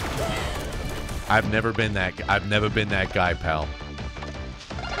 I've never been that guy, pal.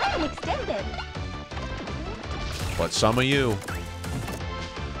 Time extended. But some of you.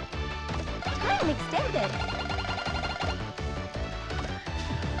 Time extended.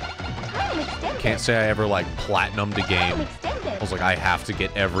 Time extended. Can't say I ever, like, platinumed a game. Time extended. I was like, I have to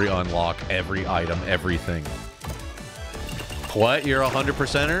get every unlock, every item, everything. What? You're a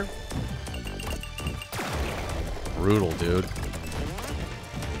 100%er? Brutal, dude.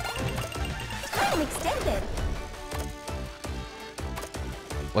 Time extended.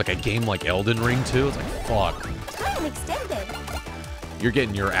 Like a game like Elden Ring, too? It's like, fuck. Time extended. You're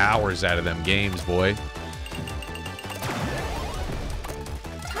getting your hours out of them games, boy.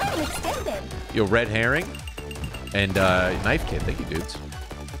 Time extended. Yo, red herring and knife kit. Thank you, dudes.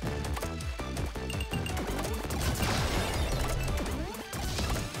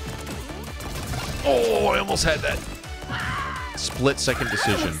 Oh, I almost had that. Split-second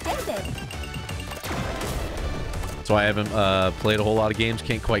decision. Extended. So I haven't played a whole lot of games.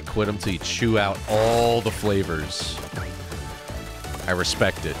 Can't quite quit them till you chew out all the flavors. I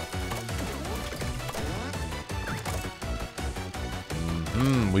respect it.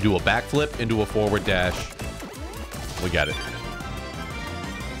 We do a backflip into a forward dash. We got it.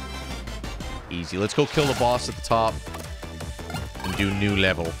 Easy. Let's go kill the boss at the top and do new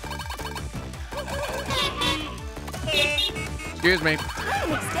level. Excuse me.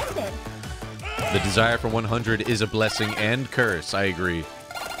 Time extended. The desire for 100 is a blessing and curse. I agree.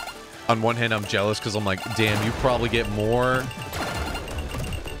 On one hand, I'm jealous because I'm like, damn, you probably get more.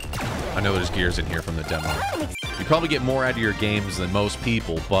 I know there's gears in here from the demo. You probably get more out of your games than most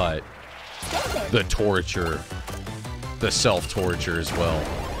people, but the torture, the self-torture as well.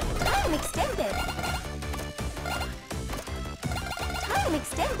 Time extended. Time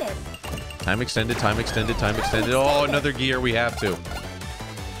extended. Time extended, time extended, time extended. Oh, another gear we have to.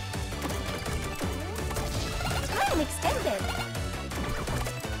 Time extended.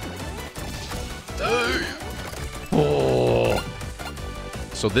 Oh.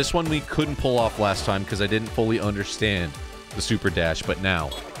 So this one we couldn't pull off last time because I didn't fully understand the super dash, but now.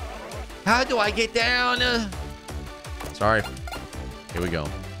 How do I get down? Sorry. Here we go.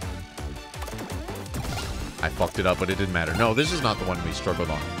 I fucked it up, but it didn't matter. No, this is not the one we struggled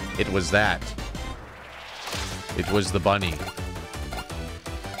on. It was that. It was the bunny.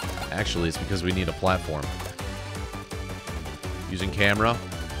 Actually, it's because we need a platform. Using camera.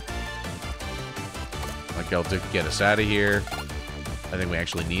 Like, I'll get us out of here. I think we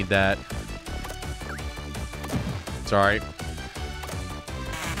actually need that. It's alright.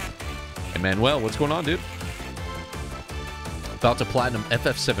 Hey, Manuel, what's going on, dude? About to platinum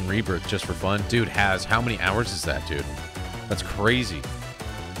FF7 Rebirth just for fun. Dude, how many hours is that, dude? That's crazy.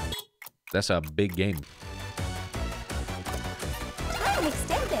 That's a big game. Time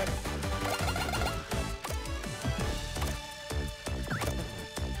extended.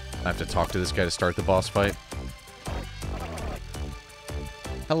 I have to talk to this guy to start the boss fight.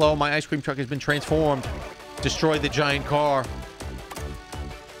 Hello, my ice cream truck has been transformed. Destroy the giant car.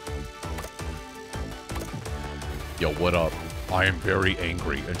 Yo, what up? I am very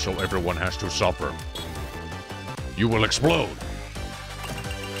angry, and so everyone has to suffer. You will explode.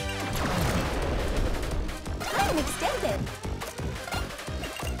 Time extended.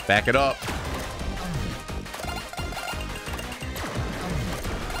 Back it up.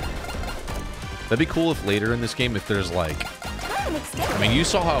 That'd be cool if later in this game, if there's like... Time extended. I mean, you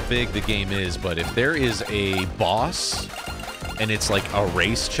saw how big the game is, but if there is a boss, and it's like a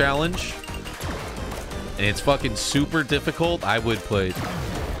race challenge, and it's fucking super difficult, I would put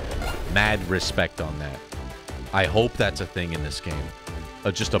mad respect on that. I hope that's a thing in this game.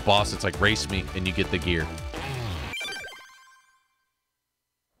 Just a boss that's like, race me, and you get the gear.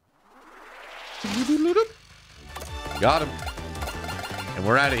 Got him. And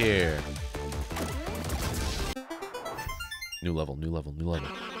we're out of here. New level, new level, new level.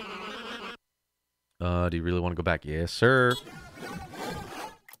 Do you really want to go back? Yes, sir.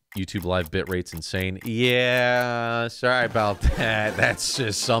 YouTube live bitrate's insane. Yeah, sorry about that. That's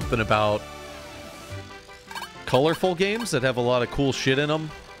just something about colorful games that have a lot of cool shit in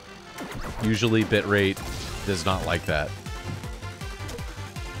them. Usually bitrate does not like that.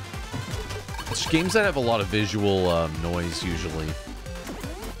 It's games that have a lot of visual noise usually.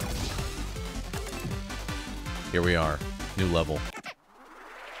 Here we are. New level.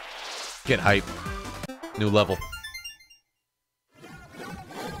 Get hype. New level.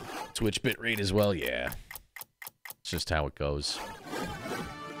 Twitch bitrate as well, yeah. It's just how it goes.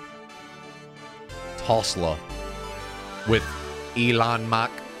 Tosla. With Elon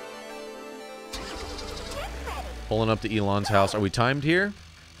Musk. Pulling up to Elon's house. Are we timed here?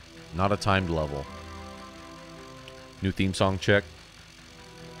 Not a timed level. New theme song check.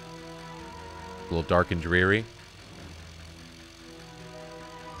 A little dark and dreary.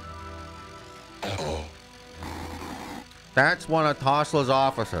 That's one of Tosla's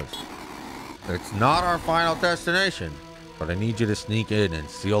offices. It's not our final destination, but I need you to sneak in and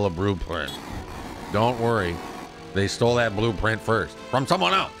steal a blueprint. Don't worry, they stole that blueprint first from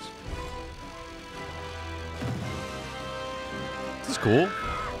someone else. This is cool.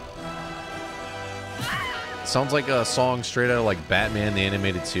 Sounds like a song straight out of like Batman the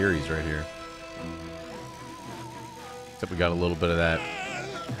Animated Series right here. Except we got a little bit of that.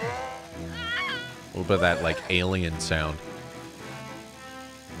 A little bit of that, like, alien sound.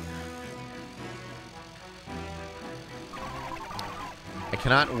 I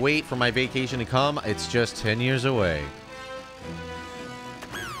cannot wait for my vacation to come. It's just 10 years away.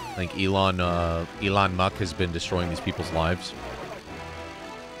 I think Elon Musk has been destroying these people's lives.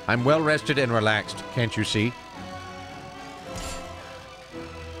 I'm well rested and relaxed. Can't you see?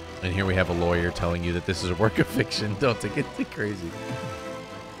 And here we have a lawyer telling you that this is a work of fiction. Don't take it too crazy.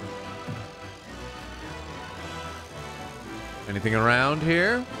 Anything around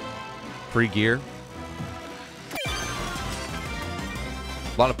here? Free gear. A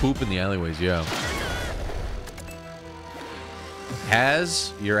lot of poop in the alleyways, yeah.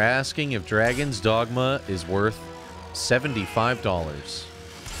 You're asking if Dragon's Dogma is worth $75.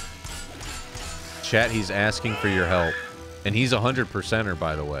 Chat, he's asking for your help. And he's 100%er,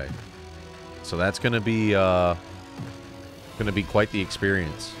 by the way. So that's gonna be quite the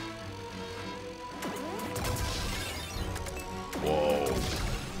experience. Whoa.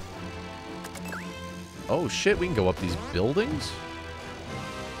 Oh shit, we can go up these buildings?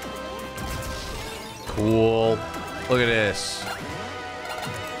 Cool. Look at this.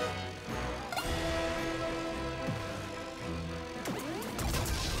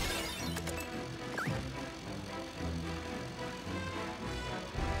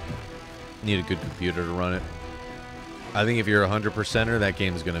 Need a good computer to run it. I think if you're a 100%er, that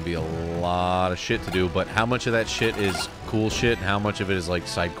game's going to be a lot of shit to do, but how much of that shit is cool shit and how much of it is like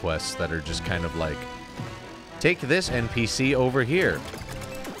side quests that are just kind of like, take this NPC over here.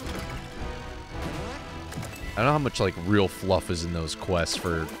 I don't know how much like real fluff is in those quests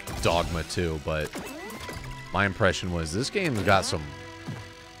for Dogma 2, but my impression was this game's got some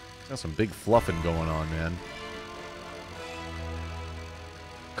big fluffing going on, man.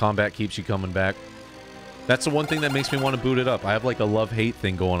 Combat keeps you coming back. That's the one thing that makes me want to boot it up. I have like a love-hate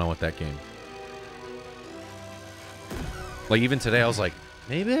thing going on with that game. Like even today, I was like,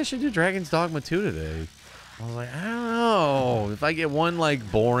 maybe I should do Dragon's Dogma 2 today. I was like, I don't know. If I get one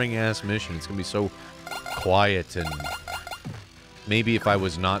like boring-ass mission, it's gonna be so quiet. And maybe if I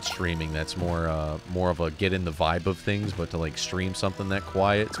was not streaming, that's more of a get in the vibe of things. But to like stream something that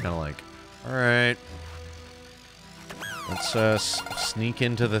quiet, it's kind of like, all right, let's sneak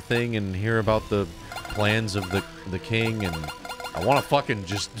into the thing and hear about the plans of the king, and I want to fucking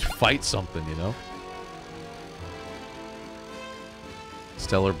just fight something, you know?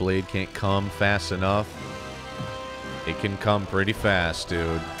 Stellar Blade can't come fast enough. It can come pretty fast,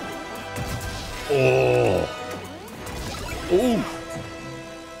 dude. Oh! Ooh!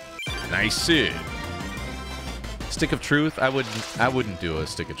 Nice Sid. Stick of Truth? I wouldn't do a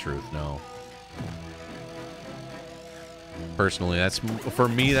Stick of Truth, no. Personally, that's for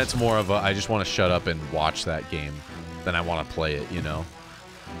me. That's more of a I just want to shut up and watch that game than I want to play it. You know,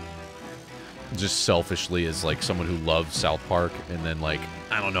 just selfishly as like someone who loves South Park, and then like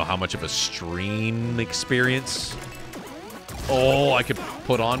I don't know how much of a stream experience. Oh, I could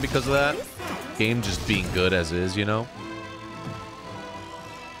put on because of that game just being good as is. You know.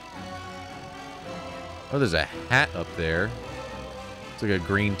 Oh, there's a hat up there. It's like a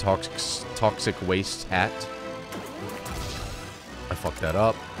green toxic waste hat. I fucked that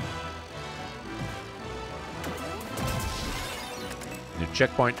up. New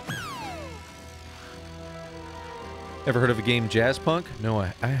checkpoint. Ever heard of a game Jazzpunk? No,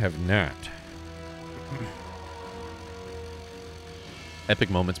 I have not. Epic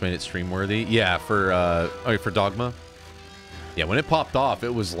moments made it stream worthy. Yeah, for Dogma. Yeah, when it popped off,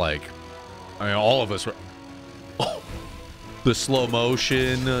 it was like, I mean, all of us were. Oh, the slow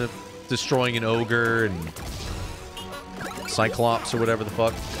motion, destroying an ogre and. Cyclops or whatever the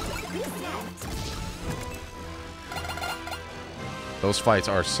fuck. Those fights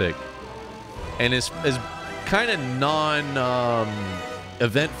are sick. And as kind of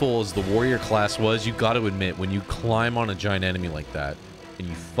non-eventful as the warrior class was, you got to admit, when you climb on a giant enemy like that, and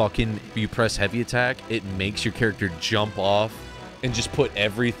you press heavy attack, it makes your character jump off and just put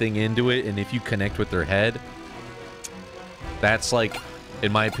everything into it, and if you connect with their head, that's like, in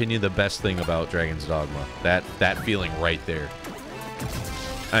my opinion, the best thing about Dragon's Dogma. That feeling right there.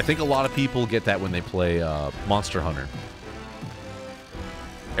 And I think a lot of people get that when they play Monster Hunter.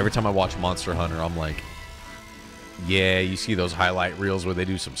 Every time I watch Monster Hunter, I'm like, yeah, you see those highlight reels where they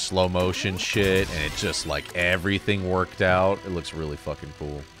do some slow motion shit, and it's just like everything worked out. It looks really fucking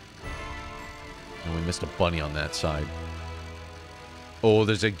cool. And we missed a bunny on that side. Oh,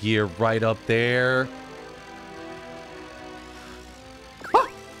 there's a gear right up there.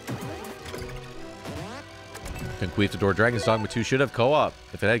 Conquistador Dragon's Dogma 2 should have co-op.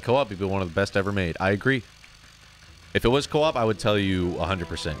 If it had co-op, it'd be one of the best ever made. I agree. If it was co-op, I would tell you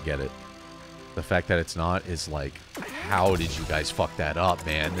 100% get it. The fact that it's not is like, how did you guys fuck that up,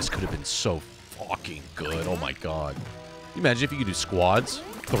 man? This could have been so fucking good. Oh my god. Can you imagine if you could do squads?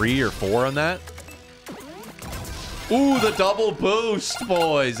 3 or 4 on that? Ooh, the double boost,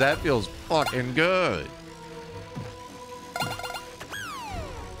 boys. That feels fucking good.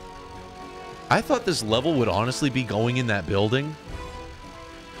 I thought this level would honestly be going in that building.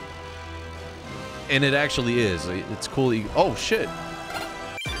 And it actually is. It's cool. Oh, shit.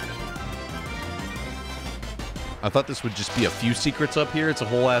 I thought this would just be a few secrets up here. It's a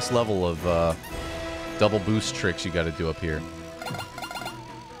whole ass level of double boost tricks you got to do up here.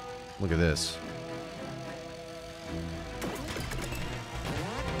 Look at this.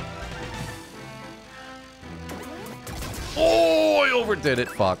 Oh, I overdid it.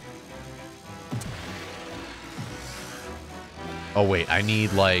 Fuck. Oh, wait. I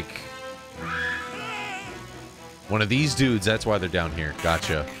need, like, one of these dudes. That's why they're down here.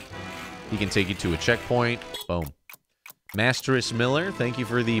 Gotcha. He can take you to a checkpoint. Boom. Masterus Miller, thank you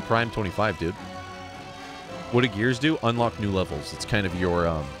for the Prime 25, dude. What do gears do? Unlock new levels. It's kind of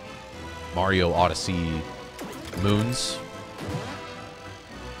your Mario Odyssey moons.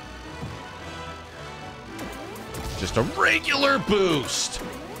 Just a regular boost.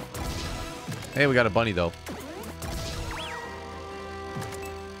 Hey, we got a bunny, though.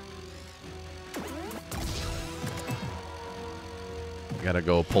 Gotta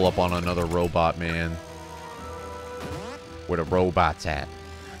go pull up on another robot, man. Where the robot's at.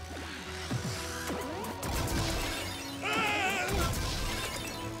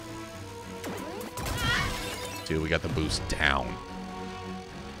 Dude, we got the boost down.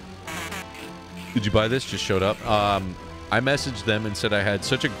 Did you buy this? Just showed up. I messaged them and said I had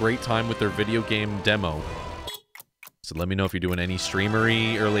such a great time with their video game demo. So let me know if you're doing any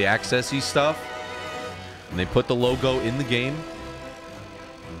streamery, early access-y stuff. And they put the logo in the game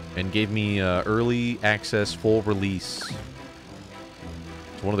and gave me early access full release.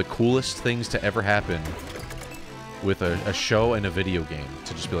 It's one of the coolest things to ever happen with a show and a video game.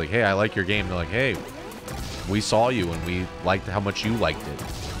 To just be like, hey, I like your game. They're like, hey, we saw you and we liked how much you liked it.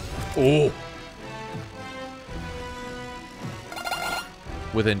 Oh!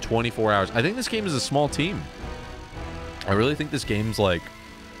 Within 24 hours. I think this game is a small team. I really think this game's like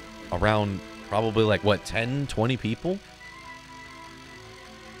around probably like, what, 10, 20 people?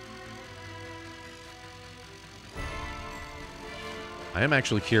 I am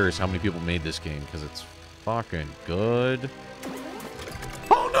actually curious how many people made this game because it's fucking good.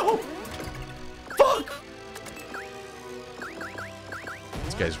 Oh no! Fuck!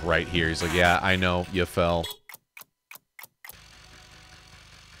 This guy's right here. He's like, yeah, I know, you fell.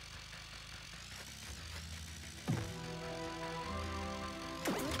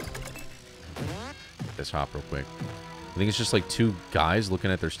 This hop real quick. I think it's just like two guys looking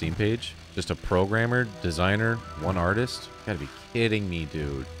at their Steam page. Just a programmer, designer, one artist. You gotta be kidding me,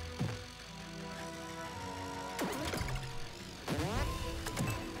 dude.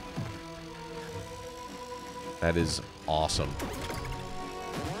 That is awesome.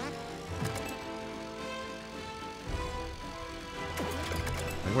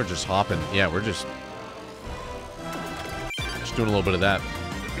 I think we're just hopping. Yeah, we're just doing a little bit of that.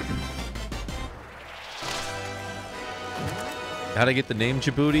 How'd I get the name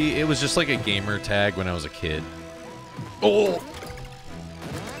Djibouti? It was just like a gamer tag when I was a kid. Oh!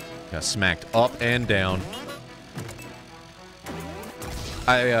 Got smacked up and down.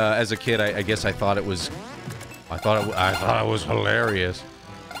 As a kid, I guess I thought it was... I thought it was hilarious.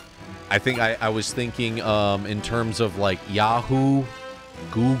 I think I was thinking in terms of like Yahoo,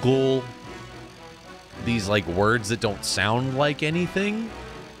 Google, these like words that don't sound like anything.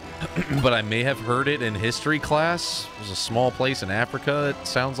 But I may have heard it in history class. There's a small place in Africa that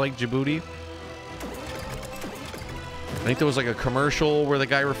sounds like Djibouti. I think there was like a commercial where the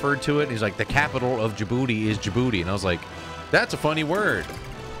guy referred to it. And he's like, the capital of Djibouti is Djibouti. And I was like, that's a funny word.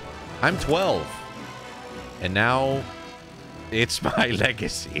 I'm 12. And now it's my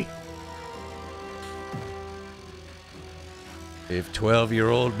legacy. If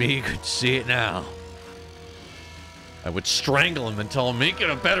 12-year-old me could see it now, I would strangle him and tell him, make it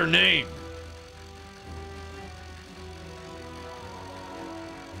a better name.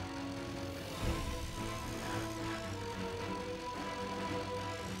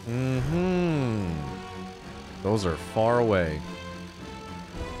 Those are far away.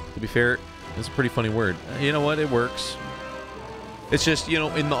 To be fair, it's a pretty funny word. You know what? It works. It's just, you know,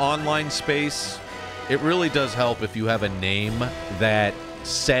 in the online space, it really does help if you have a name that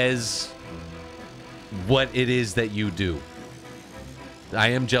says what it is that you do. I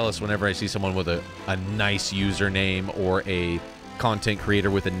am jealous whenever I see someone with a nice username or a content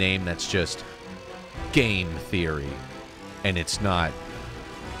creator with a name that's just game theory. And it's not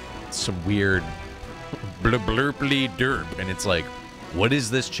some weird blurply derp. And it's like, what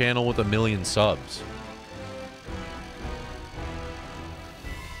is this channel with 1 million subs?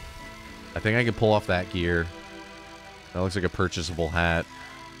 I think I can pull off that gear. That looks like a purchasable hat.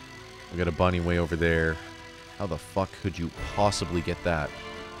 We got a bunny way over there. How the fuck could you possibly get that?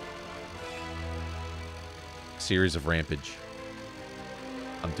 Series of Rampage.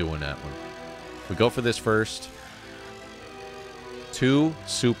 I'm doing that one. We go for this first. 2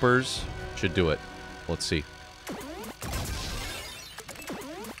 supers should do it. Let's see.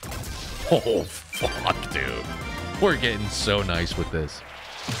 Oh, fuck, dude. We're getting so nice with this.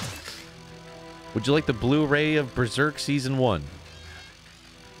 Would you like the Blu-ray of Berserk Season 1?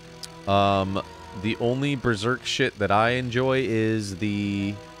 The only Berserk shit that I enjoy is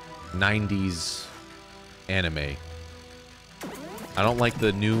the 90s anime. I don't like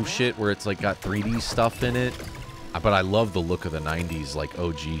the new shit where it's like got 3D stuff in it, but I love the look of the 90s like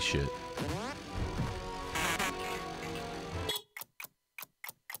OG shit.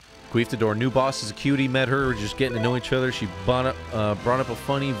 Queeftador, new boss is a cutie. Met her, we're just getting to know each other. She brought up a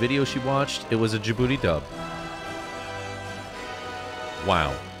funny video she watched. It was a Djibouti dub.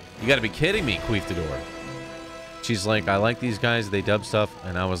 Wow. You gotta be kidding me, Queeftador. She's like, I like these guys, they dub stuff,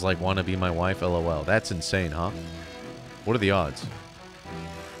 and I was like, wanna be my wife, LOL. That's insane, huh? What are the odds?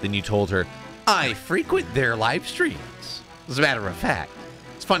 Then you told her, I frequent their live streams. As a matter of fact.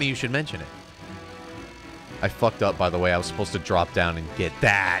 It's funny you should mention it. I fucked up, by the way. I was supposed to drop down and get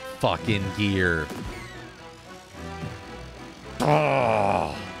that fucking gear.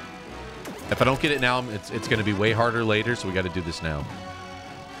 Oh. If I don't get it now, it's going to be way harder later, so we got to do this now.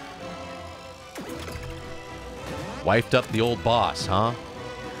 Wifed up the old boss, huh?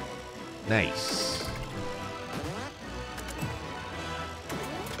 Nice.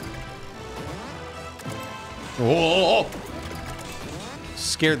 Whoa!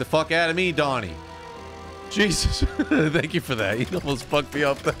 Scared the fuck out of me, Donnie. Jesus. Thank you for that. You almost fucked me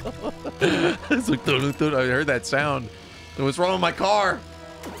up. It's like, I heard that sound. What's wrong with my car?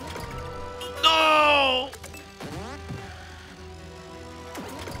 No!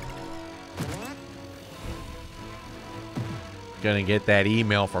 Gonna get that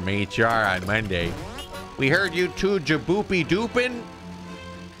email from HR on Monday. We heard you two jaboopy dooping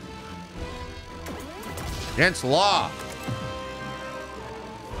against law.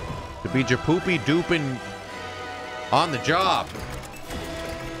 To be japoopy dooping on the job.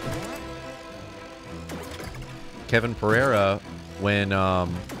 Kevin Pereira, when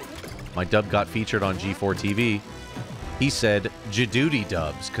my dub got featured on G4 TV, he said Jadoody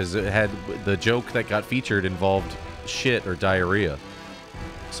dubs because it had the joke that got featured involved shit or diarrhea.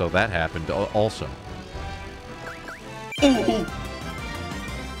 So that happened also. Ooh.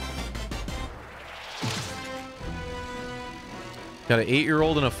 Got an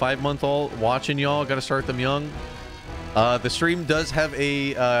 8-year-old and a 5-month-old watching y'all. Got to start them young. The stream does have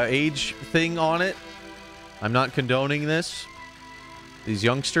a age thing on it. I'm not condoning this. These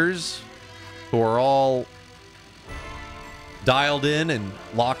youngsters who are all dialed in and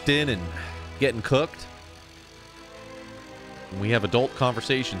locked in and getting cooked. We have adult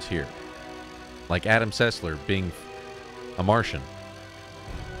conversations here. Like Adam Sessler being a Martian.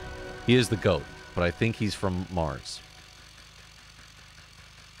 He is the GOAT, but I think he's from Mars.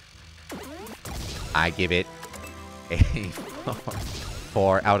 I give it a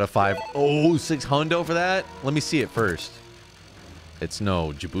 4 out of 5. Oh, 6 hundo for that? Let me see it first. It's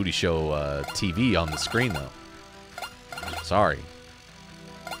no Djibouti Show TV on the screen, though. Sorry.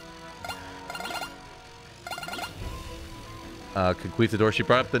 Could queef the door. She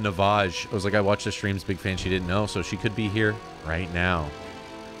brought up the Navage. I was like, I watched the streams. Big fan. She didn't know, so she could be here right now.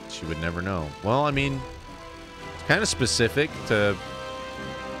 She would never know. Well, I mean, it's kind of specific to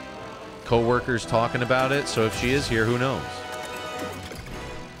co-workers talking about it, so if she is here, who knows?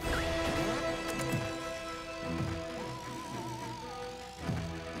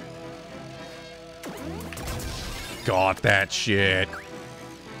 Got that shit.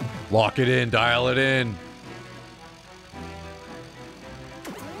 Lock it in, dial it in.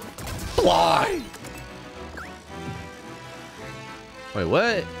 Fly! Wait,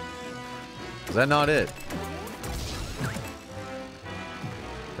 what? Is that not it?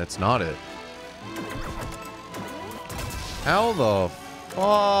 That's not it. How the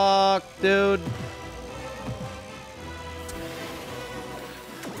fuck, dude?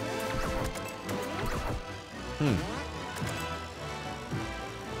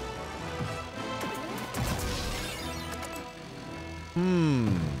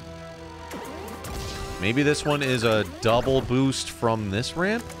 Maybe this one is a double boost from this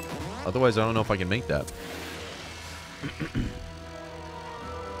ramp? Otherwise, I don't know if I can make that.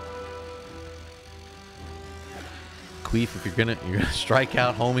 Queef, if you're gonna strike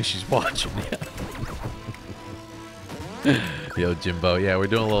out, homie, she's watching. Yeah. Yo, Jimbo. Yeah, we're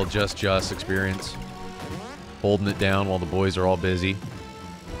doing a little Just experience. Holding it down while the boys are all busy.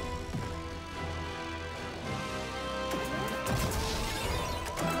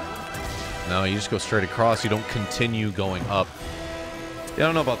 No, you just go straight across. You don't continue going up. Yeah, I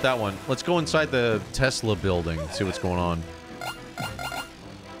don't know about that one. Let's go inside the Tesla building and see what's going on.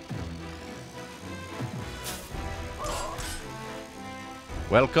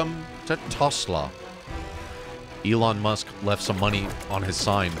 Welcome to Tesla. Elon Musk left some money on his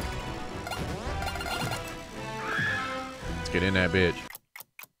sign. Let's get in that bitch.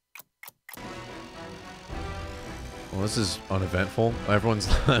 Well, this is uneventful. Everyone's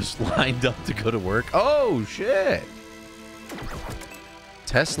lined up to go to work. Oh, shit.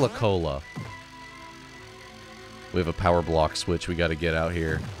 Tesla Cola. We have a power block switch we got to get out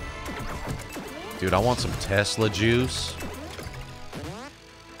here. Dude, I want some Tesla juice.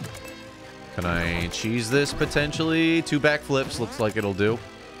 Can I cheese this potentially? 2 backflips looks like it'll do.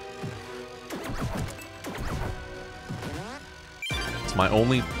 It's my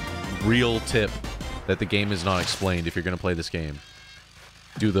only real tip that the game is not explained if you're going to play this game.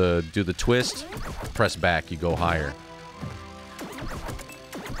 Do the twist, press back, you go higher.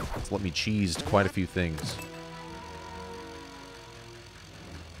 It's let me cheese quite a few things.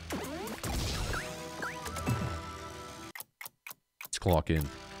 Let's clock in.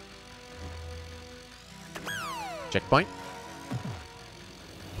 Checkpoint.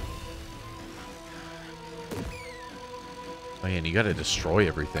 Oh yeah, and you gotta destroy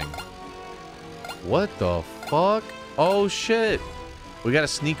everything. What the fuck? Oh, shit. We gotta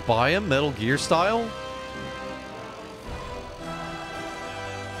sneak by him, Metal Gear style?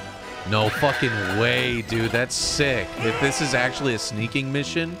 No fucking way, dude. That's sick. If this is actually a sneaking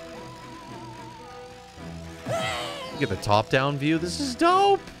mission. Look at the top-down view. This is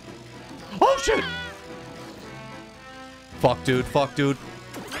dope. Oh, shit. Fuck, dude. Fuck, dude.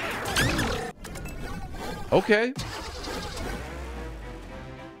 Okay.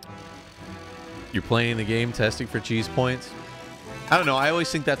 You're playing the game, testing for cheese points. I don't know. I always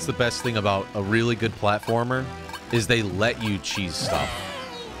think that's the best thing about a really good platformer is they let you cheese stuff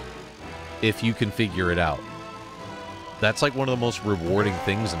if you can figure it out. That's like one of the most rewarding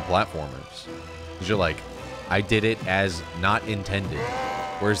things in platformers. Because you're like, I did it as not intended.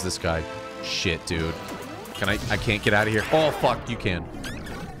 Where's this guy? Shit, dude. I can't get out of here. Oh, fuck. You can.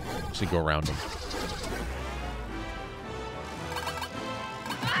 Actually, go around him.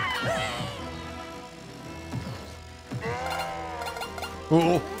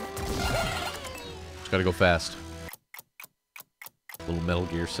 Oh. Just gotta go fast. Little Metal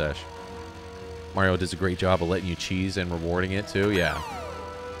Gear sesh. Mario does a great job of letting you cheese and rewarding it too. Yeah.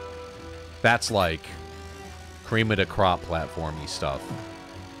 That's like cream of the crop platformy stuff.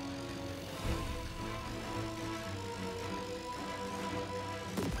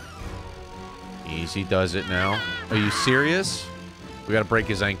 Easy does it now. Are you serious? We gotta break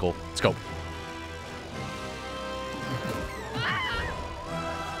his ankle. Let's go.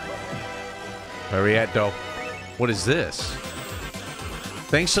 Where are we at, though? What is this?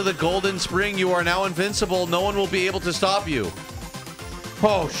 Thanks to the Golden Spring, you are now invincible. No one will be able to stop you.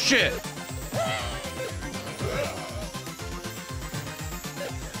 Oh, shit.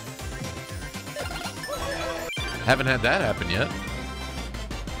 Haven't had that happen yet.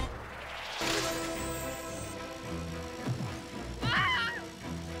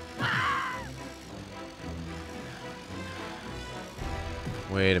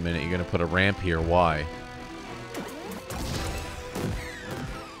 Wait a minute, you're gonna put a ramp here. Why?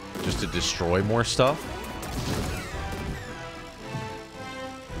 Just to destroy more stuff?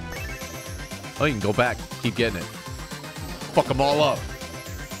 Oh, you can go back. Keep getting it. Fuck them all up.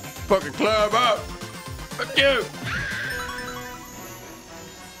 Fucking climb up. Fuck you.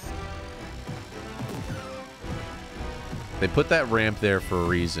 They put that ramp there for a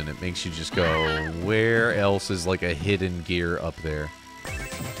reason. It makes you just go, where else is like a hidden gear up there?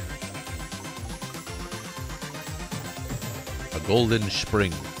 A golden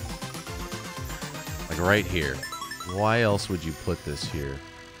spring. Like right here. Why else would you put this here?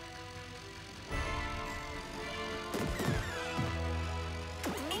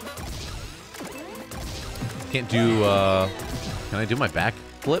 Can't do, can I do my back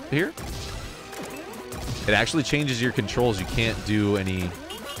flip here? It actually changes your controls. You can't do any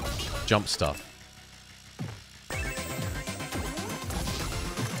jump stuff.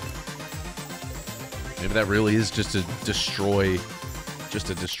 Maybe that really is just to destroy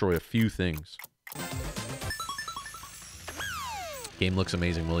a few things. Game looks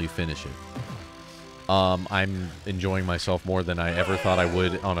amazing. Will you finish it? I'm enjoying myself more than I ever thought I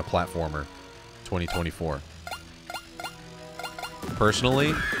would on a platformer. 2024.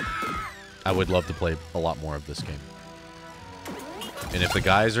 Personally, I would love to play a lot more of this game. And if the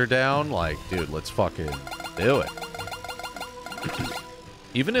guys are down, like, dude, let's fucking do it.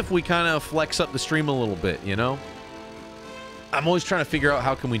 Even if we kind of flex up the stream a little bit, you know? I'm always trying to figure out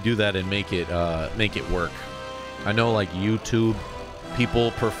how can we do that and make it work. I know, like, YouTube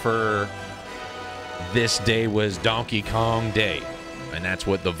people prefer this day was Donkey Kong Day. And that's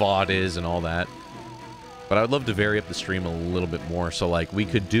what the VOD is and all that. But I would love to vary up the stream a little bit more. So, like, we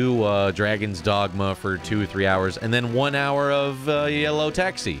could do Dragon's Dogma for 2 or 3 hours, and then 1 hour of Yellow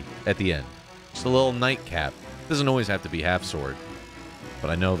Taxi at the end. Just a little nightcap. Doesn't always have to be Half Sword. But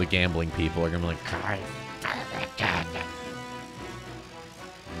I know the gambling people are going to be like...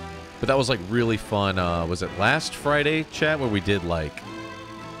 But that was, like, really fun. Was it last Friday, chat, where we did, like...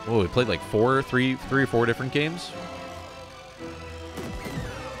 Whoa, we played, like, three or four different games?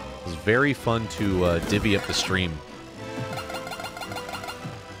 It was very fun to divvy up the stream.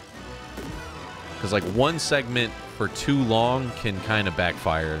 Because, like, one segment for too long can kind of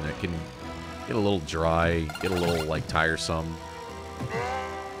backfire, and it can get a little dry, get a little, like, tiresome.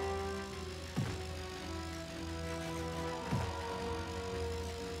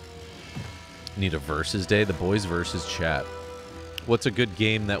 Need a versus day? The boys versus chat. What's a good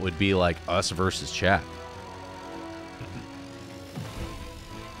game that would be, like, us versus chat?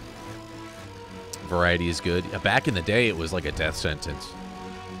 Variety is good. Back in the day, it was like a death sentence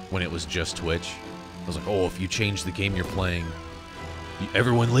when it was just Twitch. I was like, oh, if you change the game you're playing,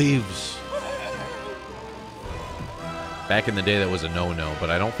 everyone leaves. Back in the day, that was a no-no, but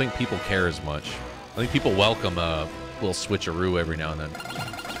I don't think people care as much. I think people welcome a little switcheroo every now and then.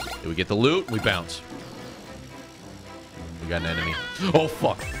 Okay, we get the loot, we bounce. We got an enemy. Oh,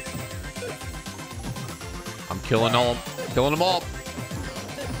 fuck. I'm killing them all.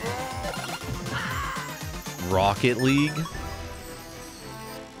 Rocket League.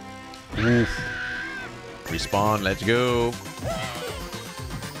 Oof. Respawn, let's go.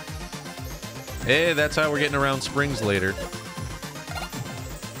 Hey, that's how we're getting around springs later.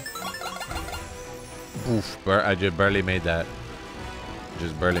 Oof, I just barely made that.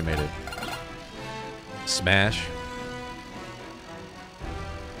 Just barely made it. Smash.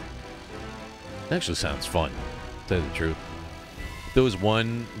 Actually sounds fun, to tell you the truth. If there was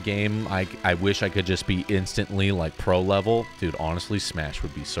one game I wish I could just be instantly like pro level, dude, honestly, Smash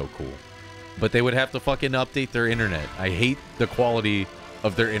would be so cool. But they would have to fucking update their internet. I hate the quality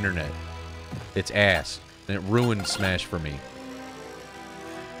of their internet. It's ass. And it ruined Smash for me.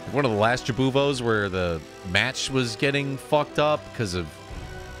 One of the last Jabuvos where the match was getting fucked up because of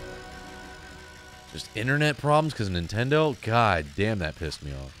just internet problems because of Nintendo. God damn, that pissed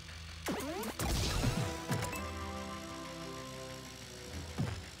me off.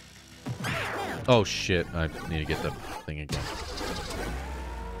 Oh shit, I need to get the thing again.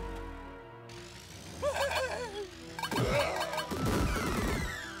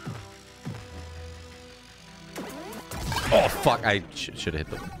 Oh fuck, I should have hit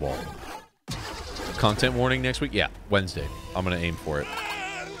the wall. Content warning next week? Yeah, Wednesday. I'm gonna aim for it.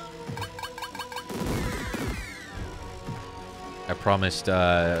 I promised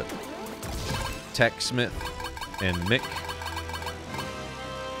Tech Smith and Mick.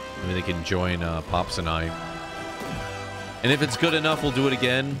 Maybe they can join Pops and I. And if it's good enough, we'll do it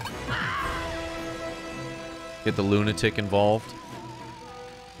again. Get the lunatic involved.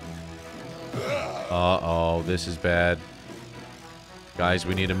 Uh-oh, this is bad. Guys,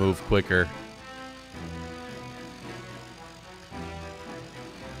 we need to move quicker.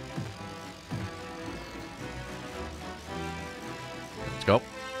 Let's go.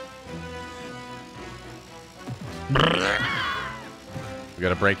 We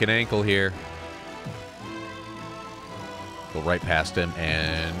gotta break an ankle here. Go right past him,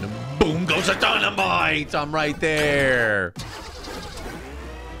 and boom goes a dynamite! I'm right there.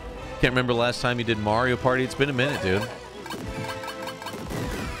 Can't remember the last time you did Mario Party. It's been a minute, dude.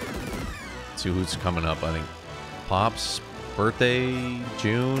 Let's see who's coming up. I think Pop's birthday,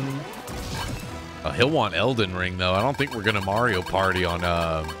 June. He'll want Elden Ring, though. I don't think we're gonna Mario Party on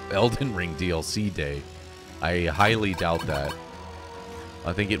Elden Ring DLC day. I highly doubt that.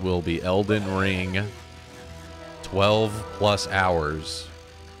 I think it will be Elden Ring 12 plus hours.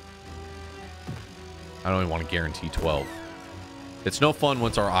 I don't even want to guarantee 12. It's no fun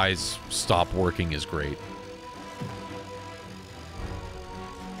once our eyes stop working is great.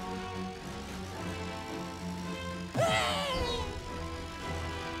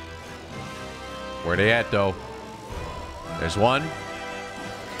 Where they at, though? There's one.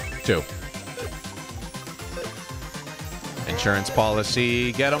 Two. Insurance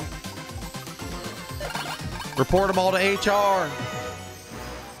policy. Get them. Report them all to HR.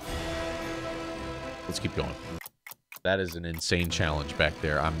 Let's keep going. That is an insane challenge back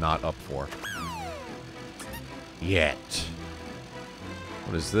there. I'm not up for. Yet.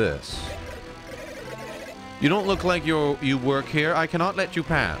 What is this? You don't look like you work here. I cannot let you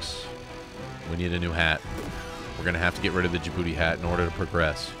pass. We need a new hat. We're going to have to get rid of the Djibouti hat in order to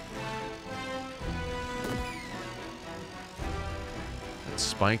progress.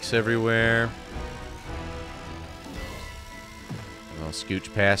 Spikes everywhere. I'll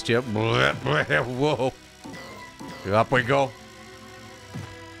scooch past you. Whoa. Up we go.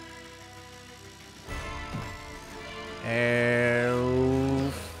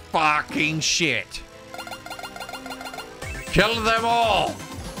 Oh, fucking shit. Kill them all.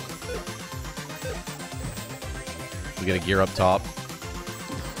 We gotta gear up top.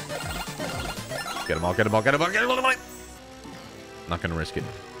 Get them all, get them all, get them all, get them all. Not gonna risk it.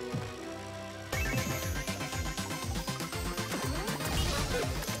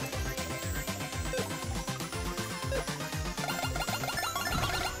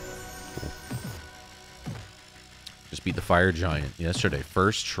 Just beat the fire giant yesterday.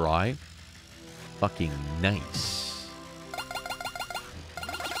 First try. Fucking nice.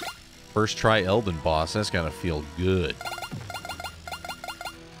 First try Elden boss. That's gotta feel good.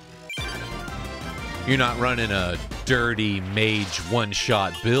 You're not running a dirty mage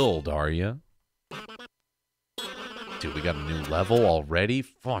one-shot build, are you? Dude, we got a new level already?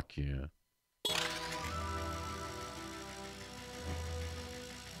 Fuck yeah.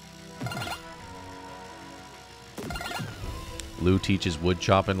 Lou teaches wood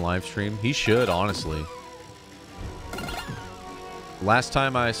chopping live stream. He should, honestly. Last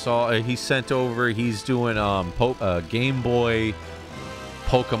time I saw, he sent over, he's doing Game Boy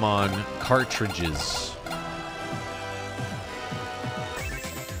Pokemon cartridges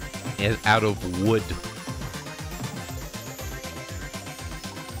out of wood.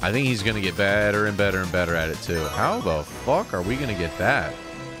 I think he's going to get better and better and better at it, too. How the fuck are we going to get that?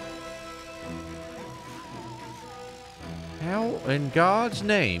 How in God's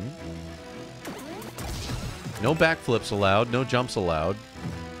name? No backflips allowed. No jumps allowed.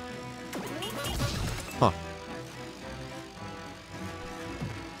 Huh.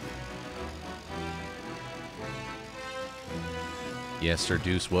 Yes, Sir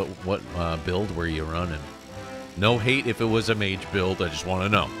Deuce, what build were you running? No hate if it was a mage build. I just want to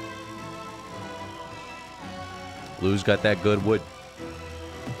know. Lou's got that good wood.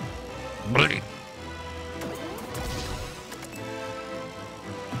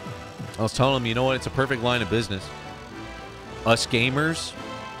 I was telling him, you know what? It's a perfect line of business. Us gamers,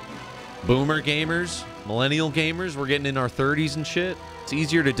 boomer gamers, millennial gamers, we're getting in our 30s and shit. It's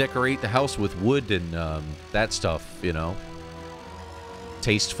easier to decorate the house with wood and that stuff, you know.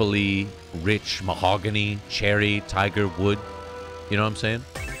 Tastefully rich mahogany, cherry, tiger wood. You know what I'm saying?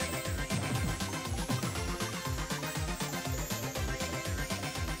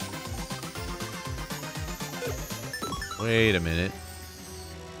 Wait a minute.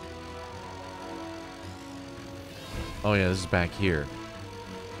 Oh yeah, this is back here.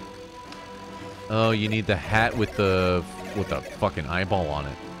 Oh, you need the hat with the fucking eyeball on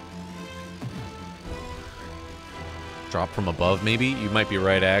it. Drop from above, maybe? You might be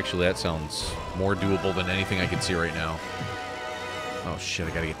right, actually. That sounds more doable than anything I can see right now. Oh shit,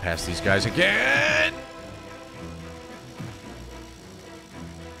 I gotta get past these guys again!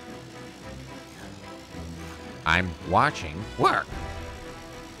 I'm watching work.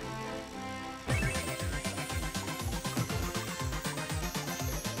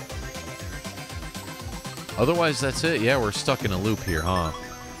 Otherwise, that's it. Yeah, we're stuck in a loop here, huh?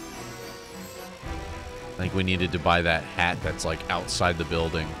 I think we needed to buy that hat that's, like, outside the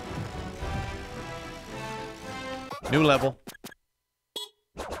building. New level.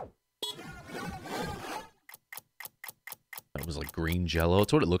 That was, like, green jello.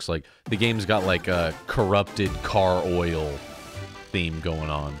 That's what it looks like. The game's got, like, a corrupted car oil theme going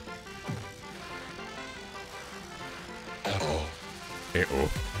on. Uh-oh.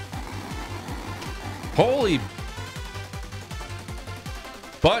 Uh-oh. Holy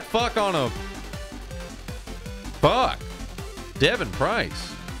butt fuck on a fuck. Devin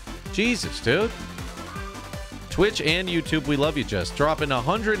Price. Jesus, dude. Twitch and YouTube, we love you, just dropping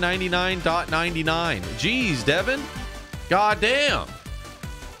 199.99. Jeez, Devin. God damn.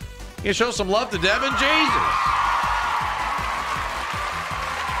 You show some love to Devin? Jesus.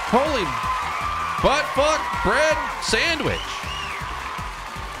 Holy butt fuck bread sandwich.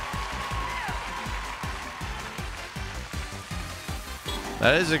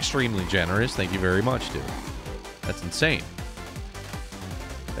 That is extremely generous. Thank you very much, dude. That's insane.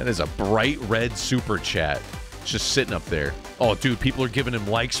 That is a bright red super chat. It's just sitting up there. Oh, dude, people are giving him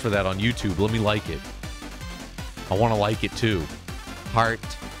likes for that on YouTube. Let me like it. I want to like it, too. Heart.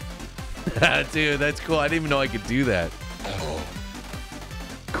 Dude, that's cool. I didn't even know I could do that. Oh.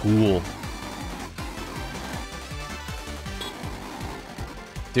 Cool.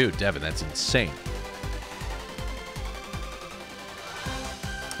 Dude, Devin, that's insane.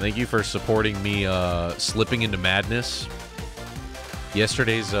 Thank you for supporting me slipping into madness.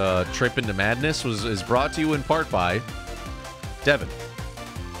 Yesterday's trip into madness is brought to you in part by Devin.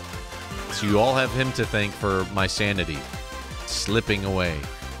 So you all have him to thank for my sanity slipping away.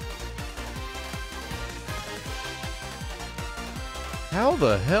 How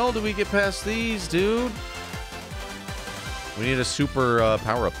the hell do we get past these, dude? We need a super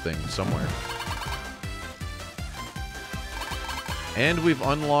power-up thing somewhere. And we've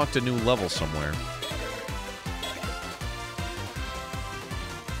unlocked a new level somewhere.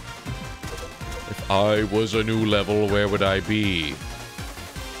 If I was a new level, where would I be?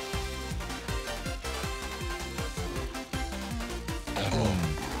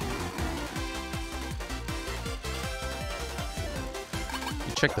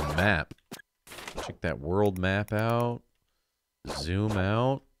 You check the map. Check that world map out. Zoom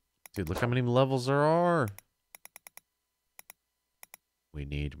out. Dude, look how many levels there are. We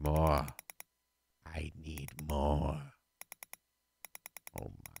need more. I need more.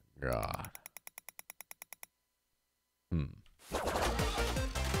 Oh my god.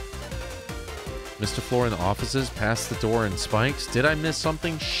 Mr. Floor in the offices, past the door and spikes. Did I miss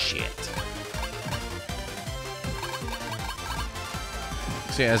something? Shit.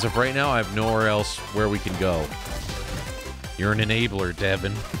 See, as of right now, I have nowhere else where we can go. You're an enabler,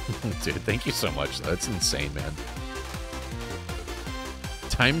 Devin. Dude, thank you so much. That's insane, man.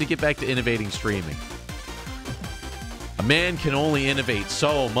 Time to get back to innovating streaming. A man can only innovate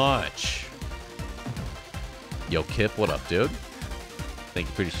so much. Yo, Kip, what up, dude? Thank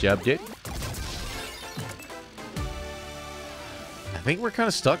you for the sub, dude. I think we're kind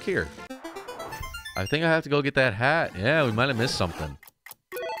of stuck here. I think I have to go get that hat. Yeah, we might have missed something.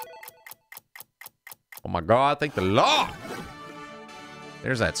 Oh my god, thank the Lord!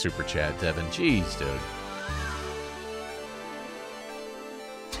 There's that super chat, Devin. Jeez, dude.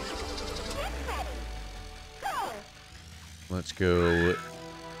 Let's go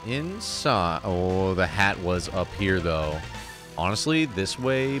inside. Oh, the hat was up here, though. Honestly, this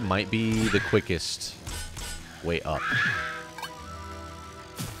way might be the quickest way up.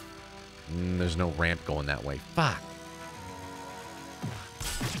 There's no ramp going that way. Fuck.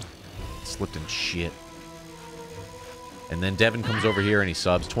 Slipped in shit. And then Devin comes over here and he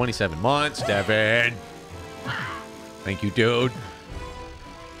subs 27 months. Devin! Thank you, dude.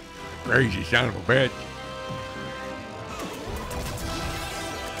 Crazy son of a bitch.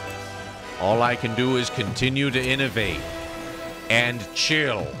 All I can do is continue to innovate and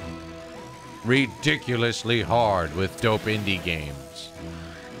chill ridiculously hard with dope indie games.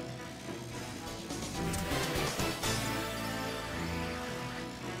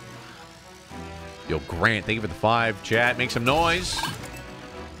 Yo, Grant, thank you for the 5. Chat, make some noise.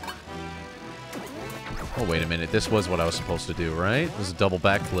 Oh, wait a minute. This was what I was supposed to do, right? There's a double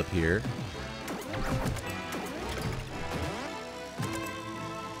backflip here.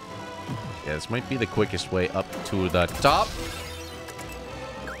 Yeah, this might be the quickest way up to the top.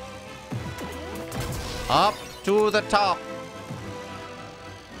 Up to the top.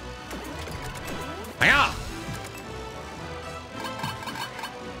 Hiya!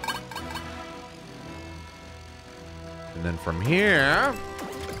 And then from here,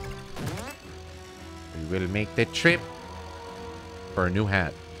 we will make the trip for a new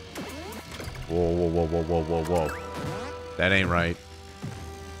hat. Whoa, whoa, whoa, whoa, whoa, whoa, whoa. That ain't right.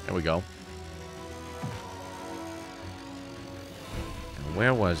 There we go. And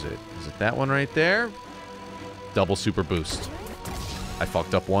where was it? Is it that one right there? Double super boost. I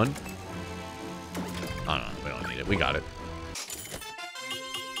fucked up one. Oh, no, we don't need it. We got it.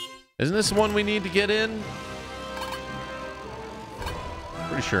 Isn't this the one we need to get in?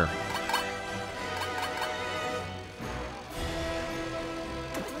 Pretty sure.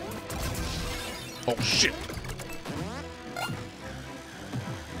 Oh, shit.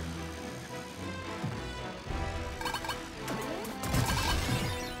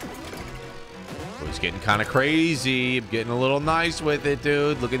 Oh, he's getting kind of crazy. I'm getting a little nice with it,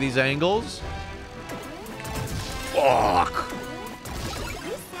 dude. Look at these angles. Fuck.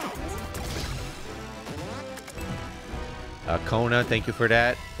 Kona, thank you for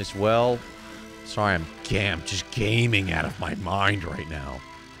that as well. Sorry, I'm just gaming out of my mind right now.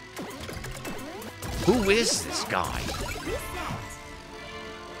 Who is this guy?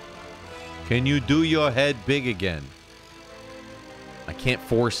 Can you do your head big again? I can't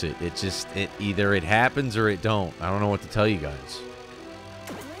force it. It just, either it happens or it don't. I don't know what to tell you guys.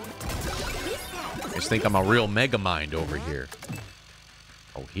 I just think I'm a real mega mind over here.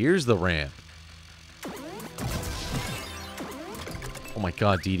 Oh, here's the ramp. Oh my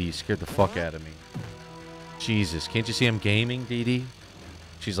god, Dee Dee, you scared the fuck out of me. Jesus, can't you see I'm gaming, Dee Dee?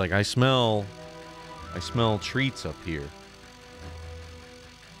 She's like, I smell treats up here.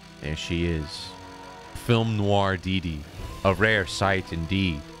 There she is. Film noir Dee Dee. A rare sight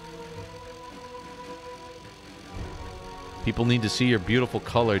indeed. People need to see your beautiful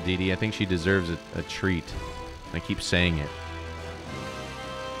color, Dee Dee. I think she deserves a treat. I keep saying it.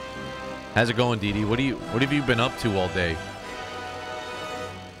 How's it going, Dee Dee? What have you been up to all day?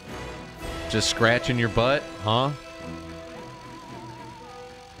 Just scratching your butt, huh?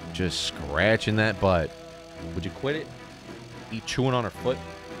 Just scratching that butt. Would you quit it? Eat chewing on her foot?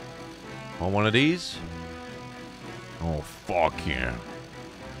 Want one of these? Oh, fuck yeah.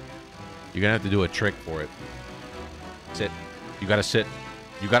 You're gonna have to do a trick for it. Sit. You gotta sit.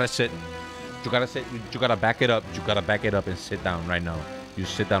 You gotta sit. You gotta sit. You gotta back it up. You gotta back it up and sit down right now. You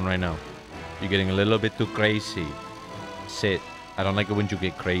sit down right now. You're getting a little bit too crazy. Sit. I don't like it when you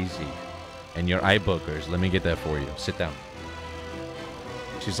get crazy. And your eye boogers. Let me get that for you. Sit down.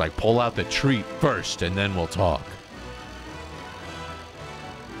 She's like, pull out the treat first, and then we'll talk.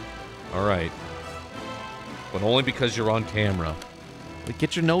 All right. But only because you're on camera. Like,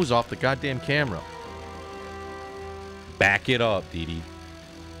 get your nose off the goddamn camera. Back it up, Dee Dee.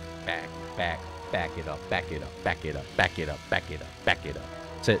 Back it up, back it up, back it up, back it up, back it up, back it up.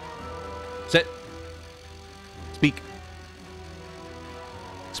 Sit. Sit. Speak.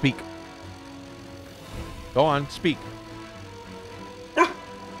 Speak. Go on, speak.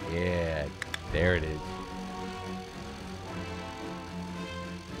 Yeah, there it is.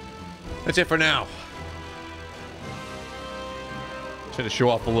 That's it for now. Try to show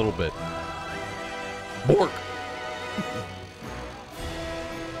off a little bit. Bork.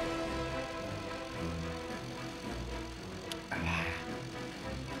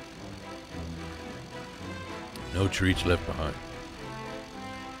 No treats left behind.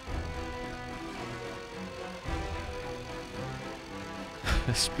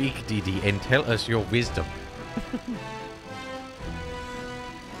 Speak, Dee, and tell us your wisdom.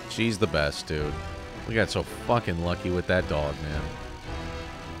 She's the best, dude. We got so fucking lucky with that dog, man.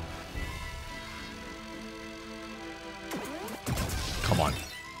 Come on.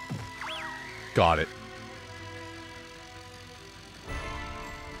 Got it.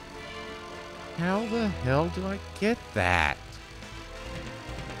 How the hell do I get that?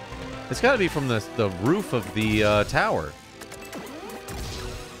 It's got to be from the roof of the tower.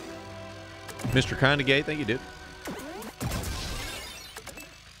 Mr. Kinda Gay, thank you, dude.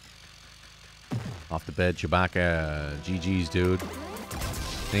 Off the bed, Chewbacca. GG's, dude.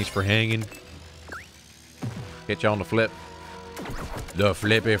 Thanks for hanging. Get you on the flip. The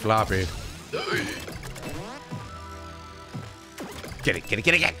flippy floppy. Get it, get it,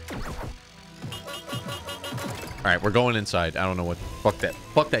 get it, get it. All right, we're going inside. I don't know what. Fuck that.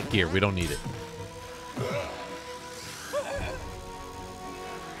 Fuck that gear. We don't need it.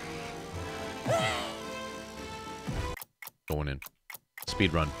 Going in.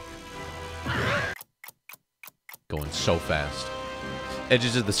 Speed run. Going so fast.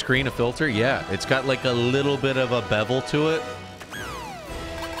 Edges of the screen, a filter? Yeah. It's got like a little bit of a bevel to it.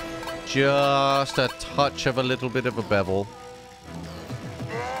 Just a touch of a little bit of a bevel.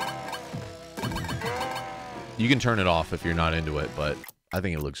 You can turn it off if you're not into it, but I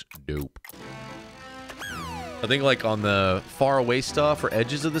think it looks dope. I think like on the far away stuff or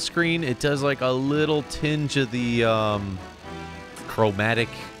edges of the screen, it does like a little tinge of the chromatic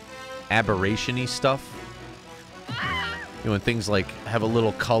aberration-y stuff. You know, when things like have a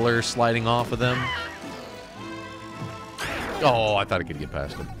little color sliding off of them. Oh, I thought I could get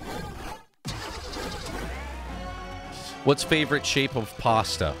past it. What's favorite shape of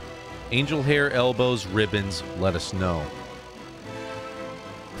pasta? Angel hair, elbows, ribbons, let us know.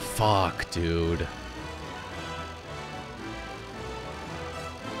 Fuck, dude.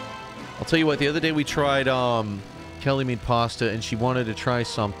 I'll tell you what, the other day we tried, Kelly made pasta and she wanted to try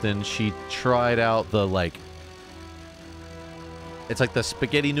something. She tried out the, like, it's like the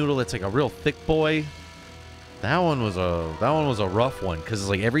spaghetti noodle. It's like a real thick boy. That one was a rough one because it's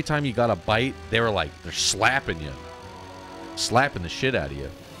like every time you got a bite, they were like, they're slapping you. Slapping the shit out of you.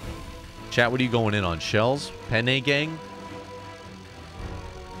 Chat, what are you going in on? Shells? Penne gang?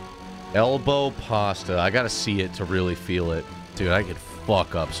 Elbow pasta. I gotta see it to really feel it. Dude, I could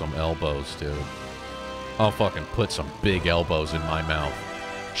fuck up some elbows, dude. I'll fucking put some big elbows in my mouth.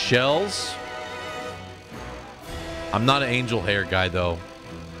 Shells? I'm not an angel hair guy, though.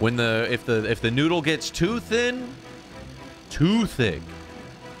 When if the noodle gets too thin, too thick,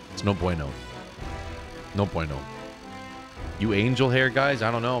 it's no bueno. No bueno. You angel hair guys?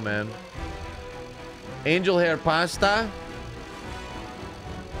 I don't know, man. Angel hair pasta?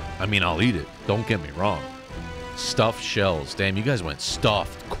 I mean, I'll eat it. Don't get me wrong. Stuffed shells. Damn, you guys went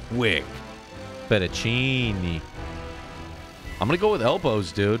stuffed quick. Fettuccine. I'm gonna go with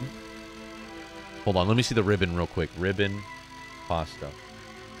elbows, dude. Hold on, let me see the ribbon real quick. Ribbon pasta.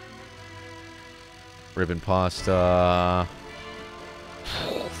 Ribbon pasta.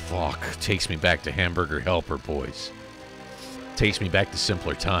 Oh, fuck. Takes me back to Hamburger Helper, boys. Takes me back to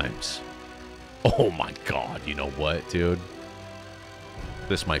simpler times. Oh my god, you know what, dude?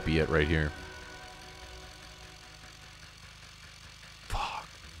 This might be it right here. Fuck.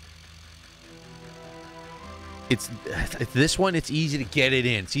 It's this one, it's easy to get it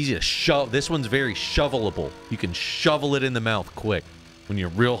in. It's easy to shove. This one's very shovelable. You can shovel it in the mouth quick when you're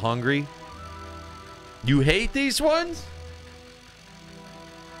real hungry. You hate these ones?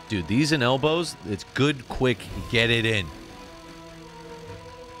 Dude, these and elbows, it's good, quick, get it in.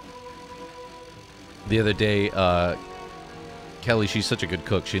 The other day, Kelly, she's such a good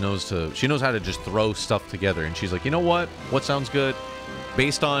cook. She knows how to just throw stuff together. And she's like, you know what? What sounds good?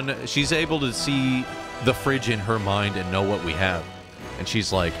 Based on, she's able to see the fridge in her mind and know what we have. And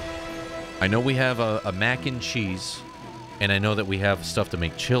she's like, I know we have a mac and cheese, and I know that we have stuff to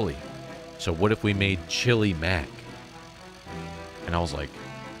make chili. So what if we made chili mac? And I was like,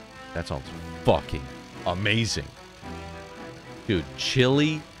 that sounds fucking amazing. Dude,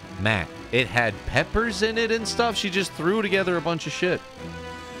 chili mac. It had peppers in it and stuff. She just threw together a bunch of shit.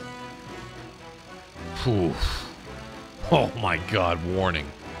 Oof. Oh my god, warning.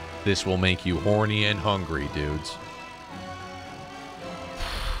 This will make you horny and hungry, dudes.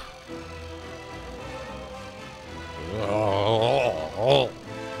 Oh.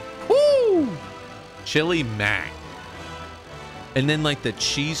 Woo! Chili mac. And then, like, the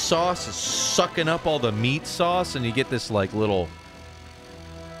cheese sauce is sucking up all the meat sauce, and you get this, like, little...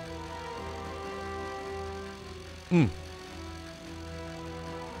 Dude,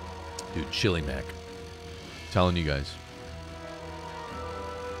 chili mac. Telling you guys.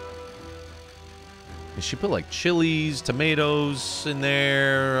 And she put, like, chilies, tomatoes in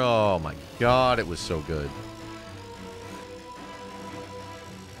there. Oh, my God, it was so good.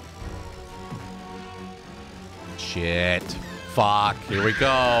 Shit. Fuck. Here we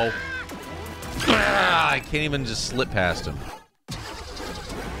go. I can't even just slip past him.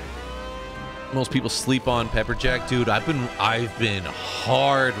 Most people sleep on pepper jack, dude. I've been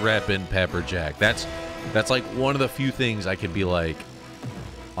hard repping pepper jack. That's like one of the few things I could be like,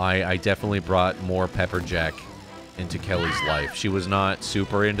 I definitely brought more pepper jack into Kelly's life. She was not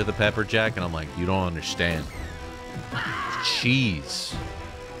super into the pepper jack, and I'm like, you don't understand. Cheese,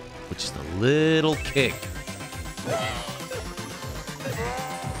 which is the little kick.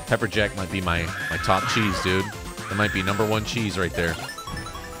 Pepper jack might be my top cheese, dude. That might be #1 cheese right there.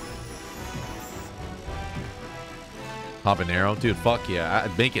 Habanero? Dude, fuck yeah.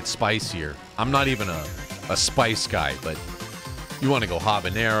 I'd make it spicier. I'm not even a spice guy, but you want to go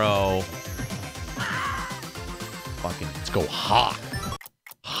habanero. Fucking, let's go hot.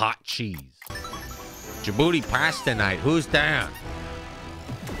 Hot cheese. Djibouti pasta night. Who's down?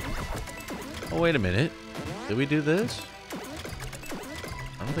 Oh, wait a minute. Did we do this?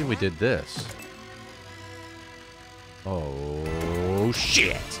 I don't think we did this. Oh,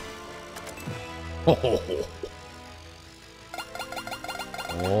 shit. Oh.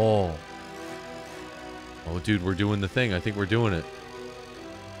 Oh. Oh, dude, we're doing the thing. I think we're doing it.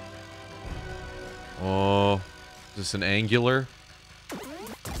 Oh. Is this an angular?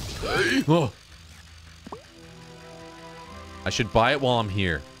 Oh. I should buy it while I'm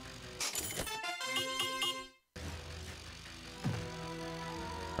here.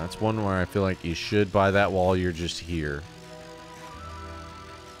 That's one where I feel like you should buy that while you're just here.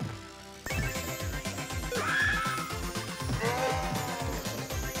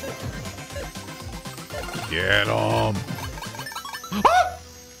 Get him!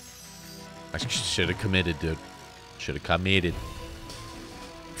 I should have committed, dude. Should have committed.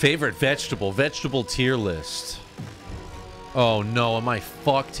 Favorite vegetable. Vegetable tier list. Oh no, am I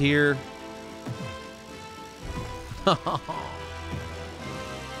fucked here?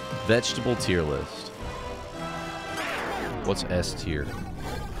 Vegetable tier list. What's S tier?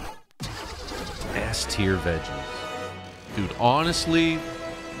 S tier veggies. Dude, honestly,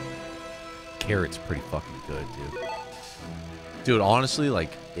 carrot's pretty fucking good, dude. Dude, honestly,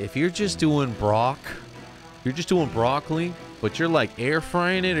 like, if you're just doing broccoli, but you're like air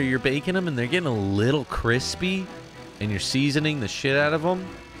frying it or you're baking them and they're getting a little crispy and you're seasoning the shit out of them,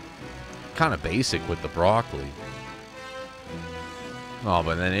 kind of basic with the broccoli. Oh,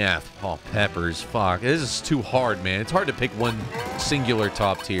 but then, yeah, oh, peppers, fuck. This is too hard, man. It's hard to pick one singular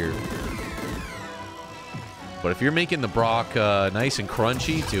top tier. But if you're making the brock nice and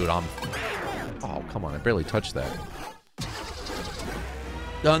crunchy, dude, I'm... Oh, come on, I barely touched that.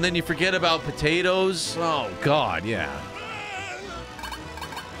 Oh, and then you forget about potatoes. Oh, God, yeah.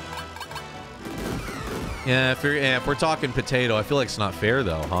 Yeah, if we're talking potato, I feel like it's not fair,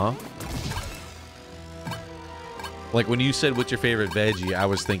 though, huh? Like, when you said, what's your favorite veggie, I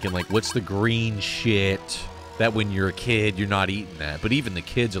was thinking, like, what's the green shit that when you're a kid, you're not eating that. But even the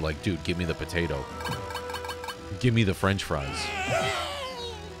kids are like, dude, give me the potato. Give me the french fries.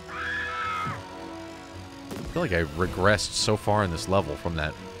 I feel like I regressed so far in this level from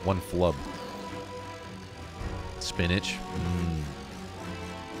that one flub. Spinach.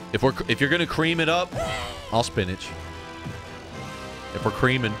 If you're gonna cream it up, I'll spinach. If we're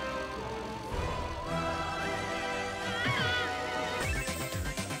creaming.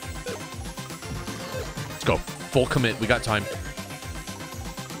 Let's go. Full commit. We got time.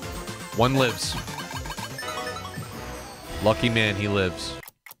 One lives. Lucky man, he lives.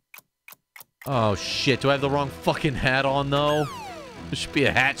 Oh, shit. Do I have the wrong fucking hat on, though? There should be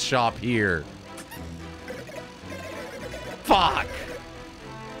a hat shop here. Fuck!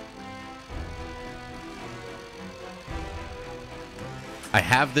 I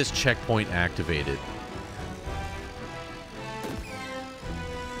have this checkpoint activated.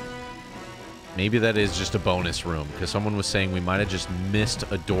 Maybe that is just a bonus room, because someone was saying we might have just missed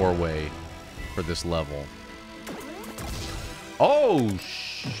a doorway for this level. Oh,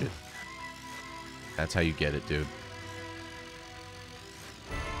 shit. That's how you get it, dude.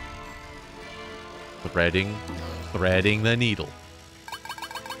 Threading the needle.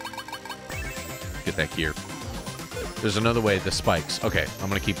 Get that gear. There's another way, the spikes. Okay, I'm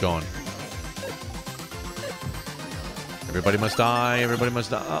gonna keep going. Everybody must die, everybody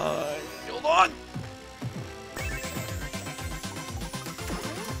must die. Hold on!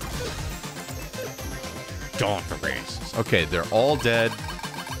 Don't for races. Okay, they're all dead.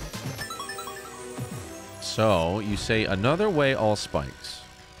 So, you say another way, all spikes.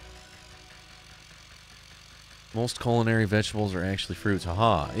 Most culinary vegetables are actually fruits.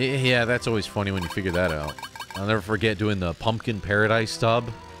 Haha. Yeah, that's always funny when you figure that out. I'll never forget doing the pumpkin paradise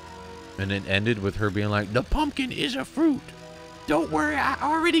stub. And it ended with her being like, the pumpkin is a fruit. Don't worry, I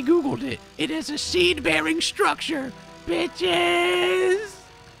already Googled it. It has a seed-bearing structure. Bitches!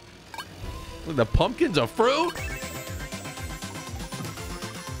 The pumpkin's a fruit?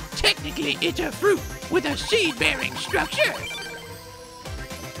 Technically, it's a fruit with a seed-bearing structure.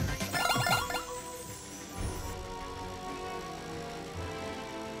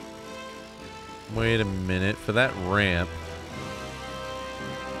 Wait a minute. For that ramp,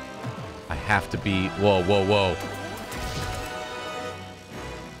 I have to be... Whoa, whoa, whoa.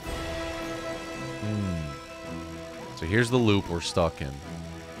 So here's the loop we're stuck in.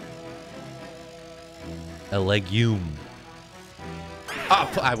 A legume.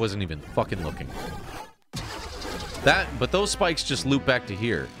 Ah, I wasn't even fucking looking. But those spikes just loop back to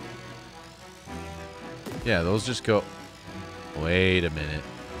here. Yeah, those just go... Wait a minute.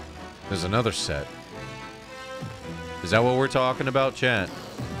 There's another set. Is that what we're talking about, chat?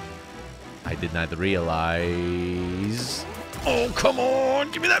 I did not realize... Oh, come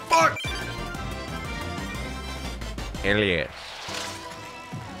on! Give me that fuck! Hell yes.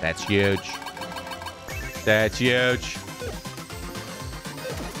 That's huge. That's huge.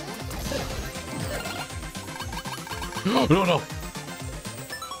 No, no.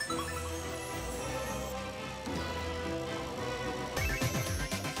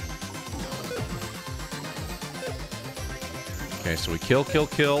 Okay, so we kill.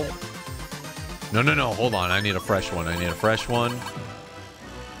 No, no, no. Hold on. I need a fresh one. I need a fresh one.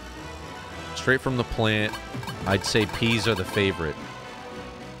 Straight from the plant. I'd say peas are the favorite.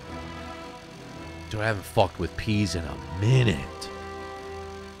 Dude, I haven't fucked with peas in a minute.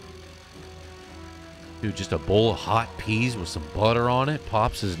 Dude, just a bowl of hot peas with some butter on it.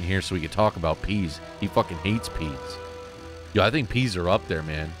 Pops isn't here so we can talk about peas. He fucking hates peas. Yo, I think peas are up there,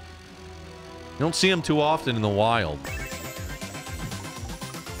 man. You don't see them too often in the wild.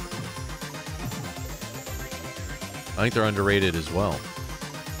 I think they're underrated as well.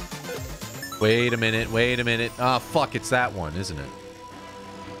 Wait a minute, wait a minute. Ah, fuck, it's that one, isn't it?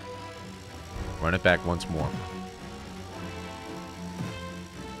 Run it back once more.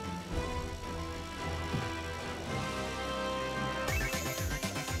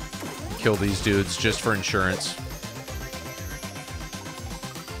 Kill these dudes just for insurance.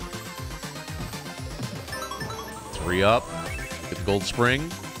 Three up. Get the gold spring.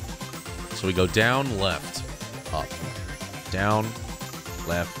 So we go down, left, up. Down,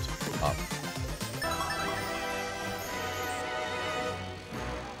 left, up.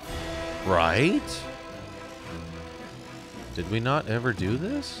 Right? Did we not ever do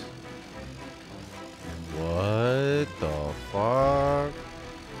this? What the fuck?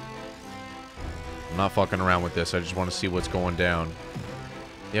 I'm not fucking around with this. I just want to see what's going down.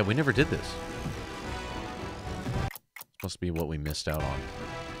 Yeah, we never did this. This must be what we missed out on.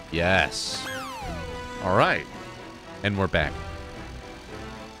 Yes. All right. And we're back.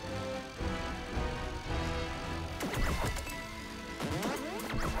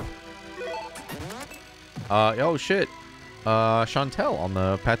 Oh shit. Chantel on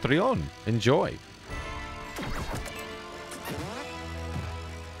the Patreon. Enjoy.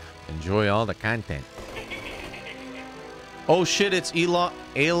 Enjoy all the content. Oh shit, it's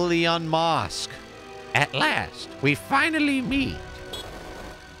Elon Musk. At last, we finally meet.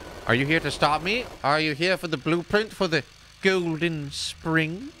 Are you here to stop me? Are you here for the blueprint for the Golden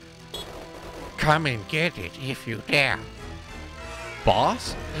Spring? Come and get it if you dare.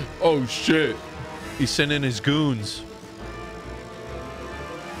 Boss? Oh shit. He's sending his goons.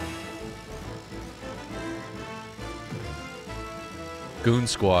 Goon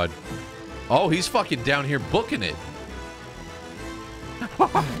squad. Oh, he's fucking down here booking it.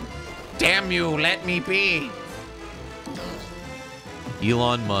 Damn you, let me be.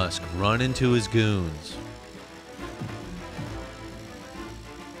 Elon Musk, run into his goons.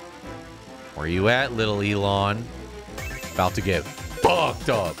 Where you at, little Elon? About to get fucked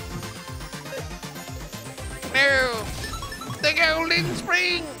up. No! The golden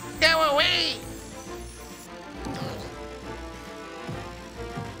spring! Go away!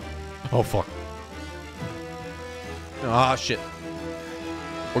 Oh, fuck. Ah, shit.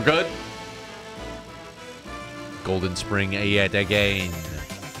 We're good? Golden Spring yet again.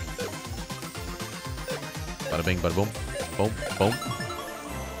 Bada bing, bada boom. Boom, boom.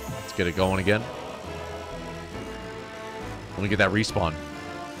 Let's get it going again. Let me get that respawn.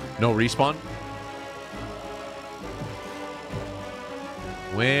 No respawn?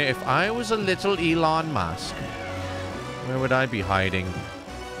 Where, if I was a little Elon Musk, where would I be hiding?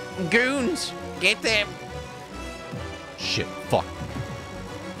 Goons! Get them! Shit, fuck.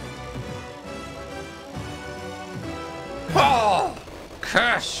 Oh!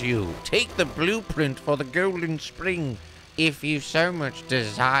 Curse you! Take the blueprint for the golden spring if you so much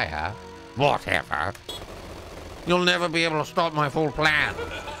desire. Whatever. You'll never be able to stop my full plan.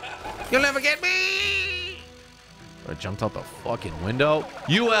 You'll never get me! I jumped out the fucking window.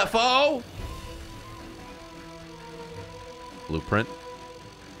 UFO! Blueprint.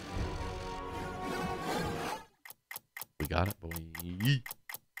 We got it, boy.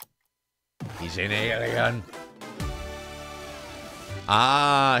 He's in alien.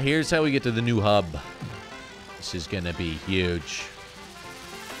 Ah, here's how we get to the new hub. This is gonna be huge.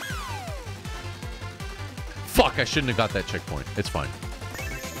 Fuck, I shouldn't have got that checkpoint. It's fine.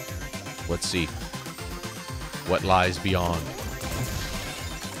 Let's see what lies beyond.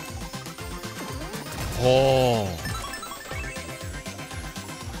 Oh.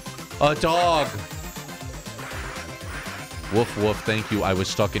 A dog. Woof, woof. Thank you. I was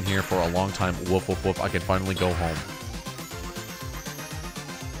stuck in here for a long time. Woof, woof, woof. I can finally go home.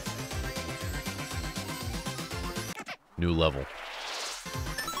 New level.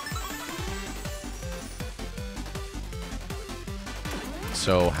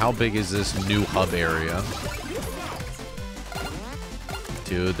 So, how big is this new hub area?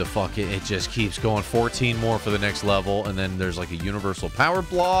 Dude, the fuck it just keeps going. 14 more for the next level, and then there's like a universal power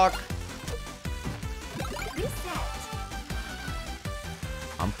block.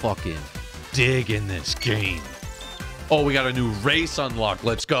 I'm fucking digging this game. Oh, we got a new race unlocked.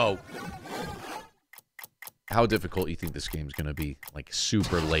 Let's go. How difficult you think this game's gonna be? Like,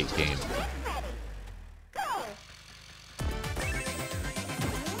 super late game.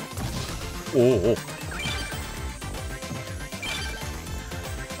 Oh.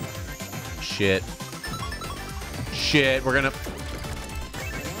 Shit. Shit, we're gonna...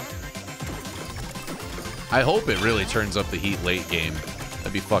 I hope it really turns up the heat late game.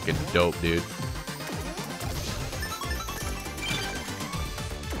 That'd be fucking dope, dude.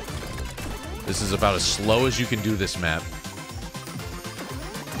 This is about as slow as you can do this map.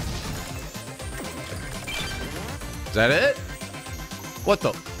 Is that it? What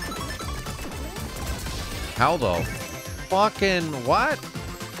the? How the fucking what?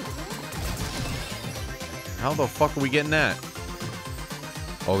 How the fuck are we getting that?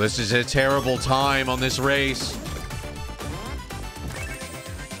 Oh, this is a terrible time on this race.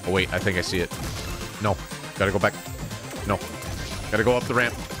 Oh, wait, I think I see it. No, gotta go back. No, gotta go up the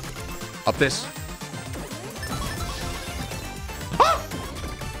ramp. Up this. Ah!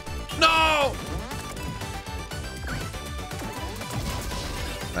 No!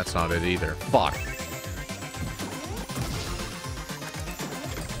 That's not it either. Fuck.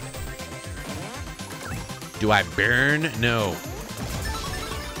 Do I burn? No.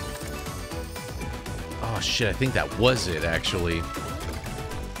 Oh, shit. I think that was it, actually.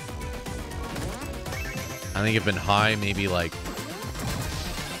 I think I've been high maybe like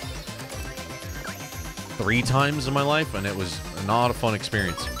 3 times in my life, and it was not a fun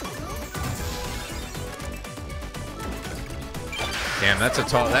experience. Damn, that's a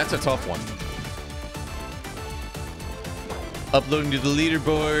tough one. Uploading to the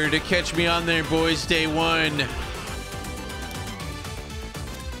leaderboard. Catch me on there, boys. Day 1.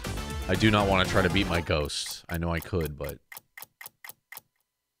 I do not want to try to beat my ghost. I know I could, but...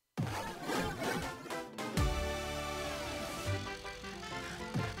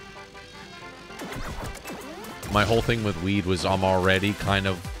 My whole thing with weed was I'm already kind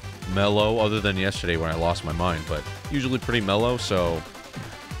of mellow, other than yesterday when I lost my mind, but usually pretty mellow, so...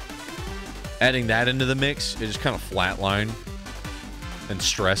 Adding that into the mix, it just kind of flatline and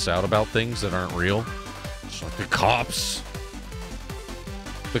stress out about things that aren't real. Just like the cops.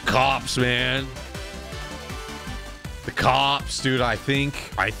 The cops, man. The cops, dude. I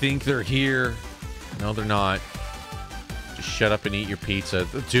think they're here. No, they're not. Just shut up and eat your pizza.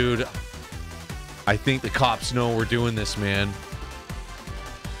 Dude, I think the cops know we're doing this, man.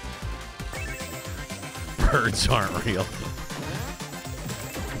 birds aren't real.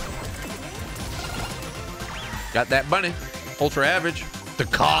 Got that bunny. Ultra average. The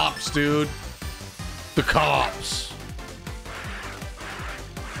cops, dude. The cops.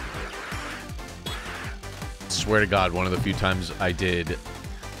 Swear to God, one of the few times I did,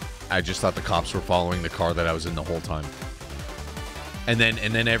 I just thought the cops were following the car that I was in the whole time. And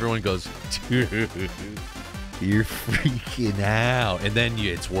then everyone goes, dude, you're freaking out. And then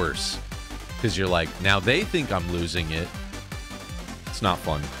it's worse. Because you're like, now they think I'm losing it. It's not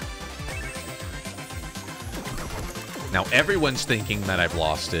fun. Now everyone's thinking that I've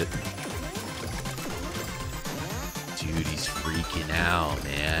lost it. Dude, he's freaking out,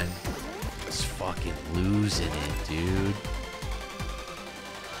 man. He's fucking losing it, dude.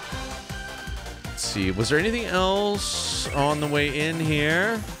 Let's see. Was there anything else on the way in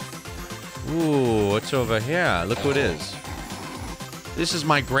here? Ooh, what's over here? Look what it is. This is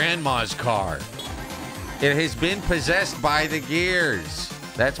my grandma's car. It has been possessed by the gears.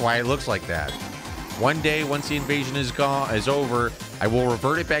 That's why it looks like that. One day, once the invasion is over, I will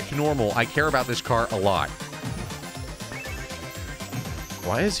revert it back to normal. I care about this car a lot.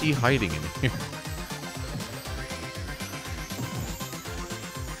 Why is he hiding in here?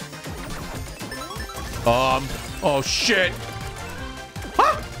 Oh shit.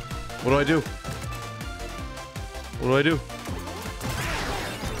 Huh? What do I do? What do I do?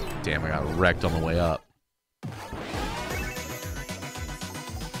 Damn, I got wrecked on the way up.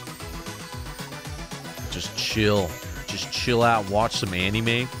 Just chill. Just chill out and watch some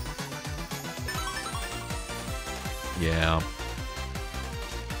anime. Yeah.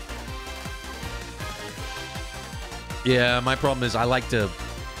 Yeah, my problem is I like to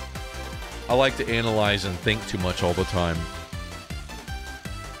analyze and think too much all the time.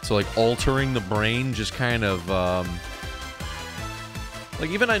 So like altering the brain just kind of like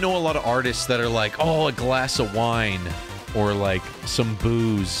even I know a lot of artists that are like, oh, a glass of wine or like some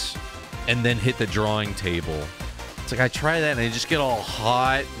booze and then hit the drawing table. It's like I try that and I just get all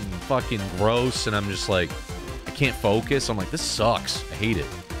hot and fucking gross and I'm just like, I can't focus. I'm like, this sucks. I hate it.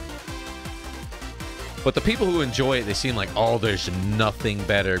 But the people who enjoy it, they seem like, oh, there's nothing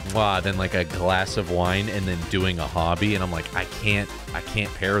better than like a glass of wine and then doing a hobby. And I'm like, I can't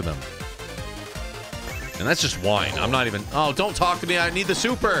pair them. And that's just wine. I'm not even, oh, don't talk to me. I need the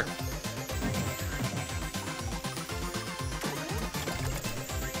super.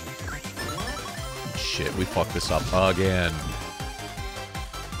 Shit, we fucked this up again.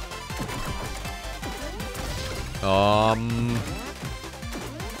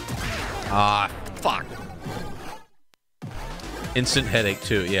 Fuck. Instant headache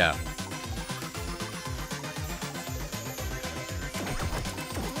too, yeah.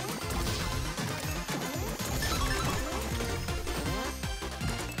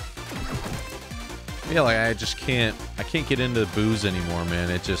 Yeah, like I can't get into booze anymore,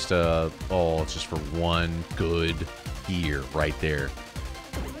 man. It just it's just for one good year right there.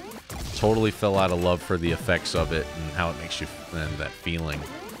 Totally fell out of love for the effects of it and how it makes you and that feeling.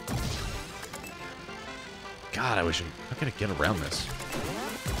 God, I wish I could get around this.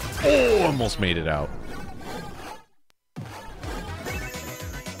 Oh, almost made it out. I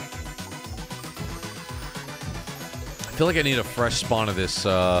feel like I need a fresh spawn of this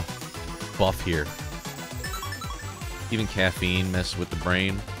buff here. Even caffeine messes with the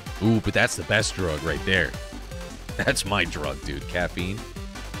brain. Ooh, but that's the best drug right there. That's my drug, dude. Caffeine.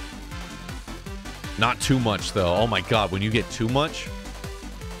 Not too much, though. Oh my god, when you get too much...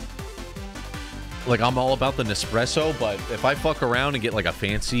 Like, I'm all about the Nespresso, but if I fuck around and get, like, a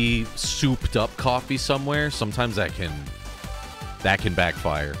fancy, souped-up coffee somewhere, sometimes that can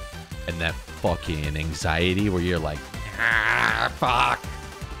backfire. And that fucking anxiety where you're like, fuck.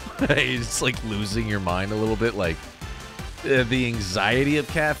 It's like losing your mind a little bit. Like, the anxiety of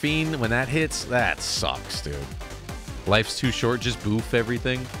caffeine, when that hits, that sucks, dude. Life's too short, just boof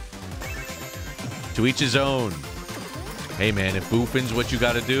everything. To each his own. Hey, man, if boofing's what you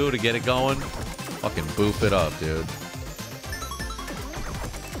gotta do to get it going... Fucking boof it up, dude.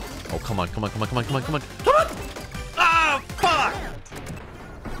 Oh, come on, come on, come on, come on, come on, come on. Come on! Ah, fuck!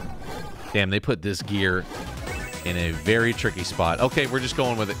 Damn, they put this gear in a very tricky spot. Okay, we're just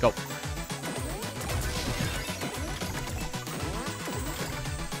going with it. Go.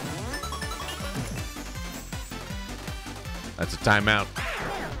 That's a timeout.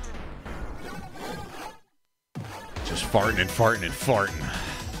 Just farting and farting and farting.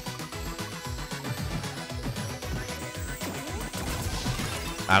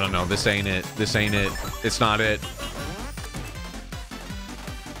 I don't know. This ain't it. This ain't it. It's not it.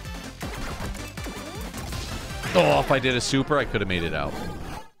 Oh, if I did a super, I could have made it out.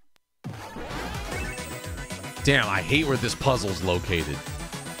 Damn, I hate where this puzzle's located.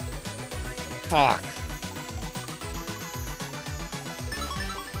 Fuck.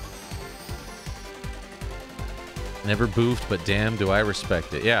 Never boofed, but damn, do I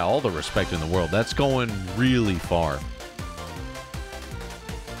respect it. Yeah, all the respect in the world. That's going really far.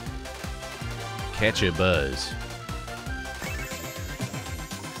 Catch a buzz.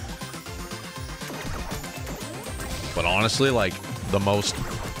 But honestly, like, the most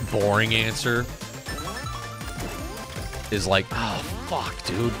boring answer is like, oh, fuck,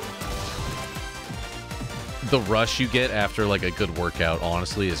 dude. The rush you get after, like, a good workout,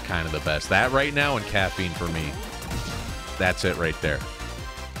 honestly, is kind of the best. That right now and caffeine for me. That's it right there.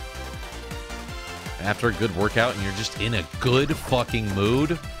 After a good workout and you're just in a good fucking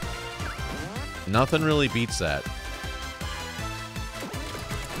mood, nothing really beats that.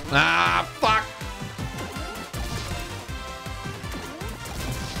 Ah, fuck!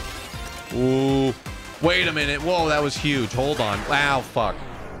 Ooh. Wait a minute. Whoa, that was huge. Hold on. Wow, fuck.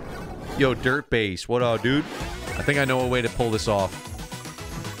 Yo, Dirt Base. What up, dude? I think I know a way to pull this off.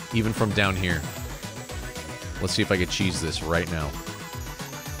 Even from down here. Let's see if I can cheese this right now.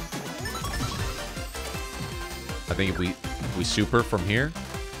 I think if we super from here.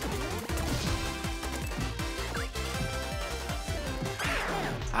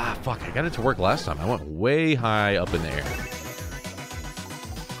 Ah, fuck. I got it to work last time. I went way high up in the air.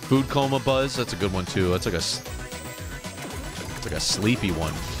 Food coma buzz. That's a good one, too. That's like a sleepy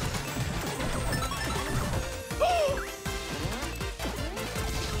one.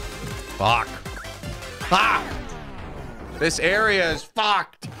 Fuck. Fuck! This area is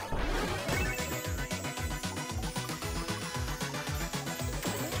fucked!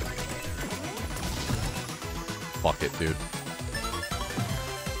 Fuck it, dude.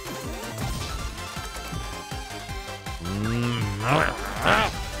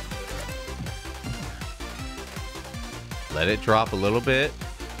 Let it drop a little bit.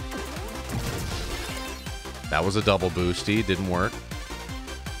 That was a double boosty. Didn't work.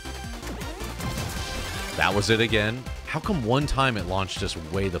 That was it again. How come one time it launched us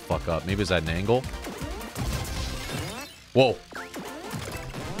way the fuck up? Maybe it's at an angle? Whoa.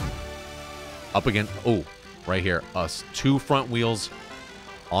 Up again. Oh, right here. Us. 2 front wheels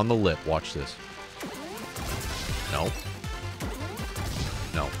on the lip. Watch this. No.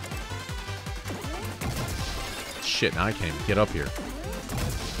 No. Shit, now I can't even get up here.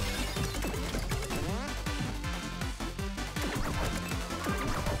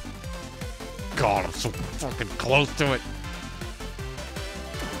 God, I'm so fucking close to it.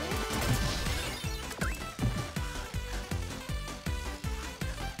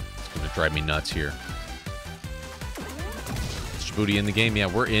 It's gonna drive me nuts here. Is Djibouti in the game? Yeah,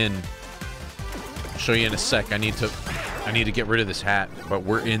 we're in. I'll show you in a sec. I need to get rid of this hat, but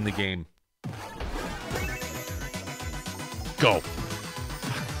we're in the game. Go.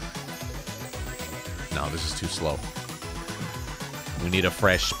 No, this is too slow. We need a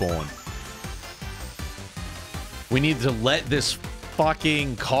fresh spawn. We need to let this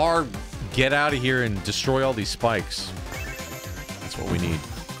fucking car get out of here and destroy all these spikes. That's what we need.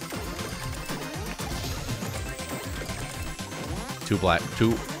 2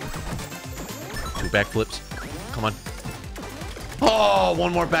 backflips. Come on. Oh,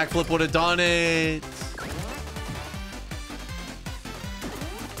 1 more backflip would have done it.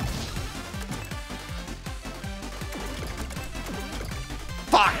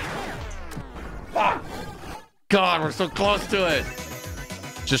 Fuck. Fuck. God, we're so close to it.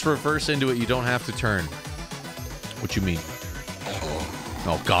 Just reverse into it. You don't have to turn. What you mean?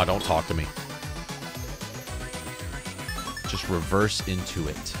 Oh, God, don't talk to me. Just reverse into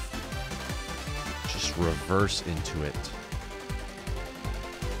it. Just reverse into it.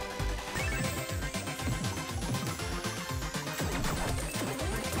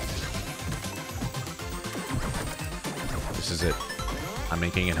 This is it. I'm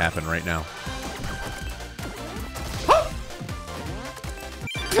making it happen right now.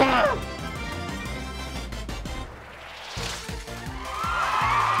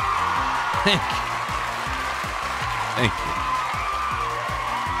 Thank you. Thank you.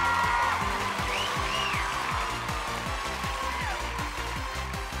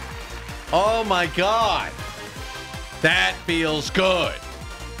 Oh my God. That feels good.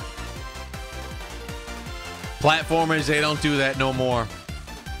 Platformers, they don't do that no more.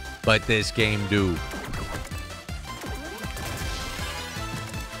 But this game do.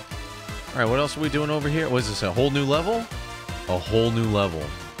 All right, what else are we doing over here? Was this a whole new level? A whole new level.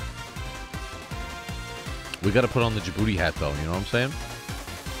 We got to put on the Djibouti hat, though. You know what I'm saying?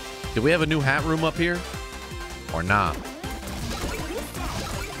 Did we have a new hat room up here? Or not?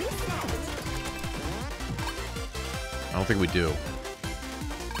 I don't think we do.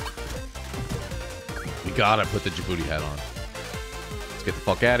 We gotta put the Djibouti hat on. Let's get the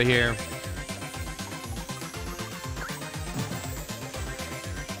fuck out of here.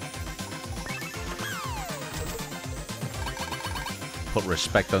 Put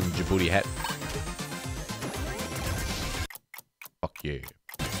respect on the Djibouti hat. Fuck yeah.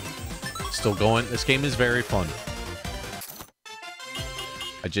 Still going. This game is very fun.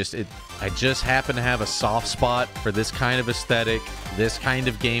 I just happen to have a soft spot for this kind of aesthetic, this kind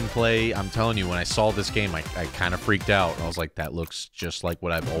of gameplay. I'm telling you, when I saw this game, I kind of freaked out. I was like, that looks just like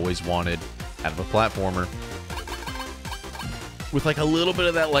what I've always wanted out of a platformer. With like a little bit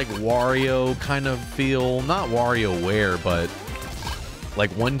of that like Wario kind of feel. Not WarioWare, but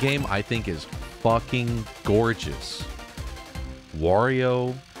like one game I think is fucking gorgeous.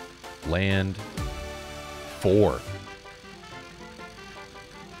 Wario Land 4.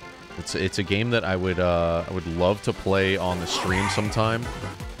 It's a game that I would love to play on the stream sometime.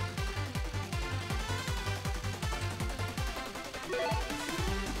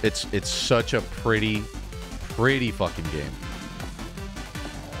 It's such a pretty fucking game.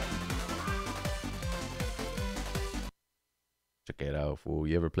 Check it out, fool.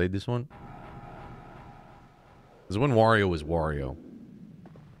 You ever played this one? This is when Wario was Wario.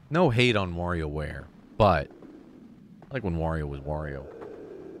 No hate on WarioWare, but I like when Wario was Wario.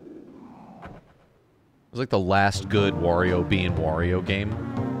 It was like the last good Wario being Wario game.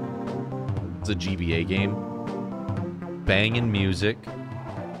 It's a GBA game. Banging music.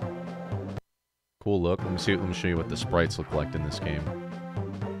 Cool look. Let me show you what the sprites look like in this game.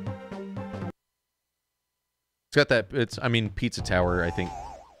 It's got that, I mean, Pizza Tower, I think,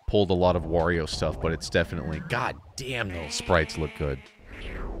 pulled a lot of Wario stuff, but it's definitely, god damn, those sprites look good.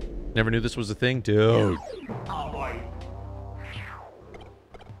 Never knew this was a thing? Dude.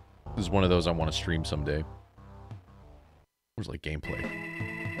 This is one of those I want to stream someday. There's like gameplay.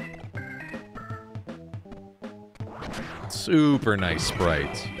 Super nice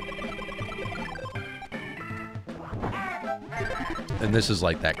sprites. And this is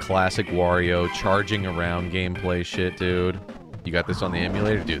like that classic Wario charging around gameplay shit, dude. You got this on the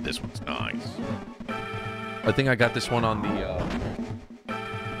emulator? Dude, this one's nice. I think I got this one on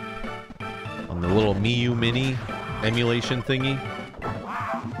the little Miu Mini emulation thingy.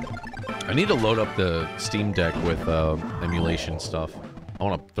 I need to load up the Steam Deck with emulation stuff. I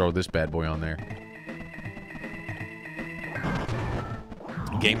want to throw this bad boy on there.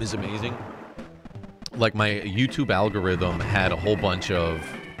 The game is amazing. Like, my YouTube algorithm had a whole bunch of,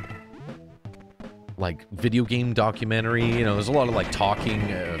 like, video game documentary. You know, there's a lot of, like, talking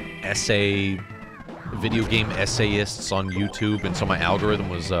video game essayists on YouTube. And so my algorithm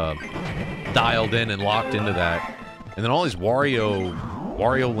was dialed in and locked into that. And then all these Wario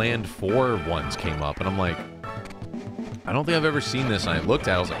Land 4 ones came up, and I'm like, I don't think I've ever seen this, and I looked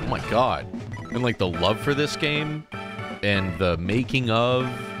at it, I was like, oh my god. And like the love for this game, and the making of,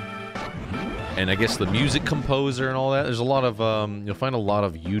 and I guess the music composer and all that, there's a lot of, you'll find a lot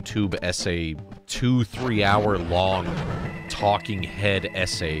of YouTube essay, 2-3 hour long talking head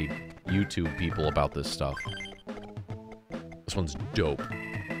essay YouTube people about this stuff. This one's dope.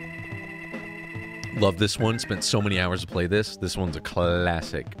 Love this one. Spent so many hours to play this. This one's a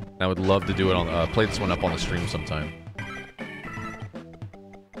classic. I would love to do it on play this one up on the stream sometime.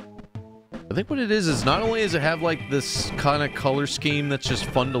 I think what it is not only does it have like this kind of color scheme that's just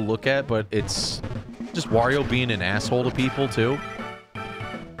fun to look at, but it's just Wario being an asshole to people too.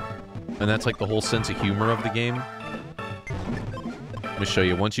 And that's like the whole sense of humor of the game. Let me show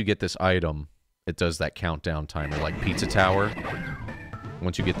you. Once you get this item, it does that countdown timer like Pizza Tower.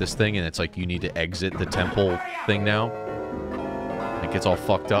 Once you get this thing, and it's like you need to exit the temple thing now. It gets all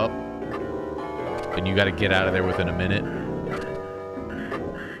fucked up. And you gotta get out of there within a minute.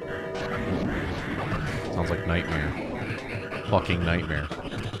 Sounds like nightmare. Fucking nightmare.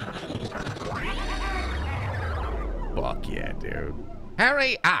 Fuck yeah, dude.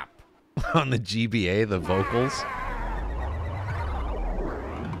 Hurry up! On the GBA, the vocals.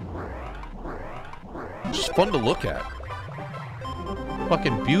 Just fun to look at.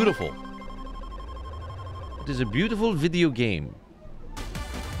 Fucking beautiful. It is a beautiful video game. I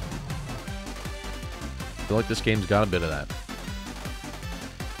feel like this game's got a bit of that.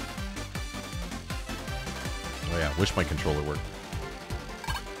 Oh yeah, wish my controller worked.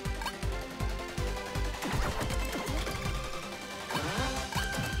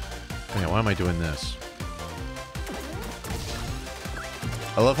 Oh yeah, why am I doing this?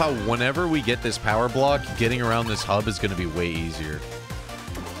 I love how whenever we get this power block, getting around this hub is going to be way easier.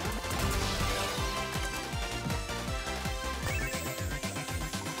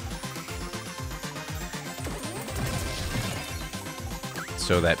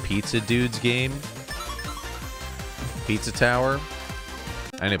 So that Pizza Dudes game, Pizza Tower.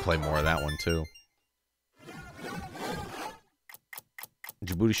 I need to play more of that one too.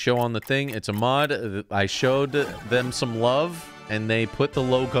 Djibouti show on the thing. It's a mod. I showed them some love, and they put the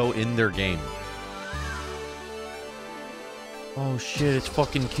logo in their game. Oh shit! It's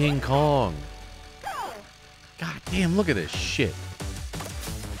fucking King Kong. God damn! Look at this shit.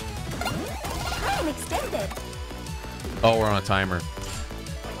 Time extended. Oh, we're on a timer.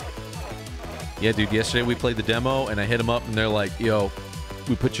 Yeah, dude, yesterday we played the demo, and I hit them up, and they're like, yo,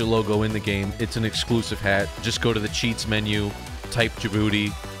 we put your logo in the game. It's an exclusive hat. Just go to the cheats menu, type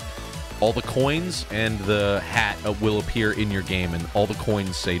Djibouti. All the coins and the hat will appear in your game, and all the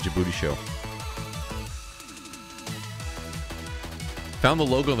coins say Djibouti Show. Found the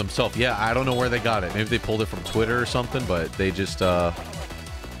logo themselves. Yeah, I don't know where they got it. Maybe they pulled it from Twitter or something, but they just,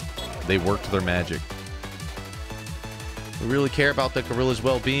 they worked their magic. We really care about the gorilla's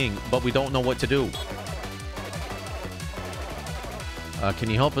well-being, but we don't know what to do. Can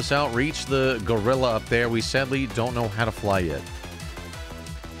you help us out? Reach the gorilla up there. We sadly don't know how to fly yet.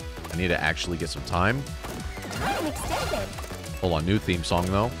 I need to actually get some time. Time extended. Hold on, new theme song,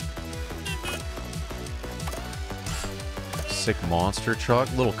 though. Sick monster truck.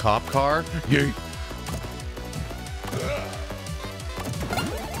 Little cop car. Yay!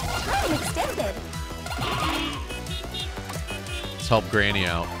 Time extended. Let's help Granny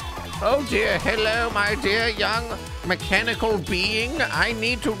out. Oh dear, hello, my dear young mechanical being. I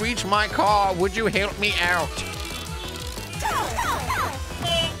need to reach my car. Would you help me out?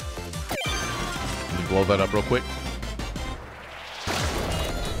 Let me blow that up real quick.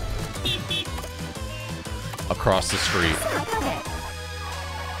 Across the street.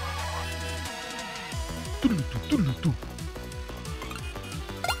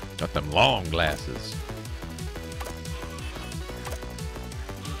 Got them long glasses.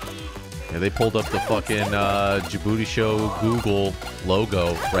 Yeah, they pulled up the fucking Djibouti Show Google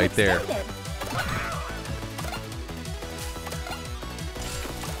logo right there.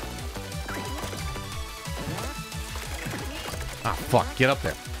 Ah, fuck. Get up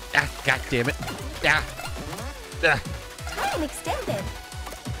there. Ah, god damn it. Ah. Ah. Time extended.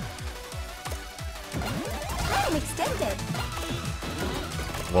 Time extended.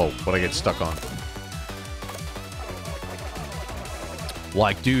 Whoa, what'd I get stuck on?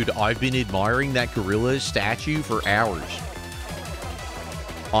 Like, dude, I've been admiring that gorilla statue for hours.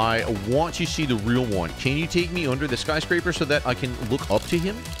 I want to see the real one. Can you take me under the skyscraper so that I can look up to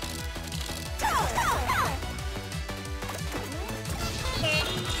him?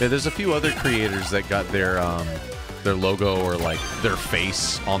 Yeah, there's a few other creators that got their logo or, like, their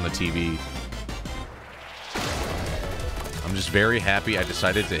face on the TV. I'm just very happy I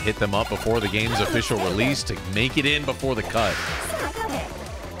decided to hit them up before the game's official release to make it in before the cut.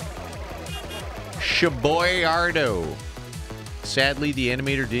 Shaboyardo. Sadly, the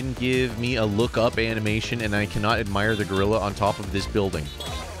animator didn't give me a look up animation, and I cannot admire the gorilla on top of this building.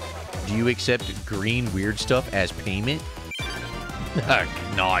 Do you accept green weird stuff as payment?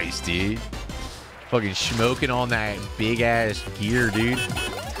 Nice, dude. Fucking smoking on that big ass gear, dude.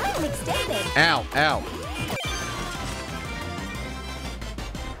 Time extended. Ow, ow.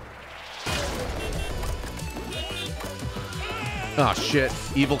 Oh shit.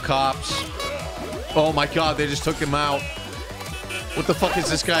 Evil cops. Oh my god, they just took him out. What the fuck is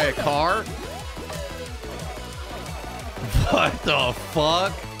this guy, a car? What the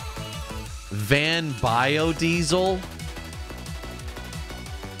fuck? Van Biodiesel?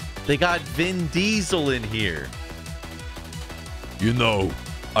 They got Vin Diesel in here. You know,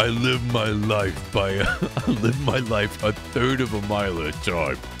 I live my life a third of a mile at a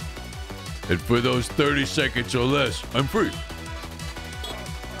time. And for those 30 seconds or less, I'm free.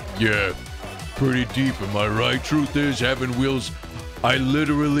 Yeah, pretty deep, am I right? Truth is, having wheels, I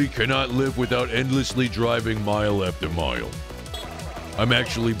literally cannot live without endlessly driving mile after mile. I'm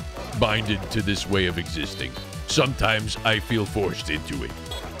actually binded to this way of existing. Sometimes I feel forced into it.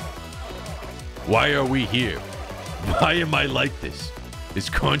 Why are we here? Why am I like this?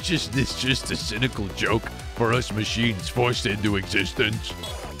 Is consciousness just a cynical joke for us machines forced into existence?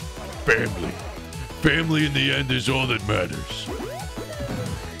 Family. Family in the end is all that matters.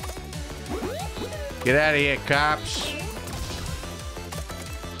 Get out of here, cops.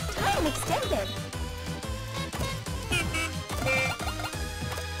 Time extended.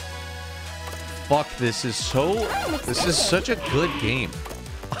 Fuck, this is such a good game.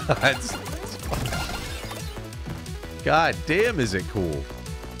 God damn, is it cool.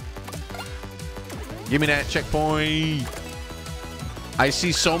 Give me that checkpoint. I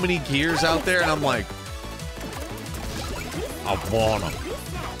see so many gears out there, and I'm like, I want them.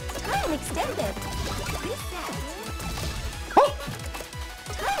 Time extended.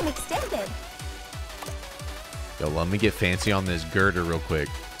 Time extended. Yo, let me get fancy on this girder real quick.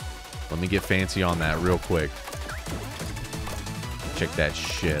 Let me get fancy on that real quick. Check that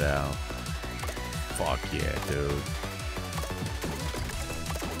shit out. Fuck yeah, dude.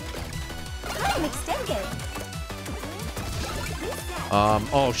 Time extended.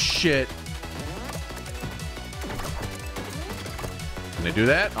 Oh shit. Can I do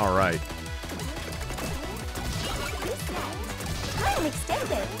that? All right. Time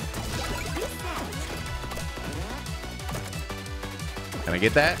extended. Can I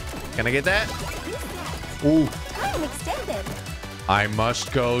get that? Can I get that? Ooh. Time extended. I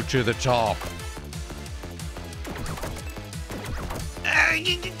must go to the top.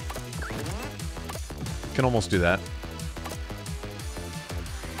 Can almost do that.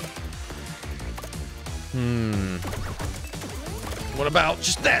 What about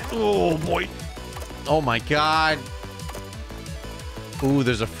just that? Oh, boy. Oh, my God. Ooh,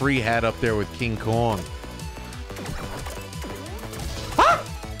 there's a free hat up there with King Kong. Ah!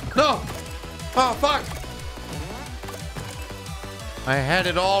 No! Oh, fuck! I had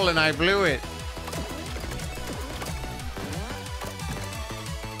it all and I blew it.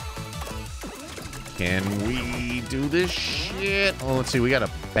 Can we do this shit? Oh, let's see. We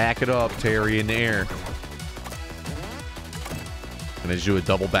gotta back it up, Terry, in the air. And I just do a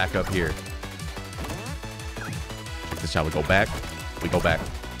double back up here. Check this out. We go back. We go back.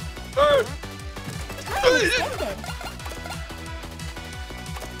 Time extended.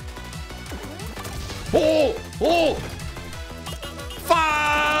 Oh! Oh!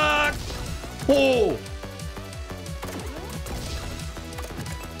 Fuck! Oh!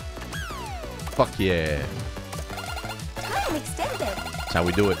 Fuck yeah. Time extended. That's how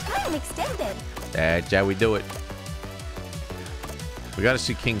we do it. Time extended. That's how we do it. We gotta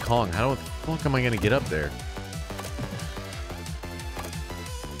see King Kong. How the fuck am I gonna get up there?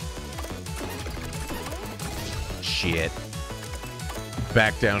 Shit.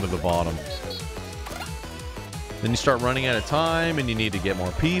 Back down to the bottom. Then you start running out of time and you need to get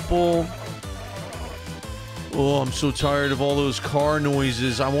more people. Oh, I'm so tired of all those car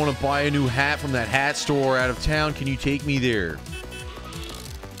noises. I want to buy a new hat from that hat store out of town. Can you take me there?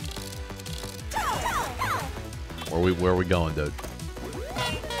 Where are we going, dude?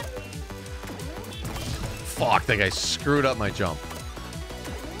 Fuck, that guy screwed up my jump.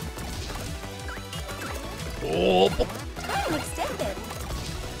 Oh, Time extended.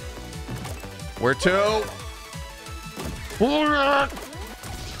 where to?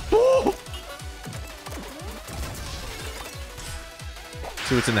 Oh.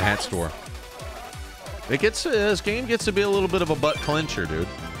 See what's in the hat store. It gets this game gets to be a little bit of a butt clencher, dude.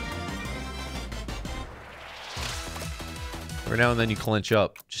 Every now and then you clench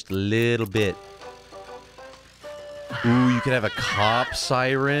up just a little bit. Ooh, you could have a cop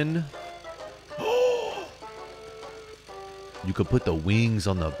siren. You could put the wings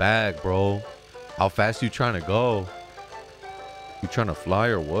on the back, bro. How fast you trying to go? You trying to fly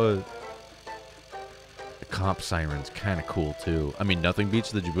or what? The cop siren's kind of cool too. I mean, nothing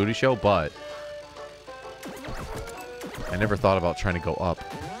beats the Djibouti show, but I never thought about trying to go up.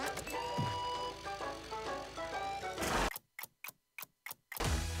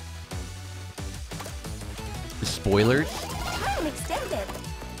 Spoilers? Time extended.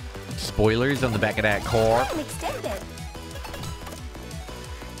 Spoilers on the back of that car. Time extended.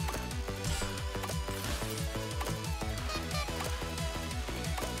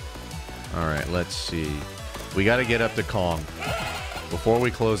 All right, let's see. We got to get up to Kong before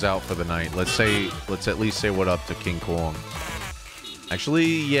we close out for the night. Let's at least say what up to King Kong. Actually,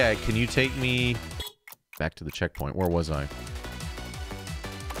 yeah, can you take me back to the checkpoint? Where was I?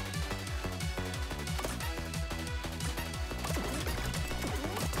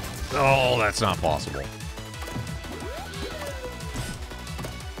 Oh, that's not possible.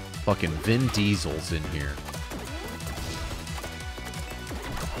 Fucking Vin Diesel's in here.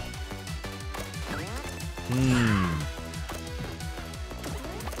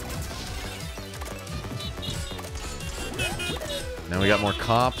 Now we got more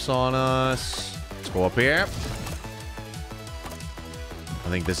cops on us. Let's go up here. I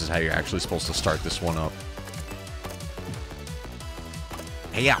think this is how you're actually supposed to start this one up.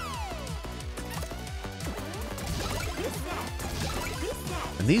 Hey, yeah.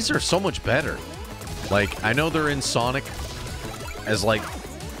 And these are so much better. Like, I know they're in Sonic as like...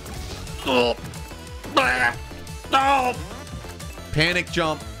 Oh, no! Panic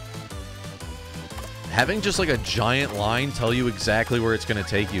jump. Having just like a giant line tell you exactly where it's going to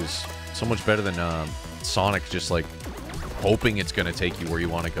take you is so much better than Sonic just like hoping it's going to take you where you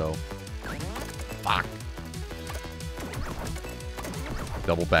want to go. Fuck.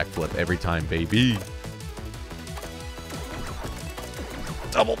 Double backflip every time, baby.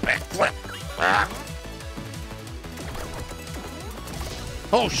 Double backflip. Ah.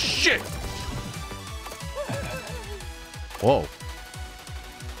 Oh, shit! Whoa.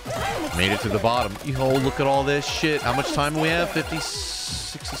 Made it to the bottom. Yo, look at all this shit. How much time do we have?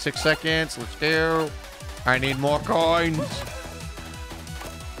 66 seconds. Let's go. I need more coins.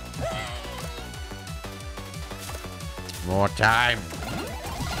 More time.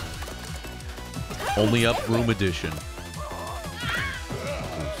 Only up Vroom edition.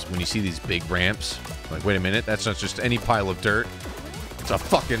 When you see these big ramps, like, wait a minute, that's not just any pile of dirt. It's a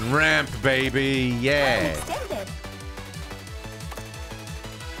fucking ramp, baby. Yeah. Extended.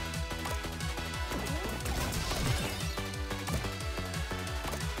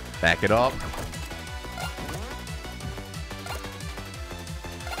 Back it up.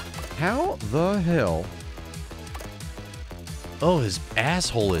 How the hell? Oh, his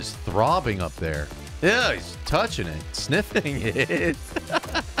asshole is throbbing up there. Yeah, he's touching it, sniffing it.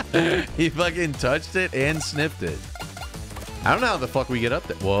 He fucking touched it and sniffed it. I don't know how the fuck we get up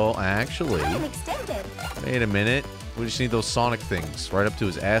there. Well, actually, Time extended. wait a minute. We just need those sonic things right up to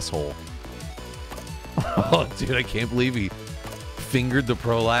his asshole. Oh, dude, I can't believe he fingered the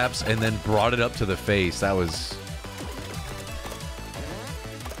prolapse and then brought it up to the face. That was...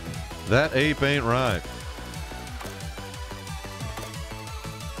 That ape ain't right.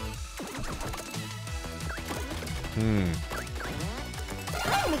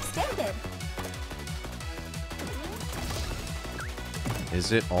 Time extended.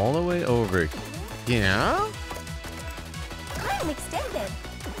 Is it all the way over? Yeah? Time extended.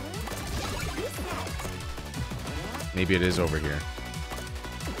 Reset. Maybe it is over here.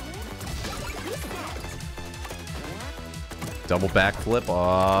 Reset. Double backflip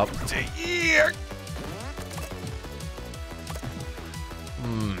up to here.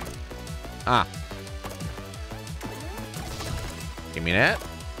 Ah. Give me that.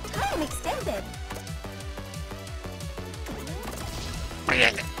 Time extended.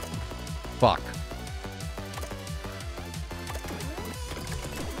 Fuck.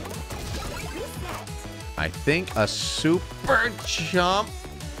 Reset. I think a super jump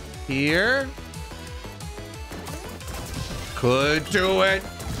here could do it.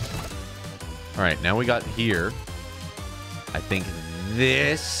 All right, now we got here. I think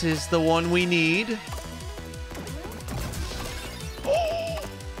this is the one we need. Oh.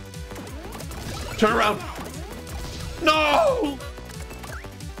 Turn around. No!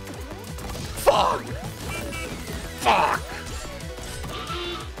 Fuck! Fuck!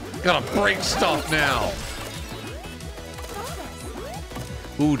 Gotta break stuff now.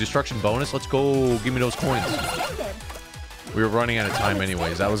 Ooh, destruction bonus. Let's go. Give me those coins. Extended. We were running out of time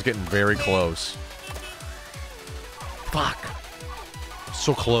anyways. That was getting very close. Fuck.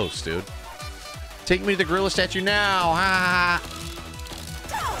 So close, dude. Take me to the gorilla statue now. Ah.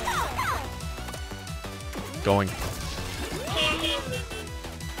 Going.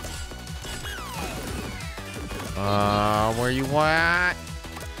 Where you at?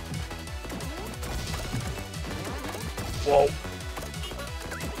 Whoa.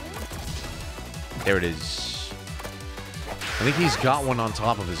 There it is. I think he's got one on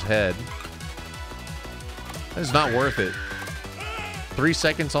top of his head. That is not worth it. 3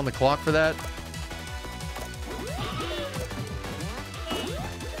 seconds on the clock for that.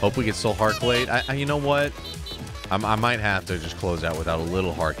 Hope we can still harculate. You know what? I might have to just close out without a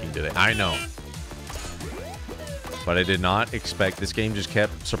little harking today. I know. But I did not expect. This game just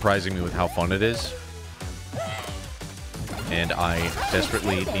kept surprising me with how fun it is. And I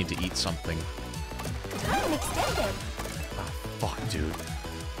desperately need to eat something. Time extended. Fuck, dude.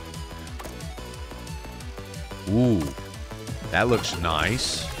 Ooh. That looks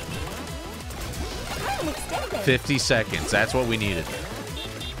nice. Time extended. 50 seconds. That's what we needed.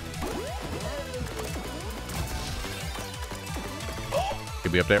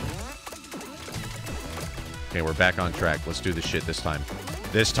 Could be up there. Okay, we're back on track. Let's do this shit this time.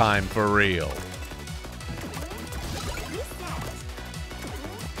 This time for real.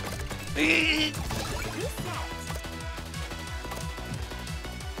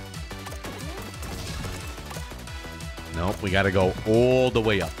 Nope, we gotta go all the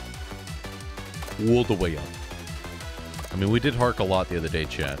way up. All the way up. I mean, we did hark a lot the other day,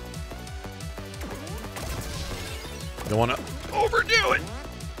 chat. Don't want to overdo it.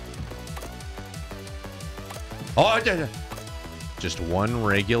 Oh, I did it. Just one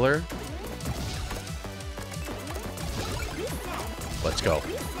regular. Let's go.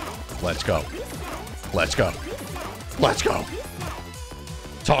 Let's go. Let's go. Let's go.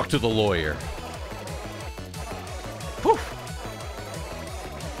 Talk to the lawyer. Whew.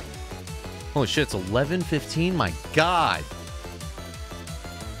 Holy shit, it's 11:15? My God.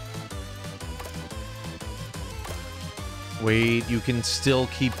 Wait, you can still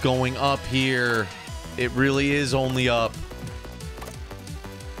keep going up here. It really is only up.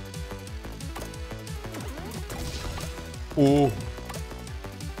 Oh.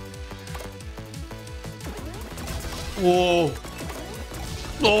 Whoa.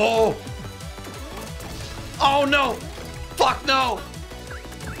 Oh. Oh, no. Fuck no.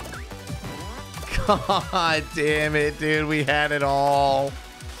 God damn it, dude. We had it all.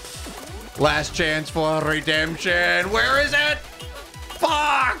 Last chance for redemption. Where is it?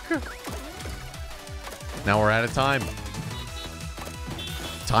 Fuck. Now we're out of time.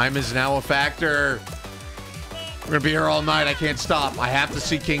 Time is now a factor. We're gonna be here all night. I can't stop. I have to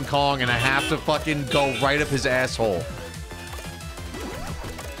see King Kong, and I have to fucking go right up his asshole.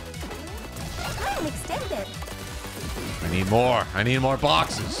 Time extended. I need more. I need more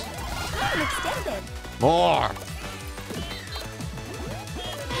boxes. Time extended. More.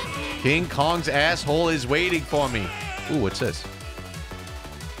 King Kong's asshole is waiting for me. Ooh, what's this?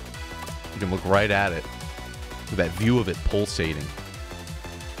 You can look right at it. With that view of it pulsating.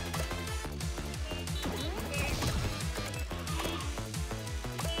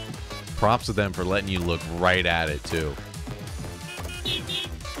 Props to them for letting you look right at it, too.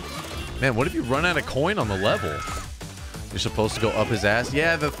 Man, what if you run out of coin on the level? You're supposed to go up his ass?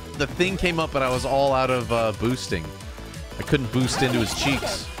 Yeah, the thing came up, but I was all out of boosting. I couldn't boost into his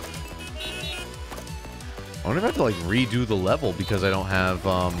cheeks. I wonder if I have to, like, redo the level because I don't have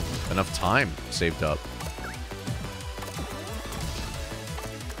enough time saved up.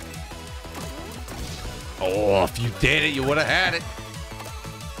 Oh, if you did it, you would have had it.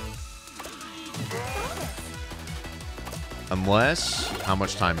 Unless... How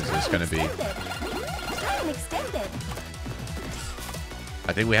much time is this going to be? Time extended.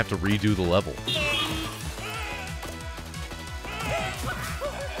 I think we have to redo the level.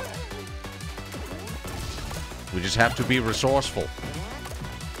 We just have to be resourceful.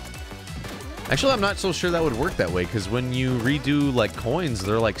 Actually, I'm not so sure that would work that way, because when you redo, like, coins,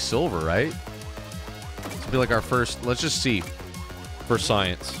 they're like silver, right? This will be like our first... Let's just see. For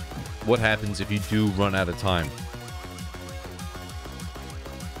science. What happens if you do run out of time?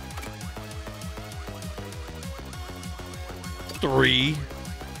 Three.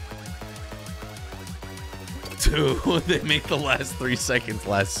 2. They make the last 3 seconds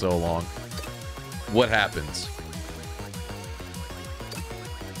last so long. What happens?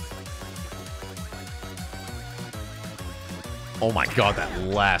 Oh my god, that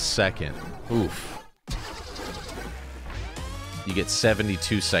last second. Oof. You get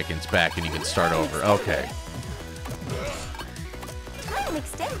 72 seconds back and you can start over. Okay. Time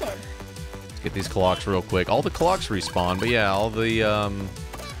extended. Let's get these clocks real quick. All the clocks respawn, but yeah, all the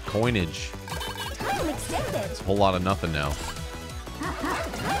coinage. Time extended. It's a whole lot of nothing now.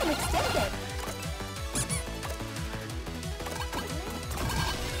 Time extended.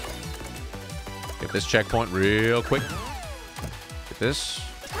 Get this checkpoint real quick. Get this.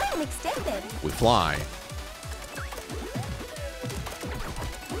 Time extended. We fly.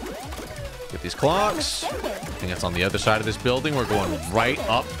 Get these clocks. I think that's on the other side of this building. We're going right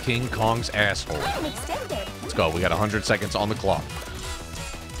up King Kong's asshole. Time extended. Let's go. We got 100 seconds on the clock.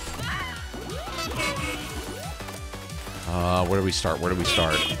 Where do we start? Where do we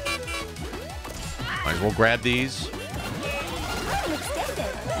start? Might as well grab these. Time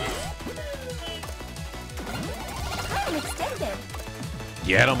extended. Time extended.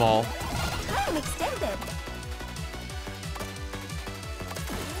 Get them all. Time extended.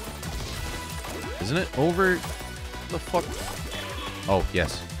 Isn't it over? The fuck? Oh,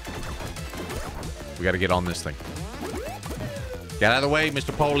 yes. We got to get on this thing. Get out of the way,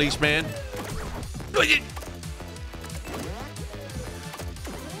 Mr. Policeman.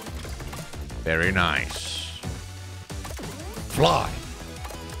 Very nice. Fly.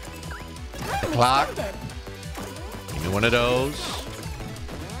 The clock. Give me one of those.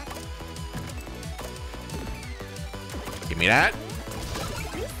 Give me that.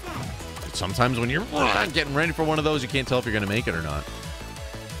 Sometimes when you're getting ready for one of those, you can't tell if you're going to make it or not.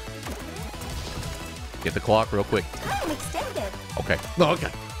 Get the clock real quick. Time extended. Okay.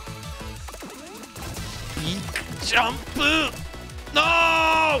 Okay. Jump.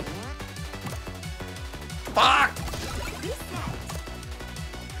 No! Fuck!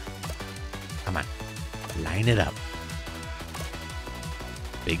 Come on. Line it up.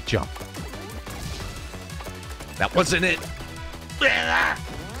 Big jump. That wasn't it.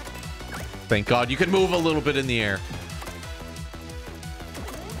 Thank God you can move a little bit in the air.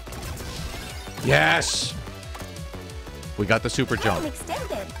 Yes! We got the super Time jump.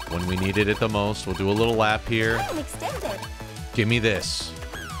 extended. When we needed it the most, we'll do a little lap here. Time extended. Give me this.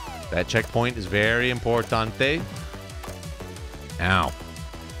 That checkpoint is very importante. Ow.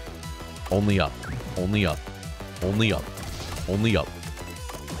 Only up. Only up. Only up. Only up.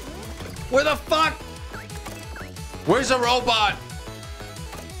 Where the fuck? Where's the robot?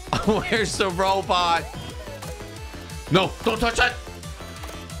 Where's the robot? No, don't touch that.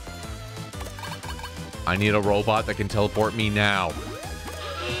 I need a robot that can teleport me now.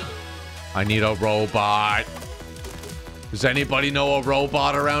 I need a robot. Does anybody know a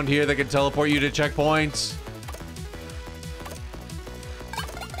robot around here that can teleport you to checkpoints?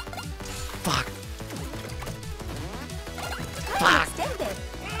 Fuck. Time extended.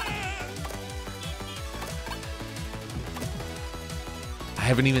 I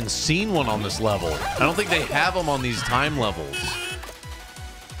haven't even seen one on this level. I don't think they have them on these time levels.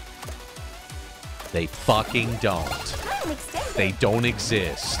 They fucking don't. Time extended. They don't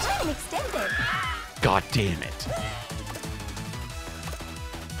exist. Time extended. God damn it.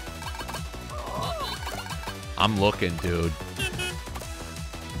 I'm looking, dude.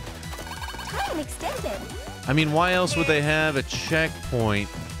 Time extended. I mean, why else would they have a checkpoint,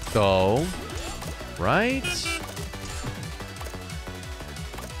 though? Right?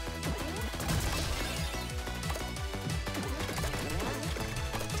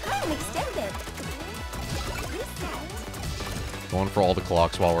 Time extended. Going for all the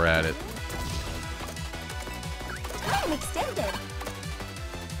clocks while we're at it. Time extended.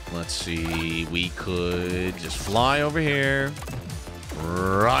 Let's see. We could just fly over here.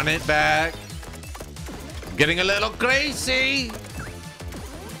 Run it back. I'm getting a little crazy.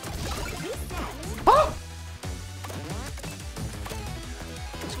 Oh!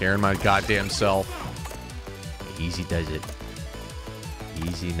 Scaring my goddamn self. Easy does it.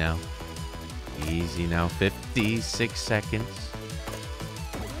 Easy now. Easy now. 56 seconds.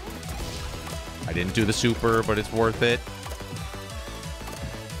 I didn't do the super, but it's worth it.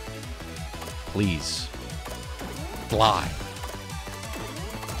 Please. Fly.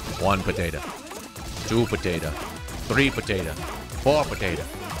 1 potato. 2 potato. 3 potato. 4 potato.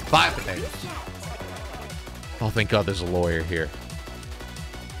 5 potatoes. Oh, thank God there's a lawyer here.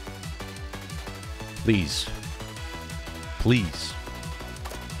 Please. Please.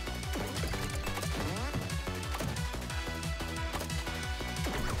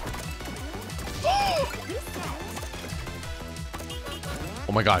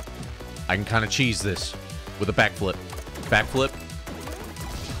 Oh my God. I can kind of cheese this with a backflip. Backflip.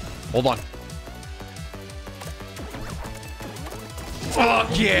 Hold on.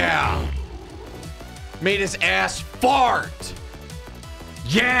 Fuck yeah! Made his ass fart.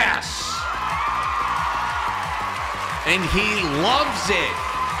 Yes! And he loves it.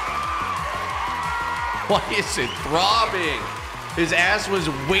 Why is it throbbing? His ass was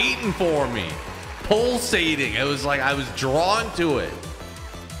waiting for me. Pulsating. It was like I was drawn to it.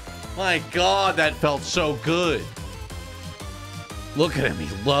 My God, that felt so good. Look at him.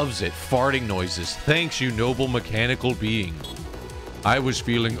 He loves it. Farting noises. Thanks, you noble mechanical being. I was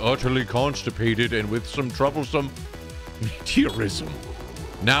feeling utterly constipated and with some troublesome meteorism.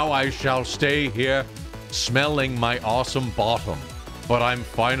 Now I shall stay here smelling my awesome bottom. But I'm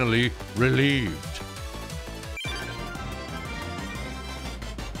finally relieved.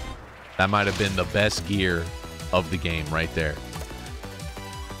 That might have been the best gear of the game right there.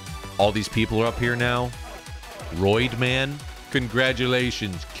 All these people are up here now. Roid Man,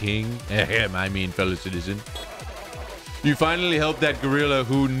 congratulations, King. I mean, fellow citizen. You finally helped that gorilla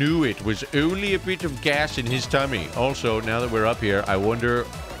who knew it was only a bit of gas in his tummy. Also, now that we're up here, I wonder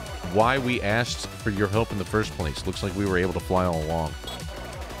why we asked for your help in the first place. Looks like we were able to fly all along.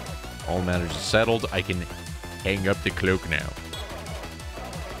 All matters are settled. I can hang up the cloak now.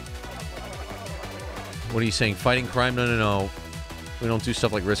 What are you saying? Fighting crime? No, no, no. We don't do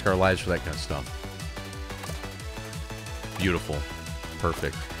stuff like risk our lives for that kind of stuff. Beautiful.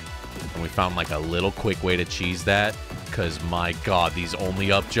 Perfect. And we found like a little quick way to cheese that. Because my God, these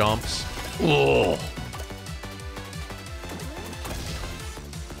only up jumps. Oh.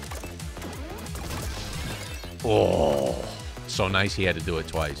 Oh. So nice he had to do it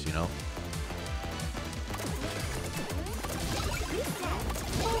twice, you know?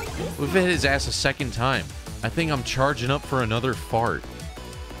 We've hit his ass a second time. I think I'm charging up for another fart.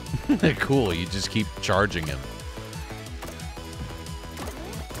 Cool, you just keep charging him.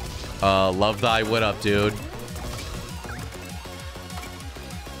 Love thy, what up, dude?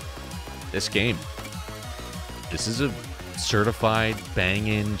 This game. This is a certified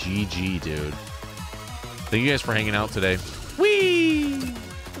banging GG, dude. Thank you guys for hanging out today. Whee!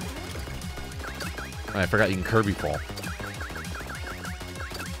 I forgot you can Kirby fall.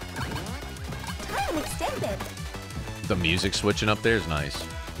 Time extended. The music switching up there is nice.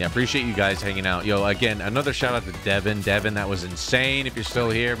 Yeah, appreciate you guys hanging out. Yo, again, another shout out to Devin. Devin, that was insane. If you're still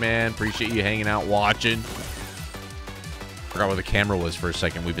here, man, appreciate you hanging out, watching. Forgot where the camera was for a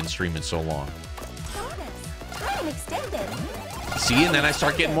second. We've been streaming so long. Bonus. Time extended. See, and then I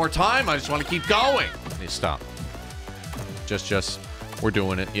start getting more time. I just want to keep going. Hey, stop. Just, we're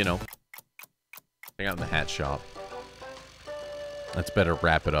doing it, you know. Hang out in the hat shop. That's better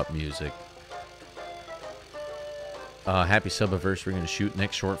wrap it up music. Happy sub-anniversary. We're going to shoot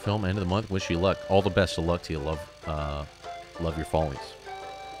next short film, end of the month. Wish you luck. All the best of luck to you. Love your follies.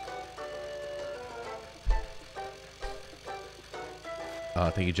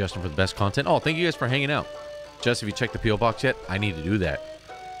 Thank you, Justin, for the best content. Oh, thank you guys for hanging out. Justin, have you checked the P.O. Box yet? I need to do that.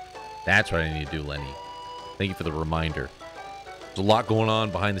 That's what I need to do, Lenny. Thank you for the reminder. There's a lot going on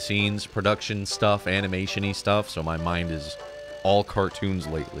behind the scenes, production stuff, animation-y stuff, so my mind is all cartoons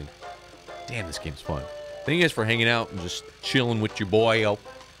lately. Damn, this game's fun. Thank you guys for hanging out and just chilling with your boy.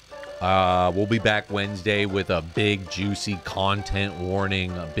 We'll be back Wednesday with a big, juicy content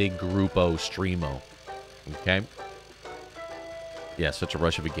warning, a big Grupo streamo. Okay? Yeah, such a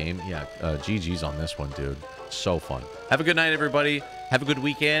rush of a game. Yeah, GG's on this one, dude. So fun. Have a good night, everybody. Have a good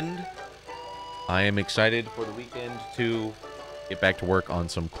weekend. I am excited for the weekend to get back to work on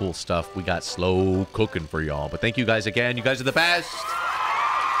some cool stuff. We got slow cooking for y'all. But thank you guys again. You guys are the best.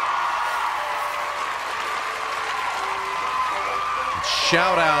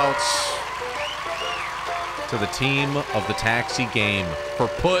 Shout outs to the team of the Taxi game for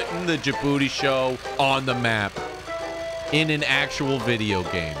putting the Djibouti show on the map in an actual video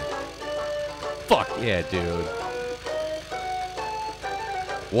game. Fuck yeah, dude.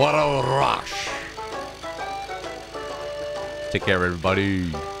 What a rush. Take care, everybody.